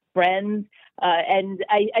their friends. And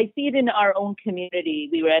I see it in our own community.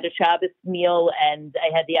 We were at a Shabbos meal, and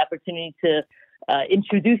I had the opportunity to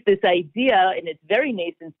introduce this idea in its very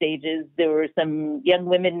nascent stages. There were some young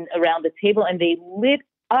women around the table, and they lit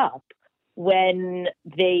up when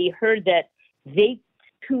they heard that they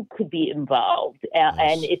too could be involved.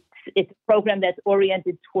 And it's a program that's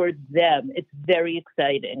oriented towards them. It's very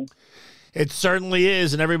exciting. It certainly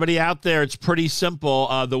is. And everybody out there, it's pretty simple.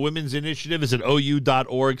 The Women's Initiative is at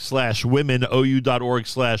ou.org/women,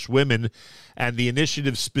 ou.org/women. And the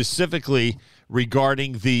initiative specifically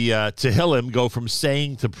regarding the Tehillim, go from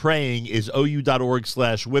saying to praying, is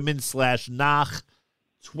ou.org/women/nach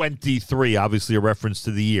 23, obviously a reference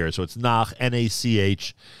to the year. So it's Nach,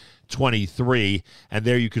 N-A-C-H 23. And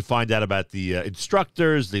there you can find out about the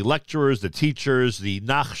instructors, the lecturers, the teachers, the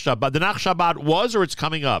Nach Shabbat. The Nach Shabbat was, or it's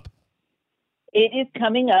coming up? It is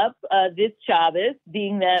coming up this Shabbos,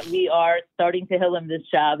 being that we are starting Tehillim this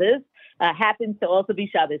Shabbos. Happens to also be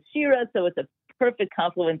Shabbos Shira, so it's a perfect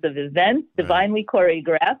confluence of events, divinely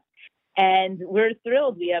choreographed. And we're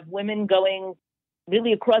thrilled. We have women going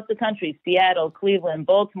really across the country, Seattle, Cleveland,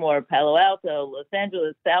 Baltimore, Palo Alto, Los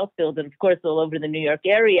Angeles, Southfield, and of course all over the New York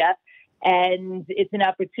area. And it's an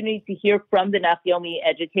opportunity to hear from the Nach Yomi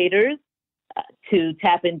educators, to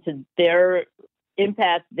tap into their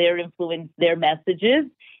impact, their influence, their messages,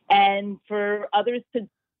 and for others to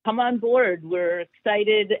come on board. We're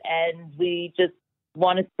excited, and we just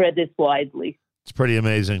want to spread this widely. It's pretty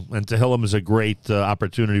amazing. And Tehillim is a great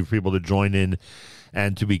opportunity for people to join in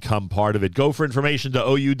and to become part of it. Go for information to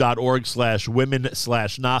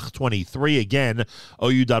ou.org/women/nach23. Again,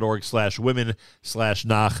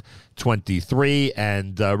 ou.org/women/nach23.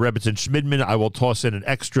 And Rebbetzin Schmidman, I will toss in an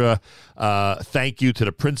extra thank you to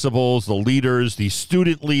the principals, the leaders, the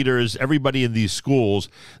student leaders, everybody in these schools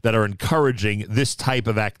that are encouraging this type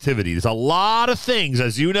of activity. There's a lot of things,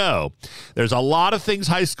 as you know, there's a lot of things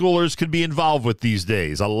high schoolers can be involved with these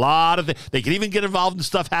days. A lot of they can even get involved in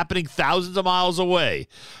stuff happening thousands of miles away.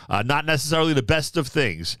 Not necessarily the best of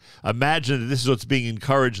things. Imagine that this is what's being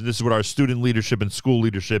encouraged, and this is what our student leadership and school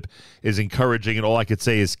leadership is encouraging, and all I could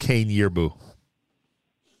say is Cain Yirbu.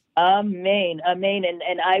 Amen. Amen.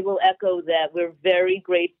 And I will echo that. We're very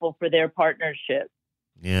grateful for their partnership.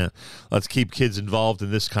 Yeah. Let's keep kids involved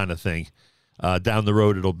in this kind of thing. Down the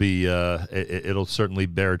road, it'll be it'll certainly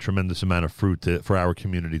bear a tremendous amount of fruit for our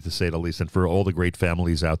community, to say the least, and for all the great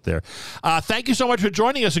families out there. Thank you so much for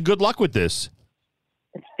joining us, and good luck with this.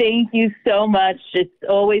 Thank you so much. It's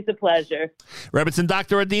always a pleasure. Rebbetzin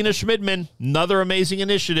Dr. Adina Schmidman, another amazing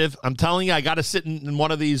initiative. I'm telling you, I got to sit in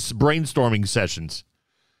one of these brainstorming sessions.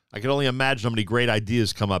 I can only imagine how many great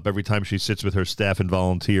ideas come up every time she sits with her staff and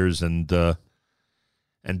volunteers and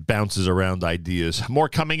bounces around ideas. More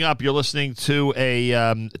coming up. You're listening to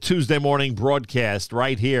a Tuesday morning broadcast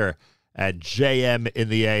right here at JM in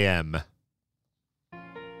the AM.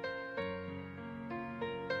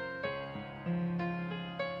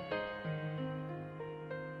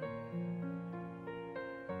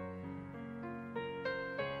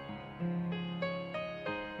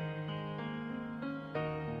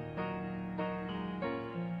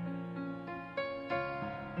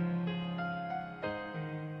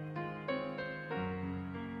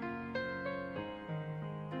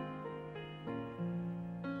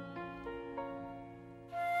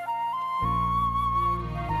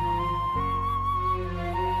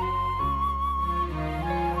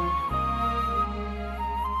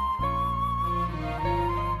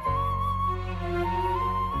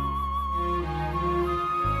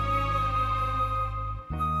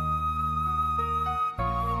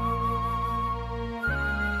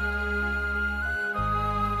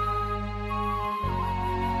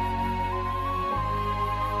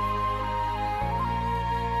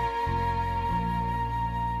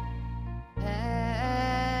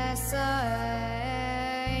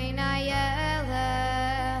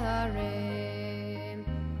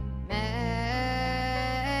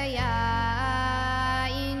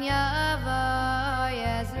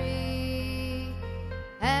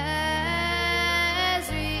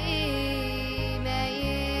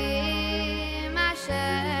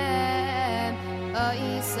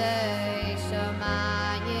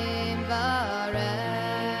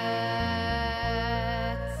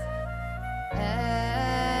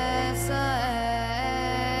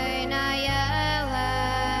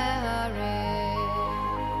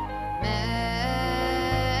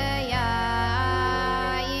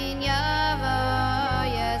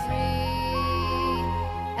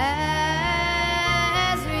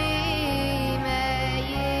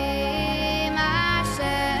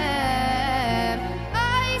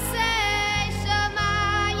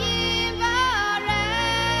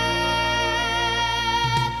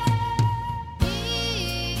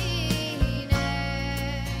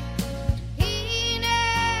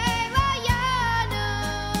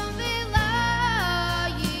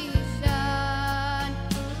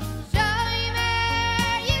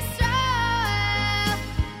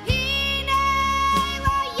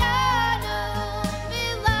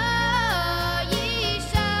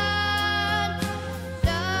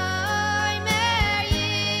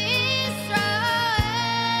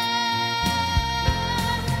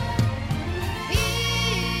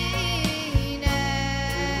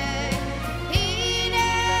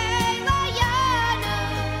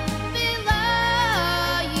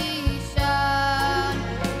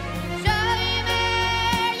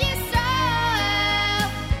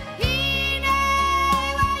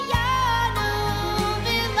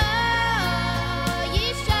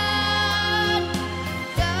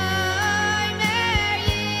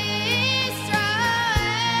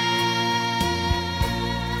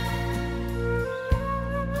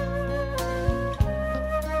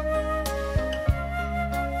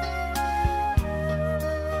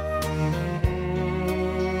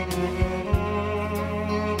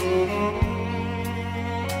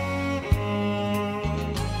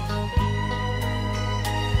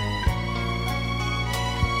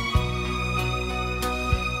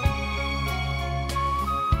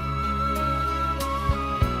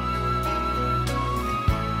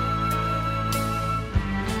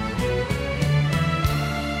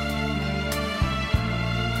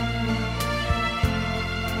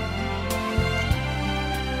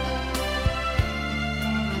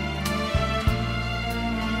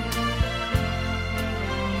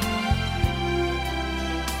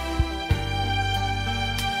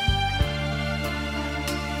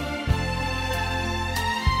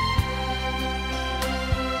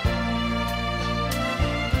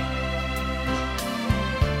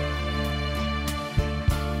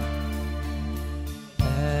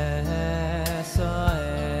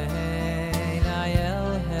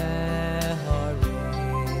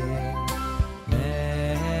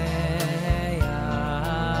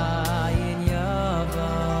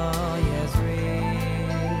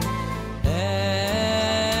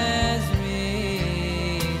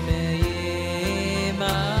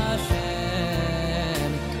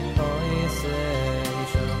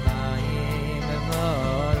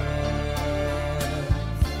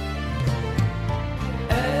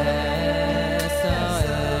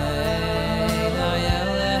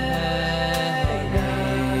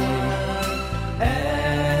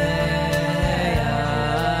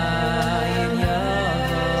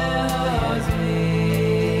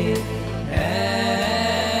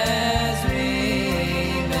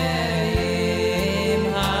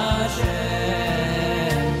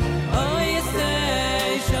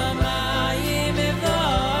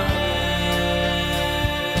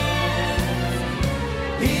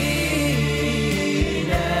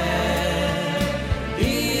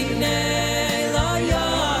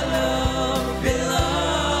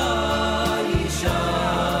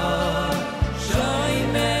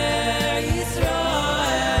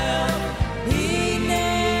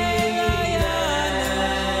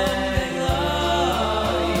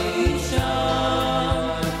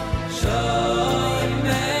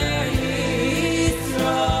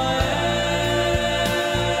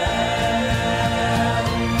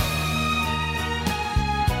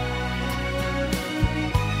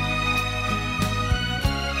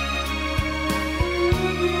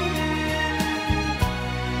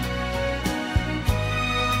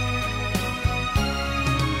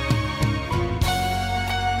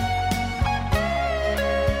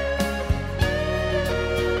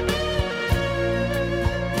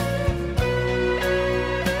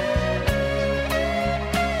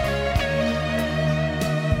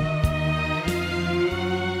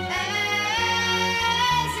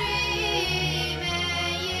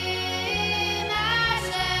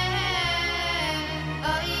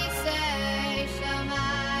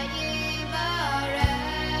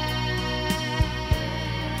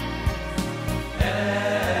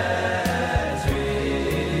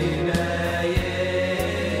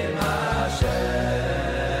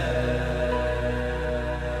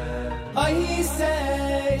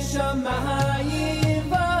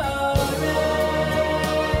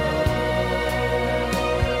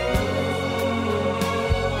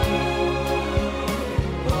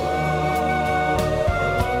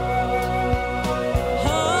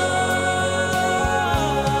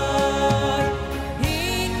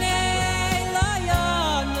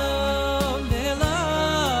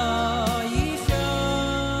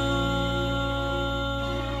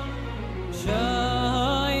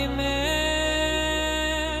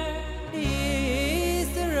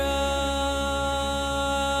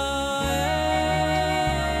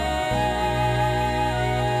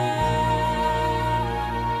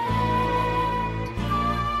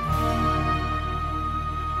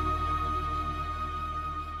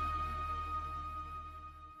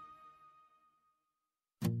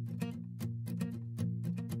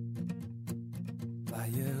 La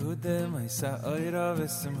Yehudim Isa Oira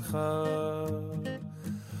V'Simcha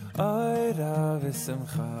Oira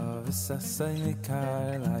V'Simcha V'Sasay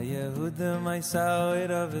Nikar La Yehudim Isa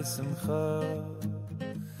Oira V'Simcha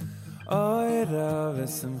Oira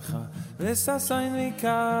V'Simcha V'Sasay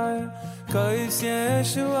Nikar Kois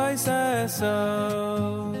Yeshu Isa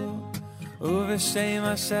Eso Uv'Shem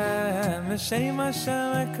Hashem V'Shem Hashem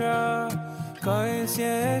Ekra Kois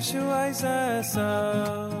Yeshu Isa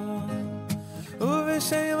Eso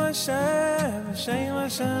Uv'Shem Hashem, V'Shem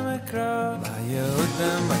Hashem Ekra La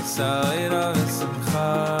Yehudim B'Yisayra V'Simcha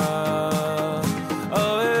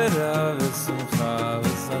Oira V'Simcha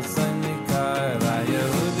V'Sasay Nikar La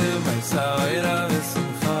Yehudim B'Yisayra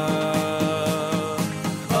V'Simcha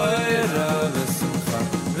Oira V'Simcha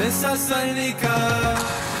V'Sasay Nikar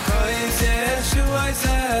Kois Yeshu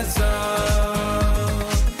Isa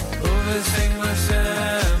Uv'Shem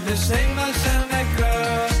Hashem, V'Shem Hashem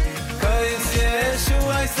Ekra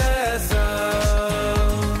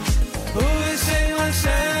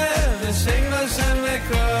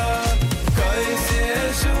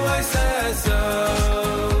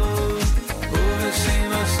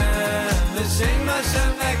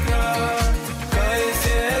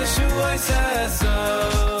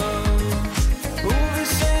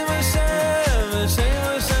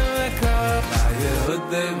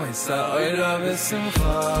Oira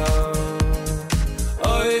v'simcha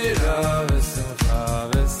Oira v'simcha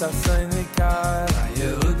V'sasay nikar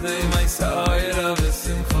Yehudim Isa Oira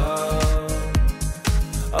v'simcha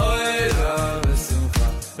Oira v'simcha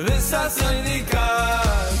V'sasay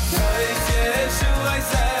nikar Kois Yeshu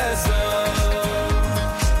Isa Eso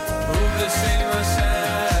Uv'Shem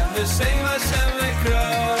Hashem V'Shem Hashem Ekra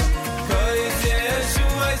Kois Yeshu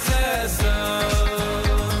Isa Eso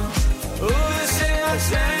Uv'Shem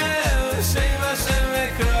Hashem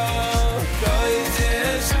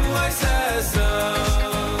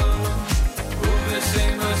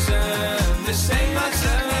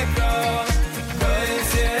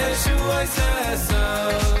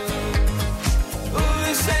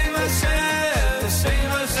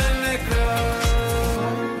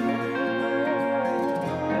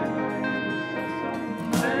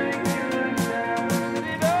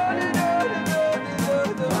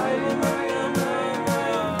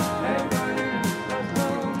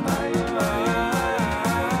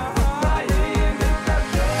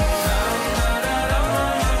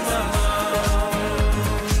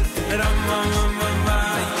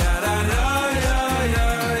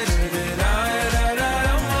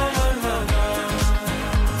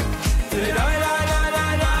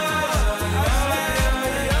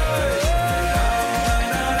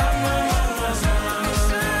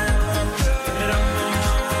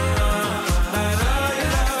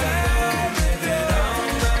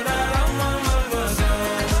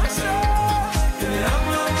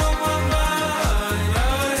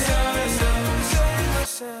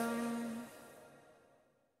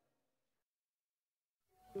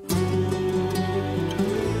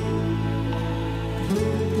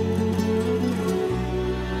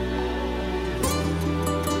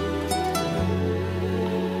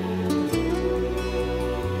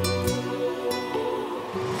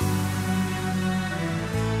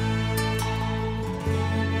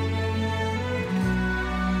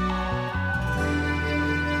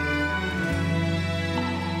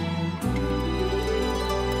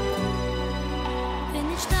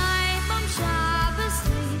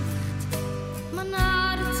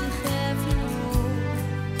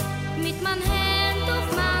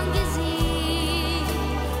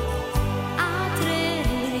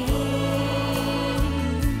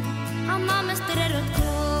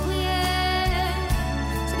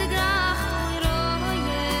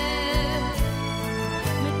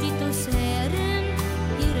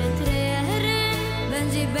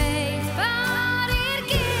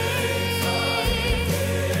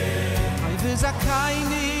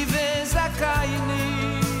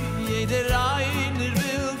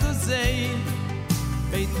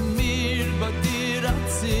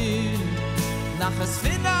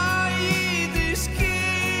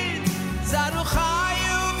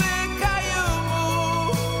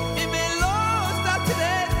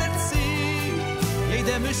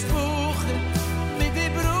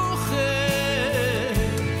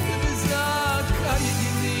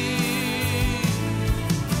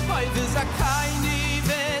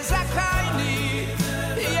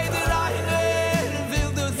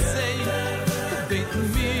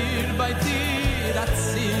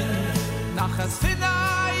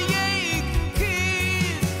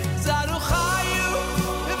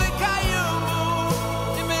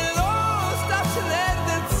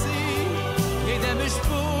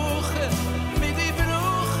Mit die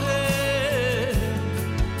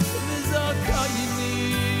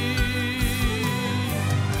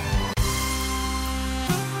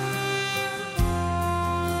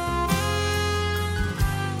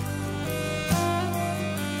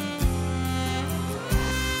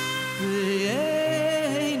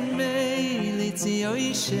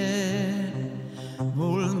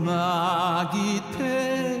מול מגיד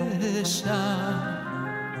פשע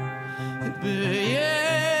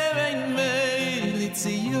בימין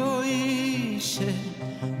מליציוי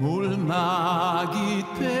מול מגיד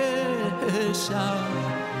פשע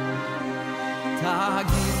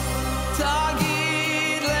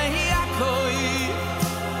תגיד להכוי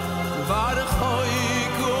ורחוי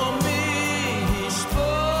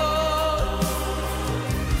משפוט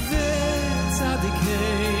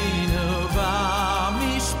וצדיקנו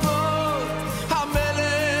במשפוט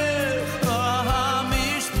המלך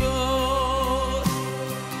המשפוט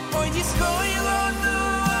אוי תזכוי לנו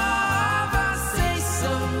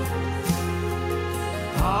אבססו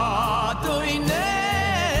אדונינו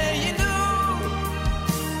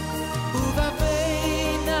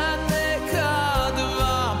ובין הנקד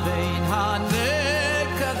ובין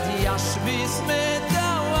הנקד ישביס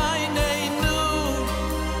מדawayneinu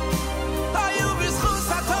היו בזכות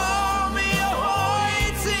התום יהוי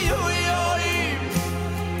ציויים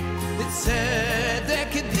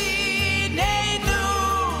צדק דיננו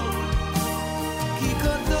כי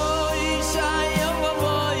קדוש היום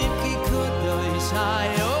ובוים כי קדוש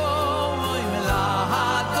היום ובוים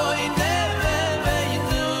לאדונינו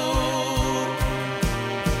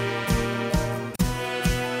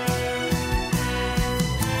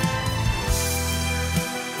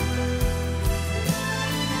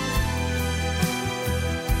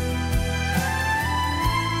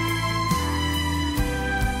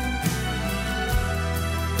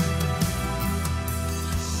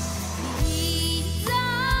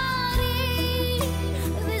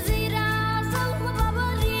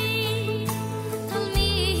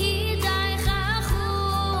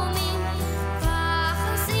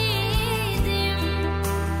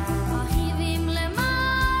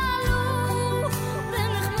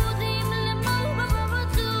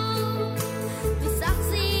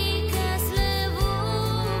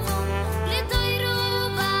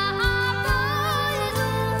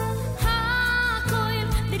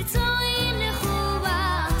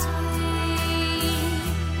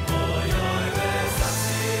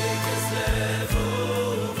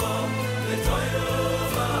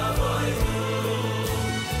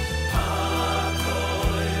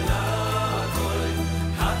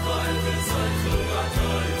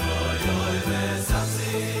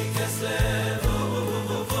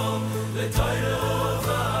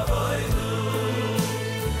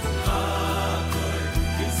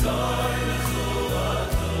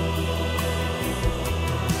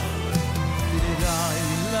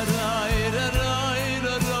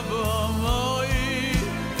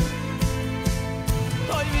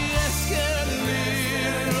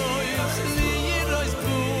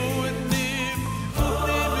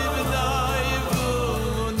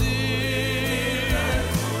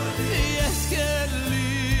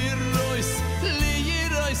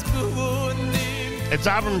It's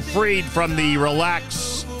Avram Fried from the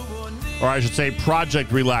Relax, or I should say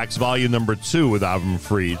Project Relax, Volume Number 2 with Avram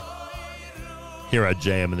Fried here at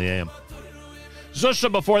JM in the AM. Zusha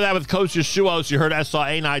before that with Kos Yeshuos, you heard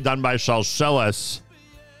S.A.N.I. done by Shalsheles.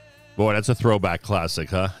 Boy, that's a throwback classic,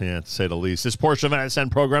 huh? Yeah, to say the least. This portion of NSN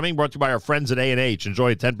programming brought to you by our friends at A&H.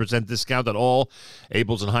 Enjoy a 10% discount on all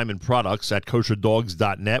Abels and Hyman products at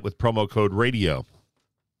kosherdogs.net with promo code radio.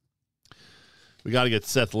 We got to get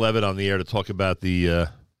Seth Levitt on the air to talk about the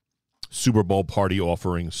Super Bowl party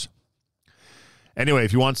offerings. Anyway,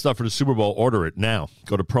 if you want stuff for the Super Bowl, order it now.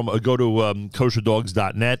 Go to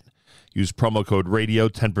kosherdogs.net. Use promo code radio,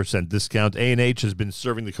 10% discount. A&H has been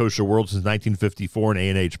serving the kosher world since 1954,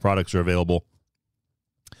 and A&H products are available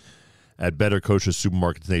at better kosher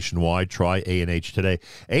supermarkets nationwide. Try A&H today.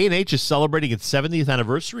 A&H is celebrating its 70th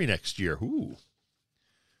anniversary next year. Ooh,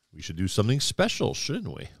 we should do something special,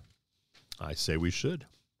 shouldn't we? I say we should.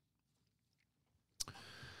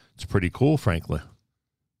 It's pretty cool, frankly.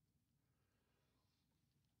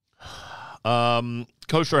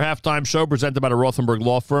 Kosher Halftime Show presented by the Rothenberg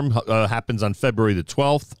Law Firm happens on February the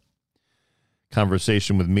 12th.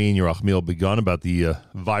 Conversation with me and Yerachmiel Begun about the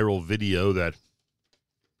viral video that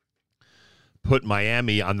put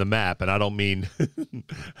Miami on the map, and I don't mean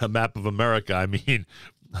a map of America. I mean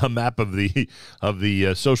a map of the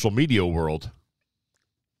social media world.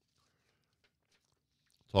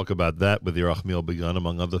 Talk about that with Yerachmiel Begun,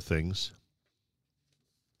 among other things.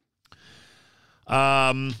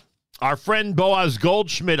 Our friend Boaz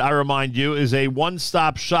Goldschmidt, I remind you, is a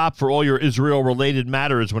one-stop shop for all your Israel-related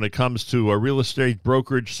matters when it comes to real estate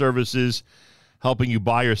brokerage services, helping you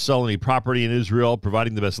buy or sell any property in Israel,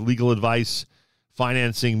 providing the best legal advice,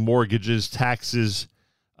 financing, mortgages, taxes,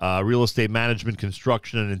 real estate management,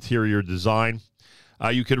 construction, and interior design.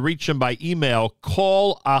 You can reach him by email,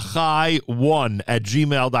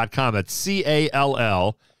 callachai1@gmail.com. That's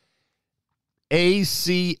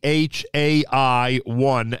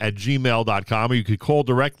CALLACHAI1@gmail.com. Or you could call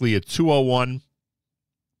directly at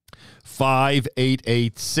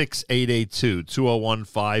 201-588-6882.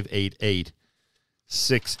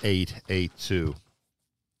 201-588-6882.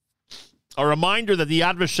 A reminder that the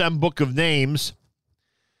Yad Vashem Book of Names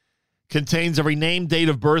contains every name, date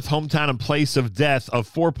of birth, hometown, and place of death of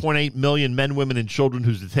 4.8 million men, women, and children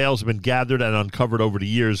whose details have been gathered and uncovered over the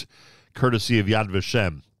years, courtesy of Yad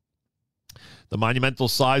Vashem. The monumental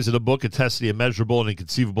size of the book attests to the immeasurable and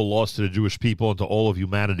inconceivable loss to the Jewish people and to all of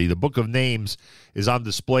humanity. The Book of Names is on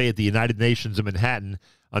display at the United Nations in Manhattan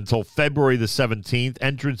until February the 17th.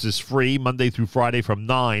 Entrance is free Monday through Friday from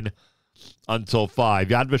 9 until 5.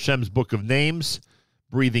 Yad Vashem's Book of Names,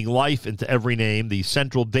 breathing life into every name. The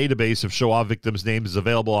central database of Shoah victims' names is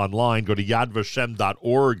available online. Go to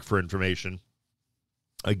yadvashem.org for information.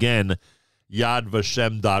 Again,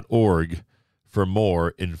 yadvashem.org for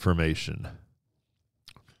more information.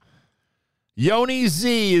 Yoni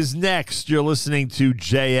Z is next. You're listening to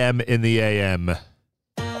JM in the AM.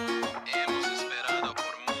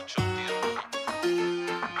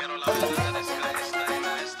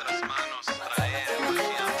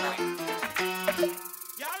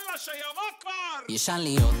 יש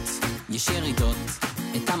עליות, יש ירידות,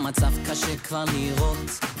 את המצב קשה כבר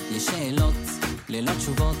לראות. יש שאלות, ללא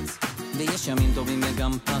תשובות, ויש ימים טובים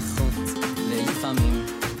וגם פחות. ולפעמים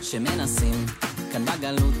שמנסים, כאן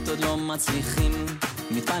בגלות עוד לא מצליחים.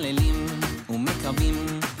 מתפללים ומקווים,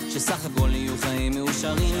 שסך הכל יהיו חיים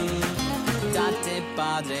מאושרים. Tate,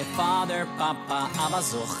 padre, father, papa, אבא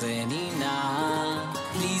זוכרני נא.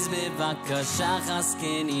 פליז בבקשה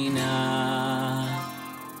חזקני נא.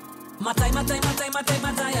 מתי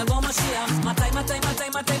יבוא משיח? מתי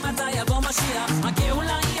יבוא משיח?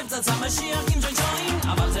 הגאולה היא פצצה משיח עם ג'וינג'וין,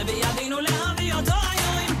 אבל זה בידינו להביא אותו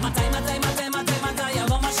היום. מתי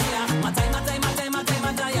יבוא משיח?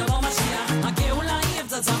 מתי יבוא משיח? הגאולה היא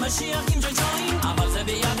פצצה משיח עם ג'וינג'וין, אבל זה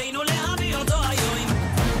בידינו להביא אותו היום.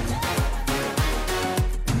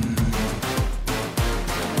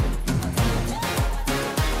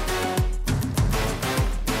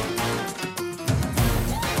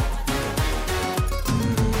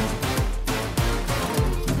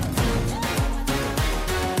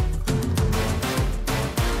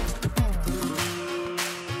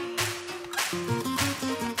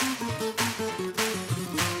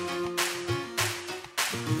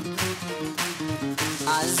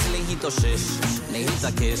 להתאושש,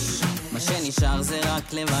 להתעקש, מה שנשאר זה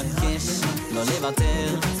רק לבקש, לא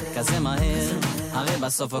לוותר, כזה מהר, הרי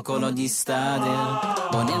בסוף הכל עוד יסתדר.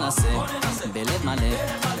 בוא ננסה, בלב מלא,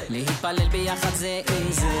 להתפלל ביחד זה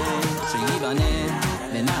עם זה, שיבנה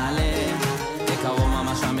ונעלה, בקרוב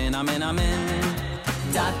ממש אמן אמן אמן.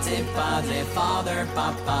 Tate, padre, father,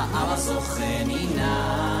 papa, אבא זוכרני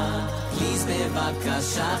נא, פליז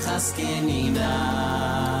בבקשה חזקני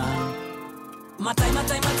נא. מתי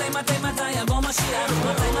יבוא משיח?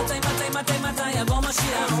 מתי יבוא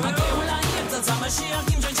משיח? הגאולה היא פצצה משיח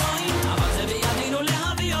עם ג'וינג'וין, אבל זה בידינו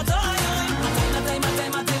להביא אותו היום.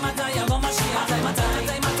 מתי יבוא משיח?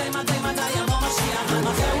 מתי יבוא משיח?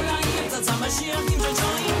 הגאולה היא פצצה משיח עם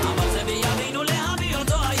ג'וינג'וין, אבל זה בידינו להביא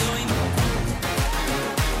אותו היום.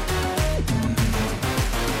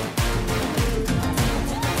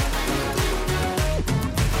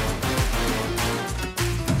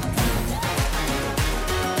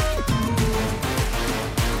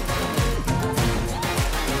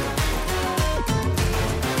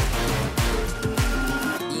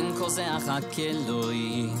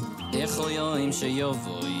 אחכלוי, איך יואים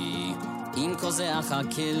שיובוי, אם כזה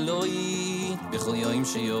אחכלוי, איך יואים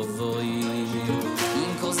שיובוי,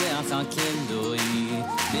 אם כזה אחכלוי,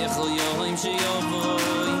 איך יואים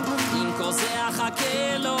שיובוי, אם כזה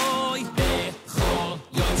אחכלוי, איך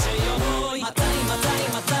יואים שיובוי. מתי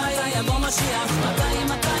יבוא משיח? מתי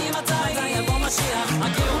יבוא משיח?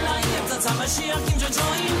 הגאולה היא פצצה משיח עם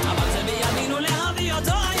ג'וינג'וין, אבל זה בידינו להביא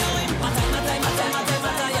אותו היום. מתי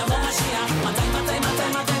יבוא משיח?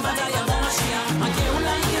 מתי יבוא משיח?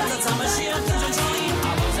 הגאולה היא פצצה משיח עם ג'וינג'וין,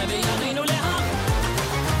 אבל זה בידינו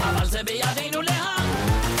אבל זה בידינו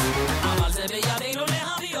אבל זה בידינו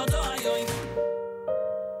להביא אותו היום.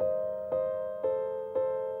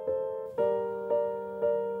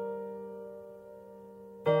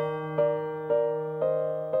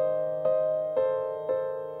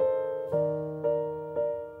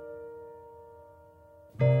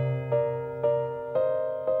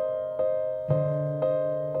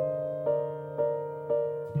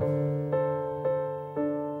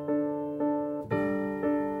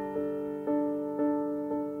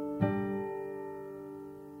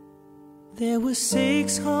 There were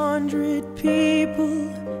 600 people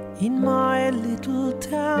in my little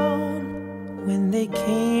town when they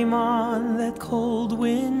came on that cold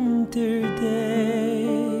winter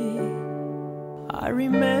day. I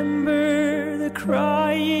remember the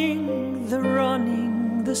crying, the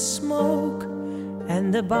running, the smoke,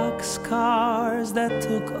 and the boxcars that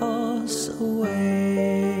took us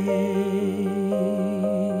away.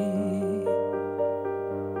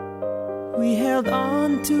 We held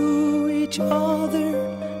on to each other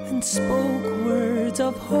and spoke words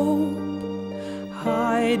of hope,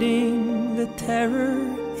 hiding the terror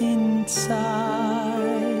inside.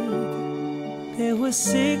 There were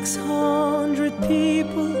 600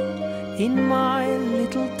 people in my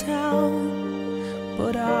little town,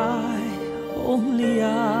 but only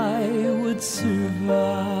I would survive.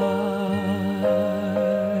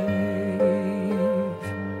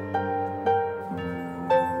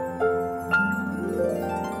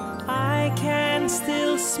 I can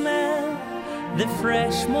still smell the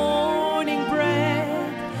fresh morning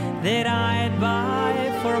bread that I'd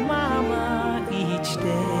buy for Mama each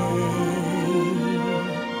day.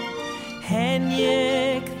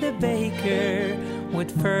 Henrik the baker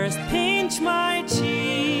would first pinch my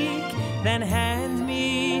cheek, then hand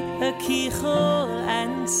me a kichel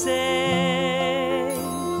and say,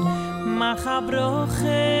 Macha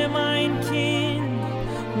broche, mein Kind,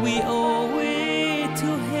 we owe it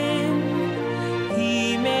to him.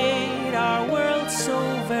 He made our world so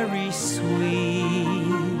very sweet.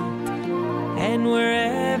 And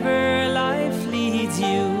wherever life leads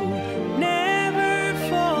you, never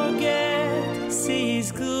forget, sie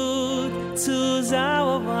ist gut zu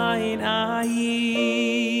sein Ayid.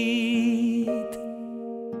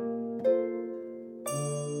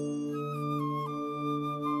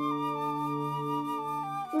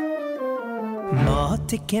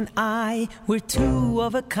 Motik and I, we're two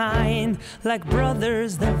of a kind, like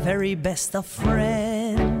brothers, the very best of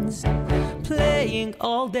friends, playing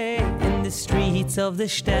all day in the streets of the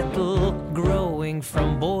shtetl, growing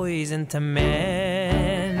from boys into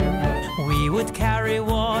men. We would carry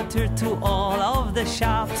water to all of the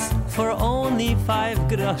shops for only 5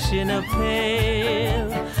 grosh in a pail.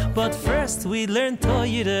 But first we learned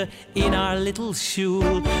Torah in our little shul,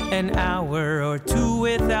 an hour or two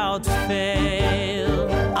without fail.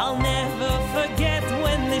 I'll never forget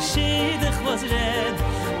when the shidduch was read.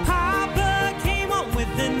 Papa came home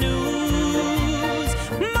with the news.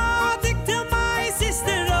 Motik to my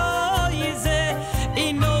sister, oh, Yizeh.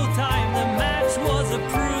 In no time the match was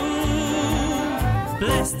approved.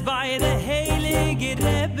 Blessed by the Heilige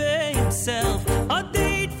Rebbe himself, a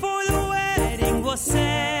date for the wedding was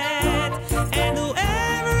set. And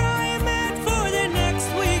whoever I met for the next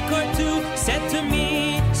week or two said to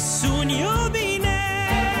me, soon you'll be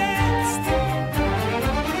next.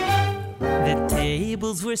 The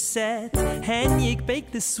tables were set, Henrik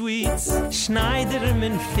baked the sweets,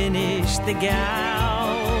 Schneiderman finished the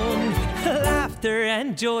gown. Laughter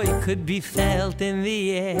and joy could be felt in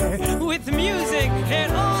the air, with music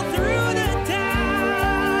and all through the town.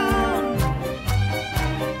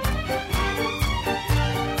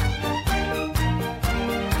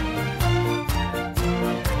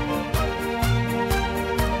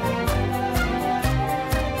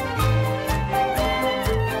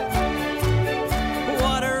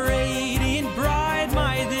 What a radiant bride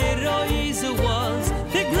my dear Roisa was,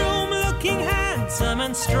 the groom looking handsome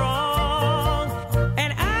and strong.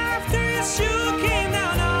 And after his shoe came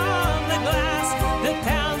down on the glass, the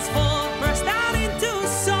townsfolk burst out into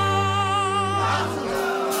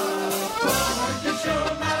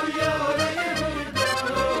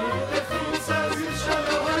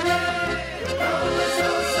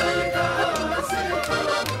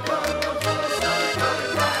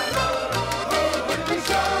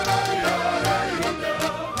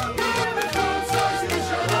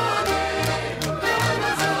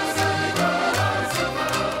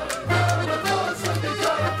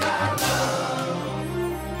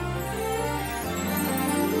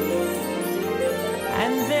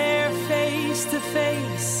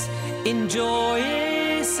in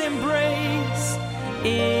joyous embrace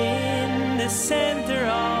in the center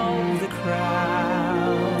of the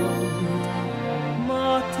crowd.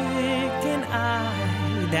 Motik and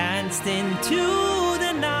I danced into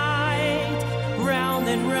the night, round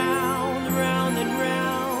and round, round and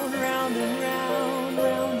round, round and round,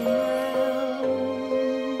 round and round.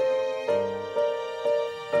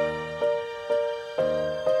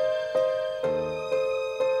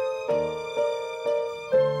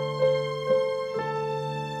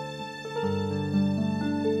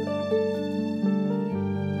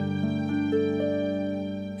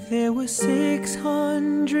 There There were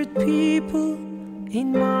 600 people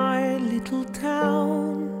in my little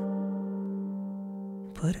town,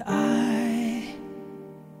 but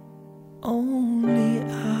only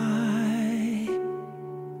I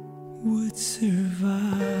would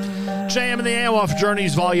survive. JM and the AM off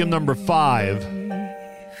Journeys, volume number 5.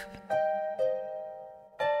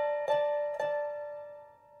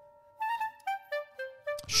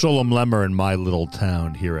 Sholem Lemmer in My Little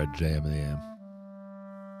Town here at JM and the AM.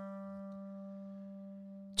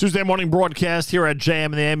 Tuesday morning broadcast here at JM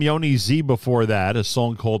and the AM. Yoni Z before that, a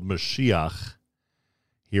song called Mashiach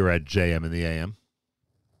here at JM and the AM.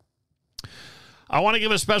 I want to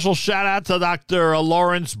give a special shout out to Dr.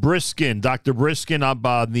 Lawrence Briskin. Dr. Briskin up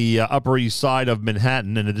on the Upper East Side of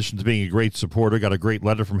Manhattan, in addition to being a great supporter, got a great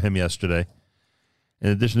letter from him yesterday. In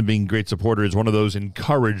addition to being a great supporter, is one of those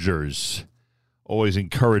encouragers, always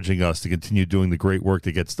encouraging us to continue doing the great work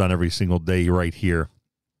that gets done every single day right here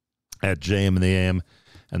at JM and the AM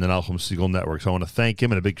and the Nachum Segal Network. So I want to thank him,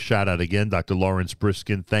 and a big shout out again, Dr. Lawrence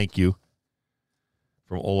Briskin. Thank you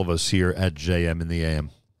from all of us here at JM and the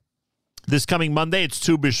AM. This coming Monday, it's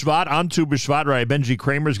Tu B'Shvat. On Tu B'Shvat, Rabbi Benji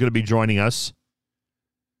Kramer is going to be joining us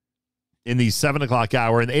in the 7 o'clock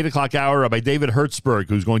hour. In the 8 o'clock hour, Rabbi David Hertzberg,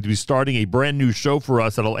 who's going to be starting a brand new show for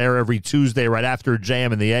us that'll air every Tuesday right after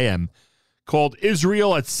JM and the AM, called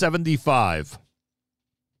Israel at 75.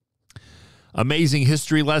 Amazing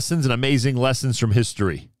history lessons and amazing lessons from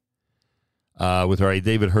history. With Rabbi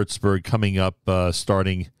David Hertzberg coming up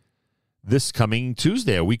starting this coming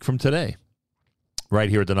Tuesday, a week from today, right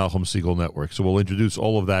here at the Nachum Segal Network. So we'll introduce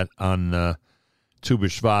all of that on Tu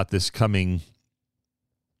B'Shvat this coming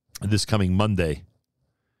Monday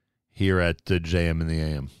here at JM and the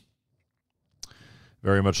AM.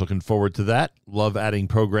 Very much looking forward to that. Love adding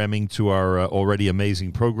programming to our already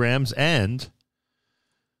amazing programs, and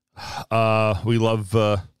we love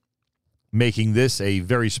making this a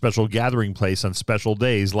very special gathering place on special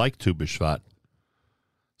days like Tu B'Shvat.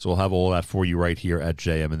 So we'll have all that for you right here at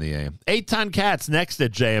JM and the AM. Eitan Katz next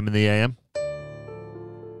at JM and the AM.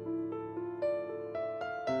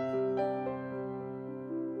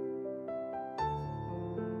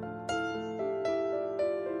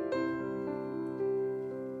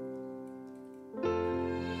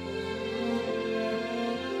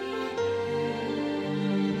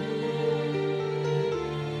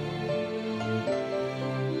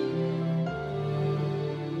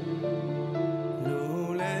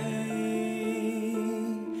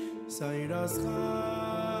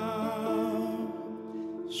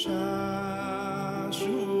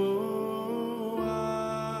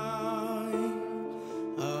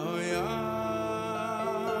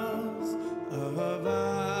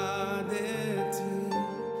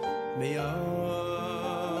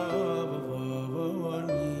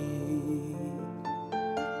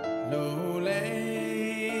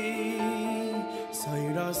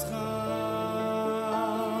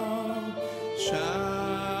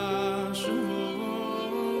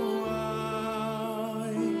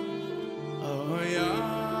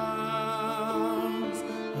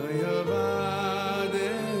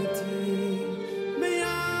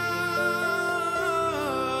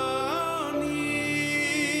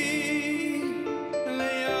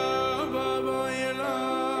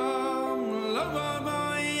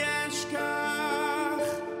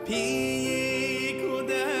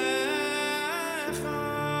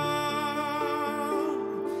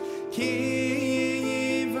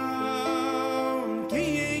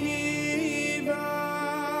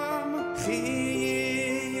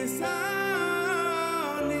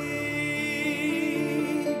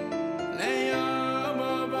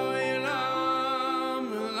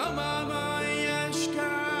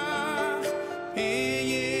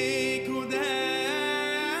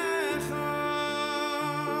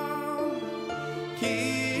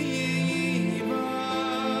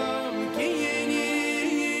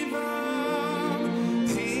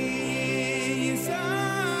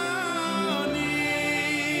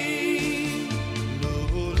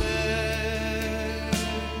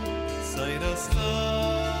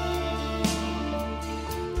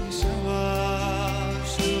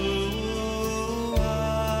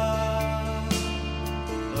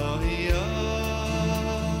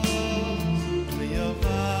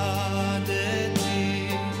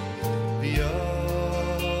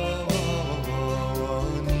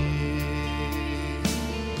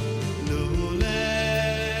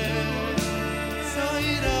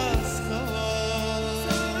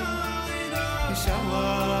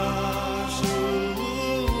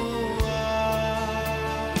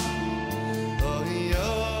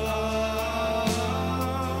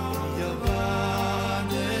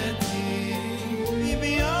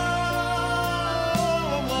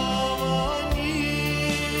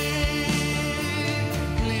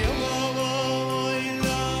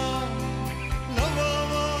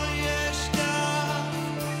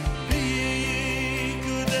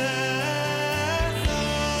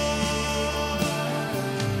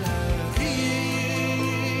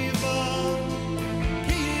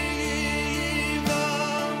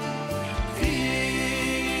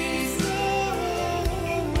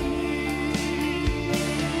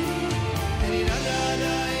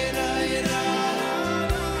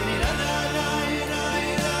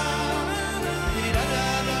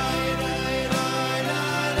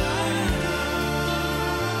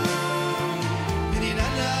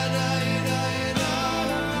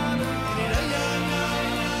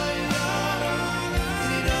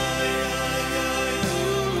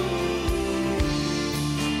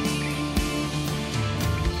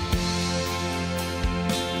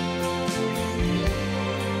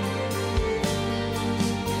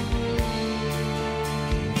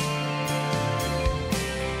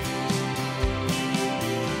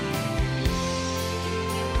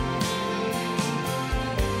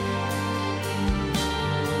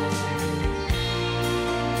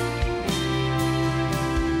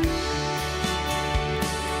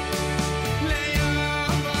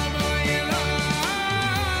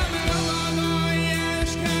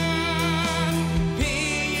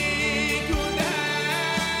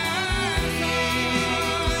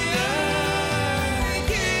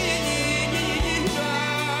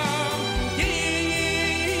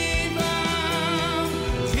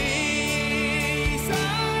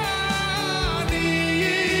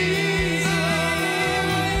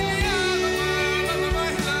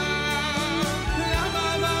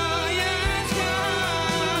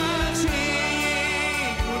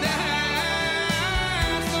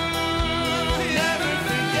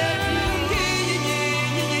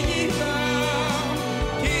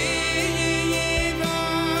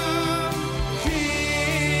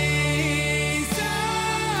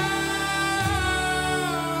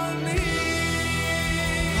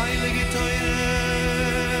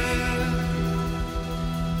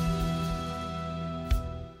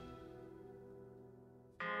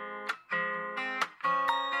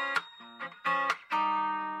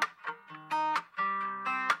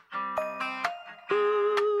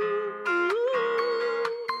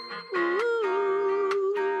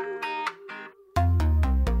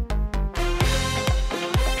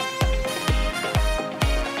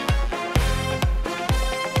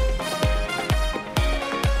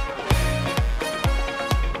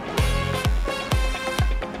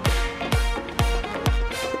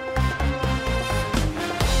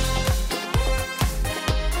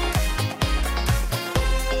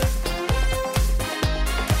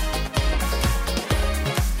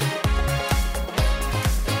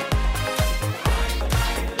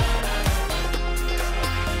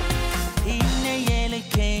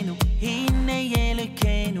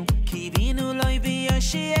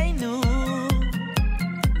 ביושיענו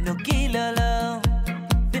נוגילולו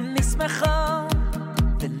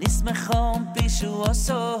ונשמחו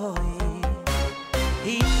בישועו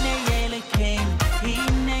הנה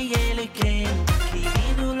ילקן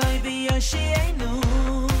קיווינו לו ביושיענו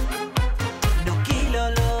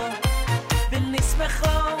נוגילולו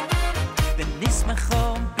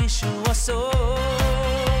ונשמחו בישועו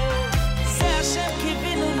זה השם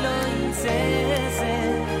קיווינו לו זה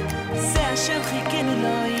השם חיכינו לו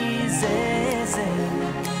זה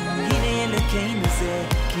הנה ילקנו זה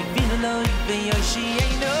קיווינו לו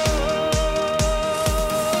ביושיענו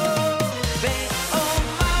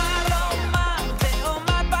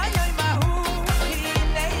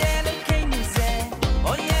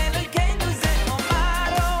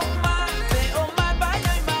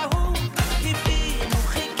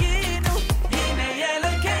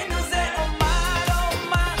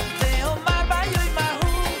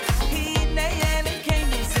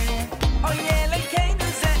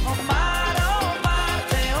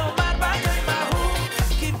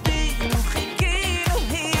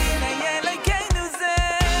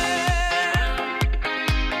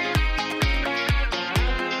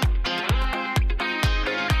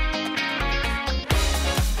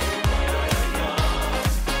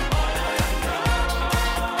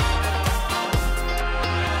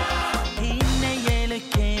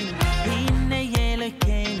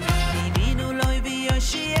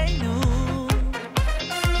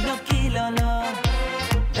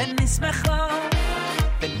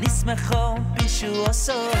ונשמחו בישועו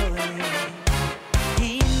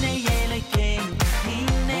הנה ילקן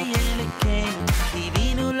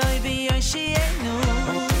קיווינו לו ביושיענו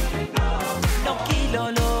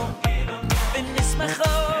נוגילולו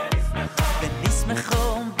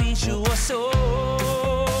ונשמחו בישועו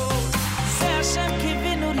זה השם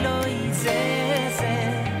קיווינו לו זה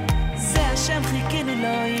השם חיכינו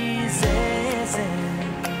לו זה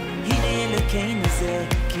הנה ילקנו זה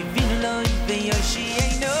קיווינו לו ביושיענו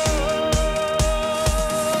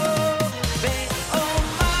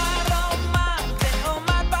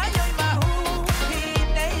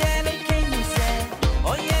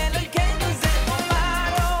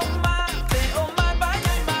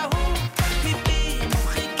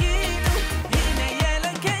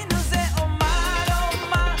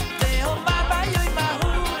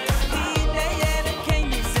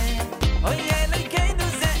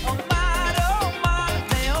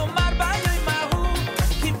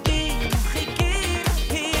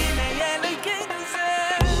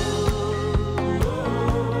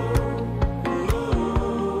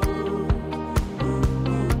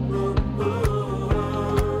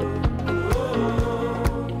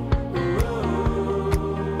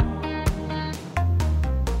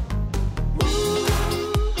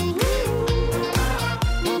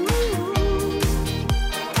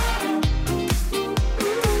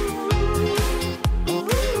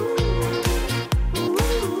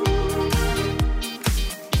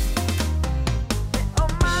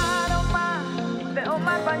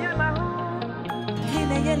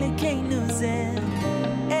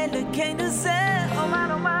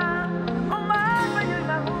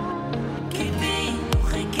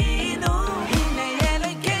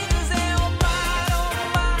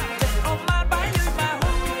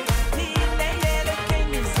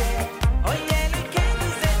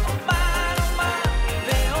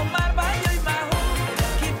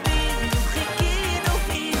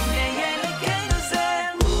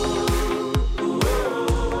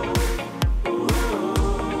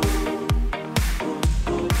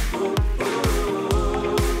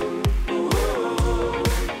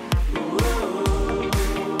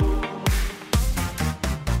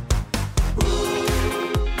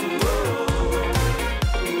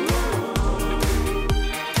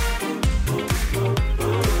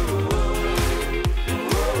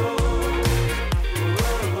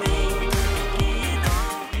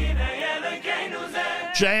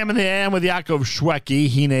JM in the AM with Yaakov Shweki.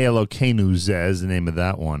 Hine Elokeinu Zeh is the name of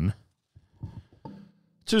that one.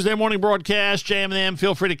 Tuesday morning broadcast, JM in the AM.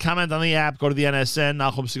 Feel free to comment on the app. Go to the NSN,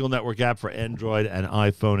 Nachum Segal Network app for Android and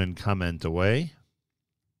iPhone and comment away.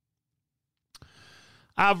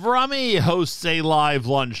 Avrami hosts a live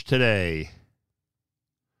lunch today,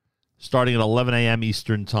 starting at 11 a.m.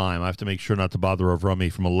 Eastern Time. I have to make sure not to bother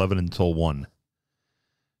Avrami from 11 until 1.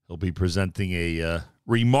 He'll be presenting a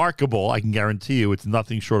remarkable, I can guarantee you it's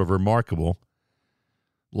nothing short of remarkable,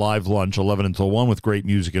 live lunch, 11 until 1, with great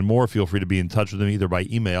music and more. Feel free to be in touch with him either by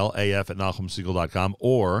email, af@NachumSegal.com,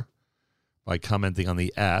 or by commenting on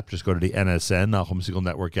the app. Just go to the NSN, Nachum Segal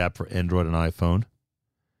Network app for Android and iPhone.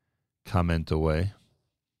 Comment away.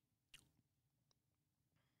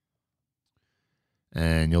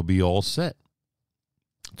 and you'll be all set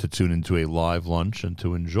to tune into a live lunch and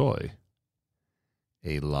to enjoy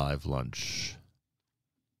a live lunch.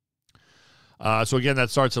 So again, that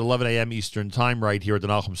starts at 11 a.m. Eastern Time right here at the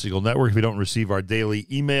Nachum Segal Network. If you don't receive our daily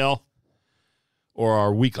email or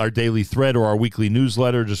our daily thread or our weekly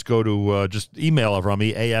newsletter, just go to, just email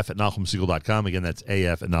Avrami, af@nachumsegal.com. Again, that's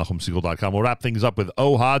af@nachumsegal.com. We'll wrap things up with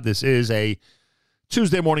Ohad. This is a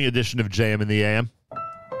Tuesday morning edition of JM in the AM.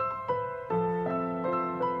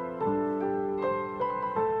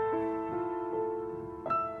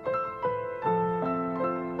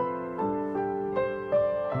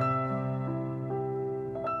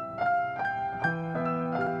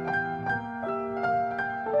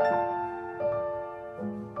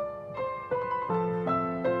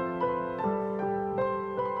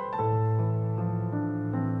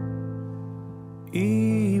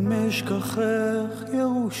 אם אשכחך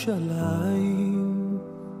ירושלים,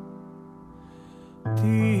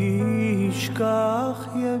 תשכח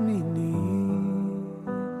ימיני,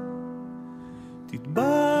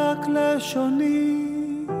 תדבק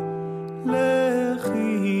לשוני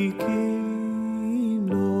לחיכי, אם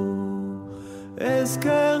לא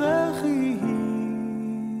אזכרכי.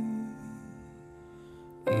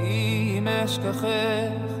 אם אשכחך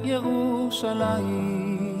ירושלים,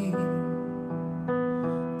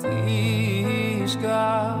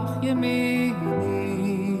 תשכח ימיני,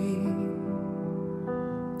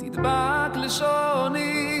 תדבק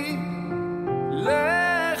לשוני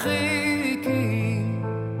לחיכי,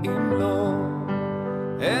 אם לא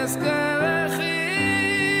אזכרכי,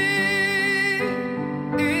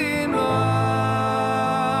 אם לא אעלה,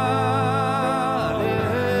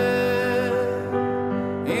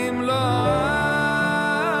 אם לא אעלה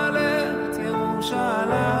את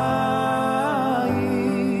ירושלים.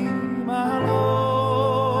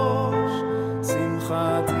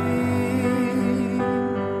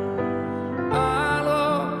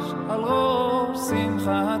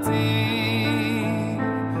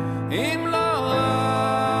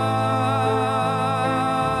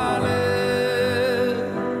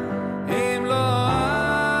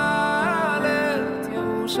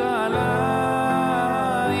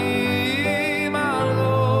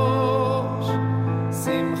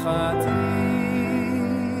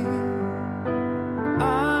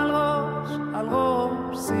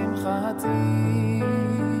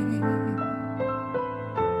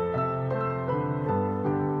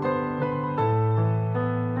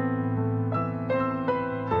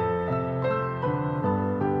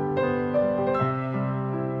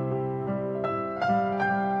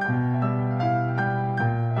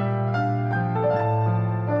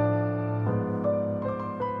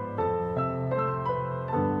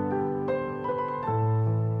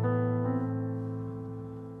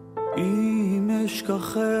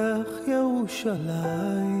 אשכחך ירושלים,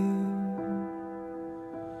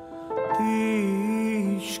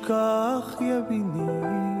 תשכח ימיני,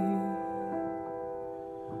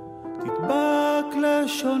 תדבק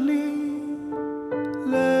לשוני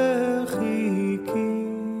לחיכי,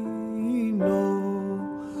 אם לא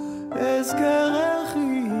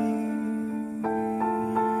אזכרכי.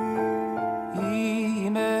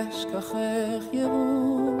 אם אשכחך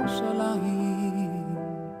ירושלים,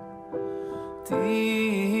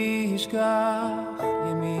 תשכח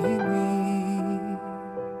ימיני,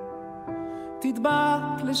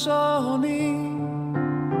 תדבק לשוני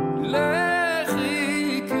לחיכי,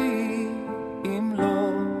 אם לא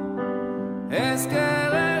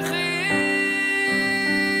אזכרכי,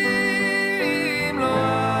 אם לא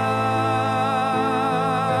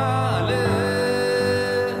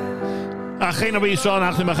Achenu b'Yisrael,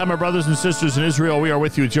 Achim Achem, brothers and sisters in Israel, we are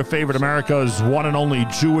with you. It's your favorite America's one and only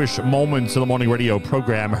Jewish Moments in the Morning radio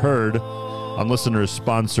program, heard on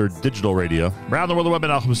listeners-sponsored digital radio. Around the world, the web at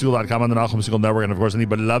NachumSegal.com, on the Nachum Segal Network, and of course, on the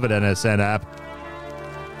beloved NSN app.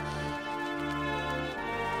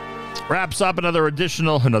 Wraps up another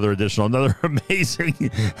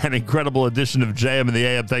amazing and incredible edition of JM in the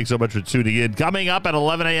AM. Thanks so much for tuning in. Coming up at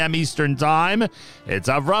 11 a.m. Eastern Time, it's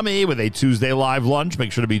Avrami with a Tuesday live lunch.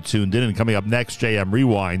 Make sure to be tuned in. And coming up next, JM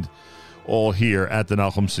Rewind, all here at the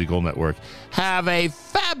Nachum Segal Network. Have a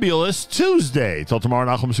fabulous Tuesday. Till tomorrow,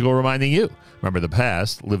 Nachum Segal reminding you, remember the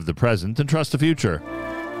past, live the present, and trust the future.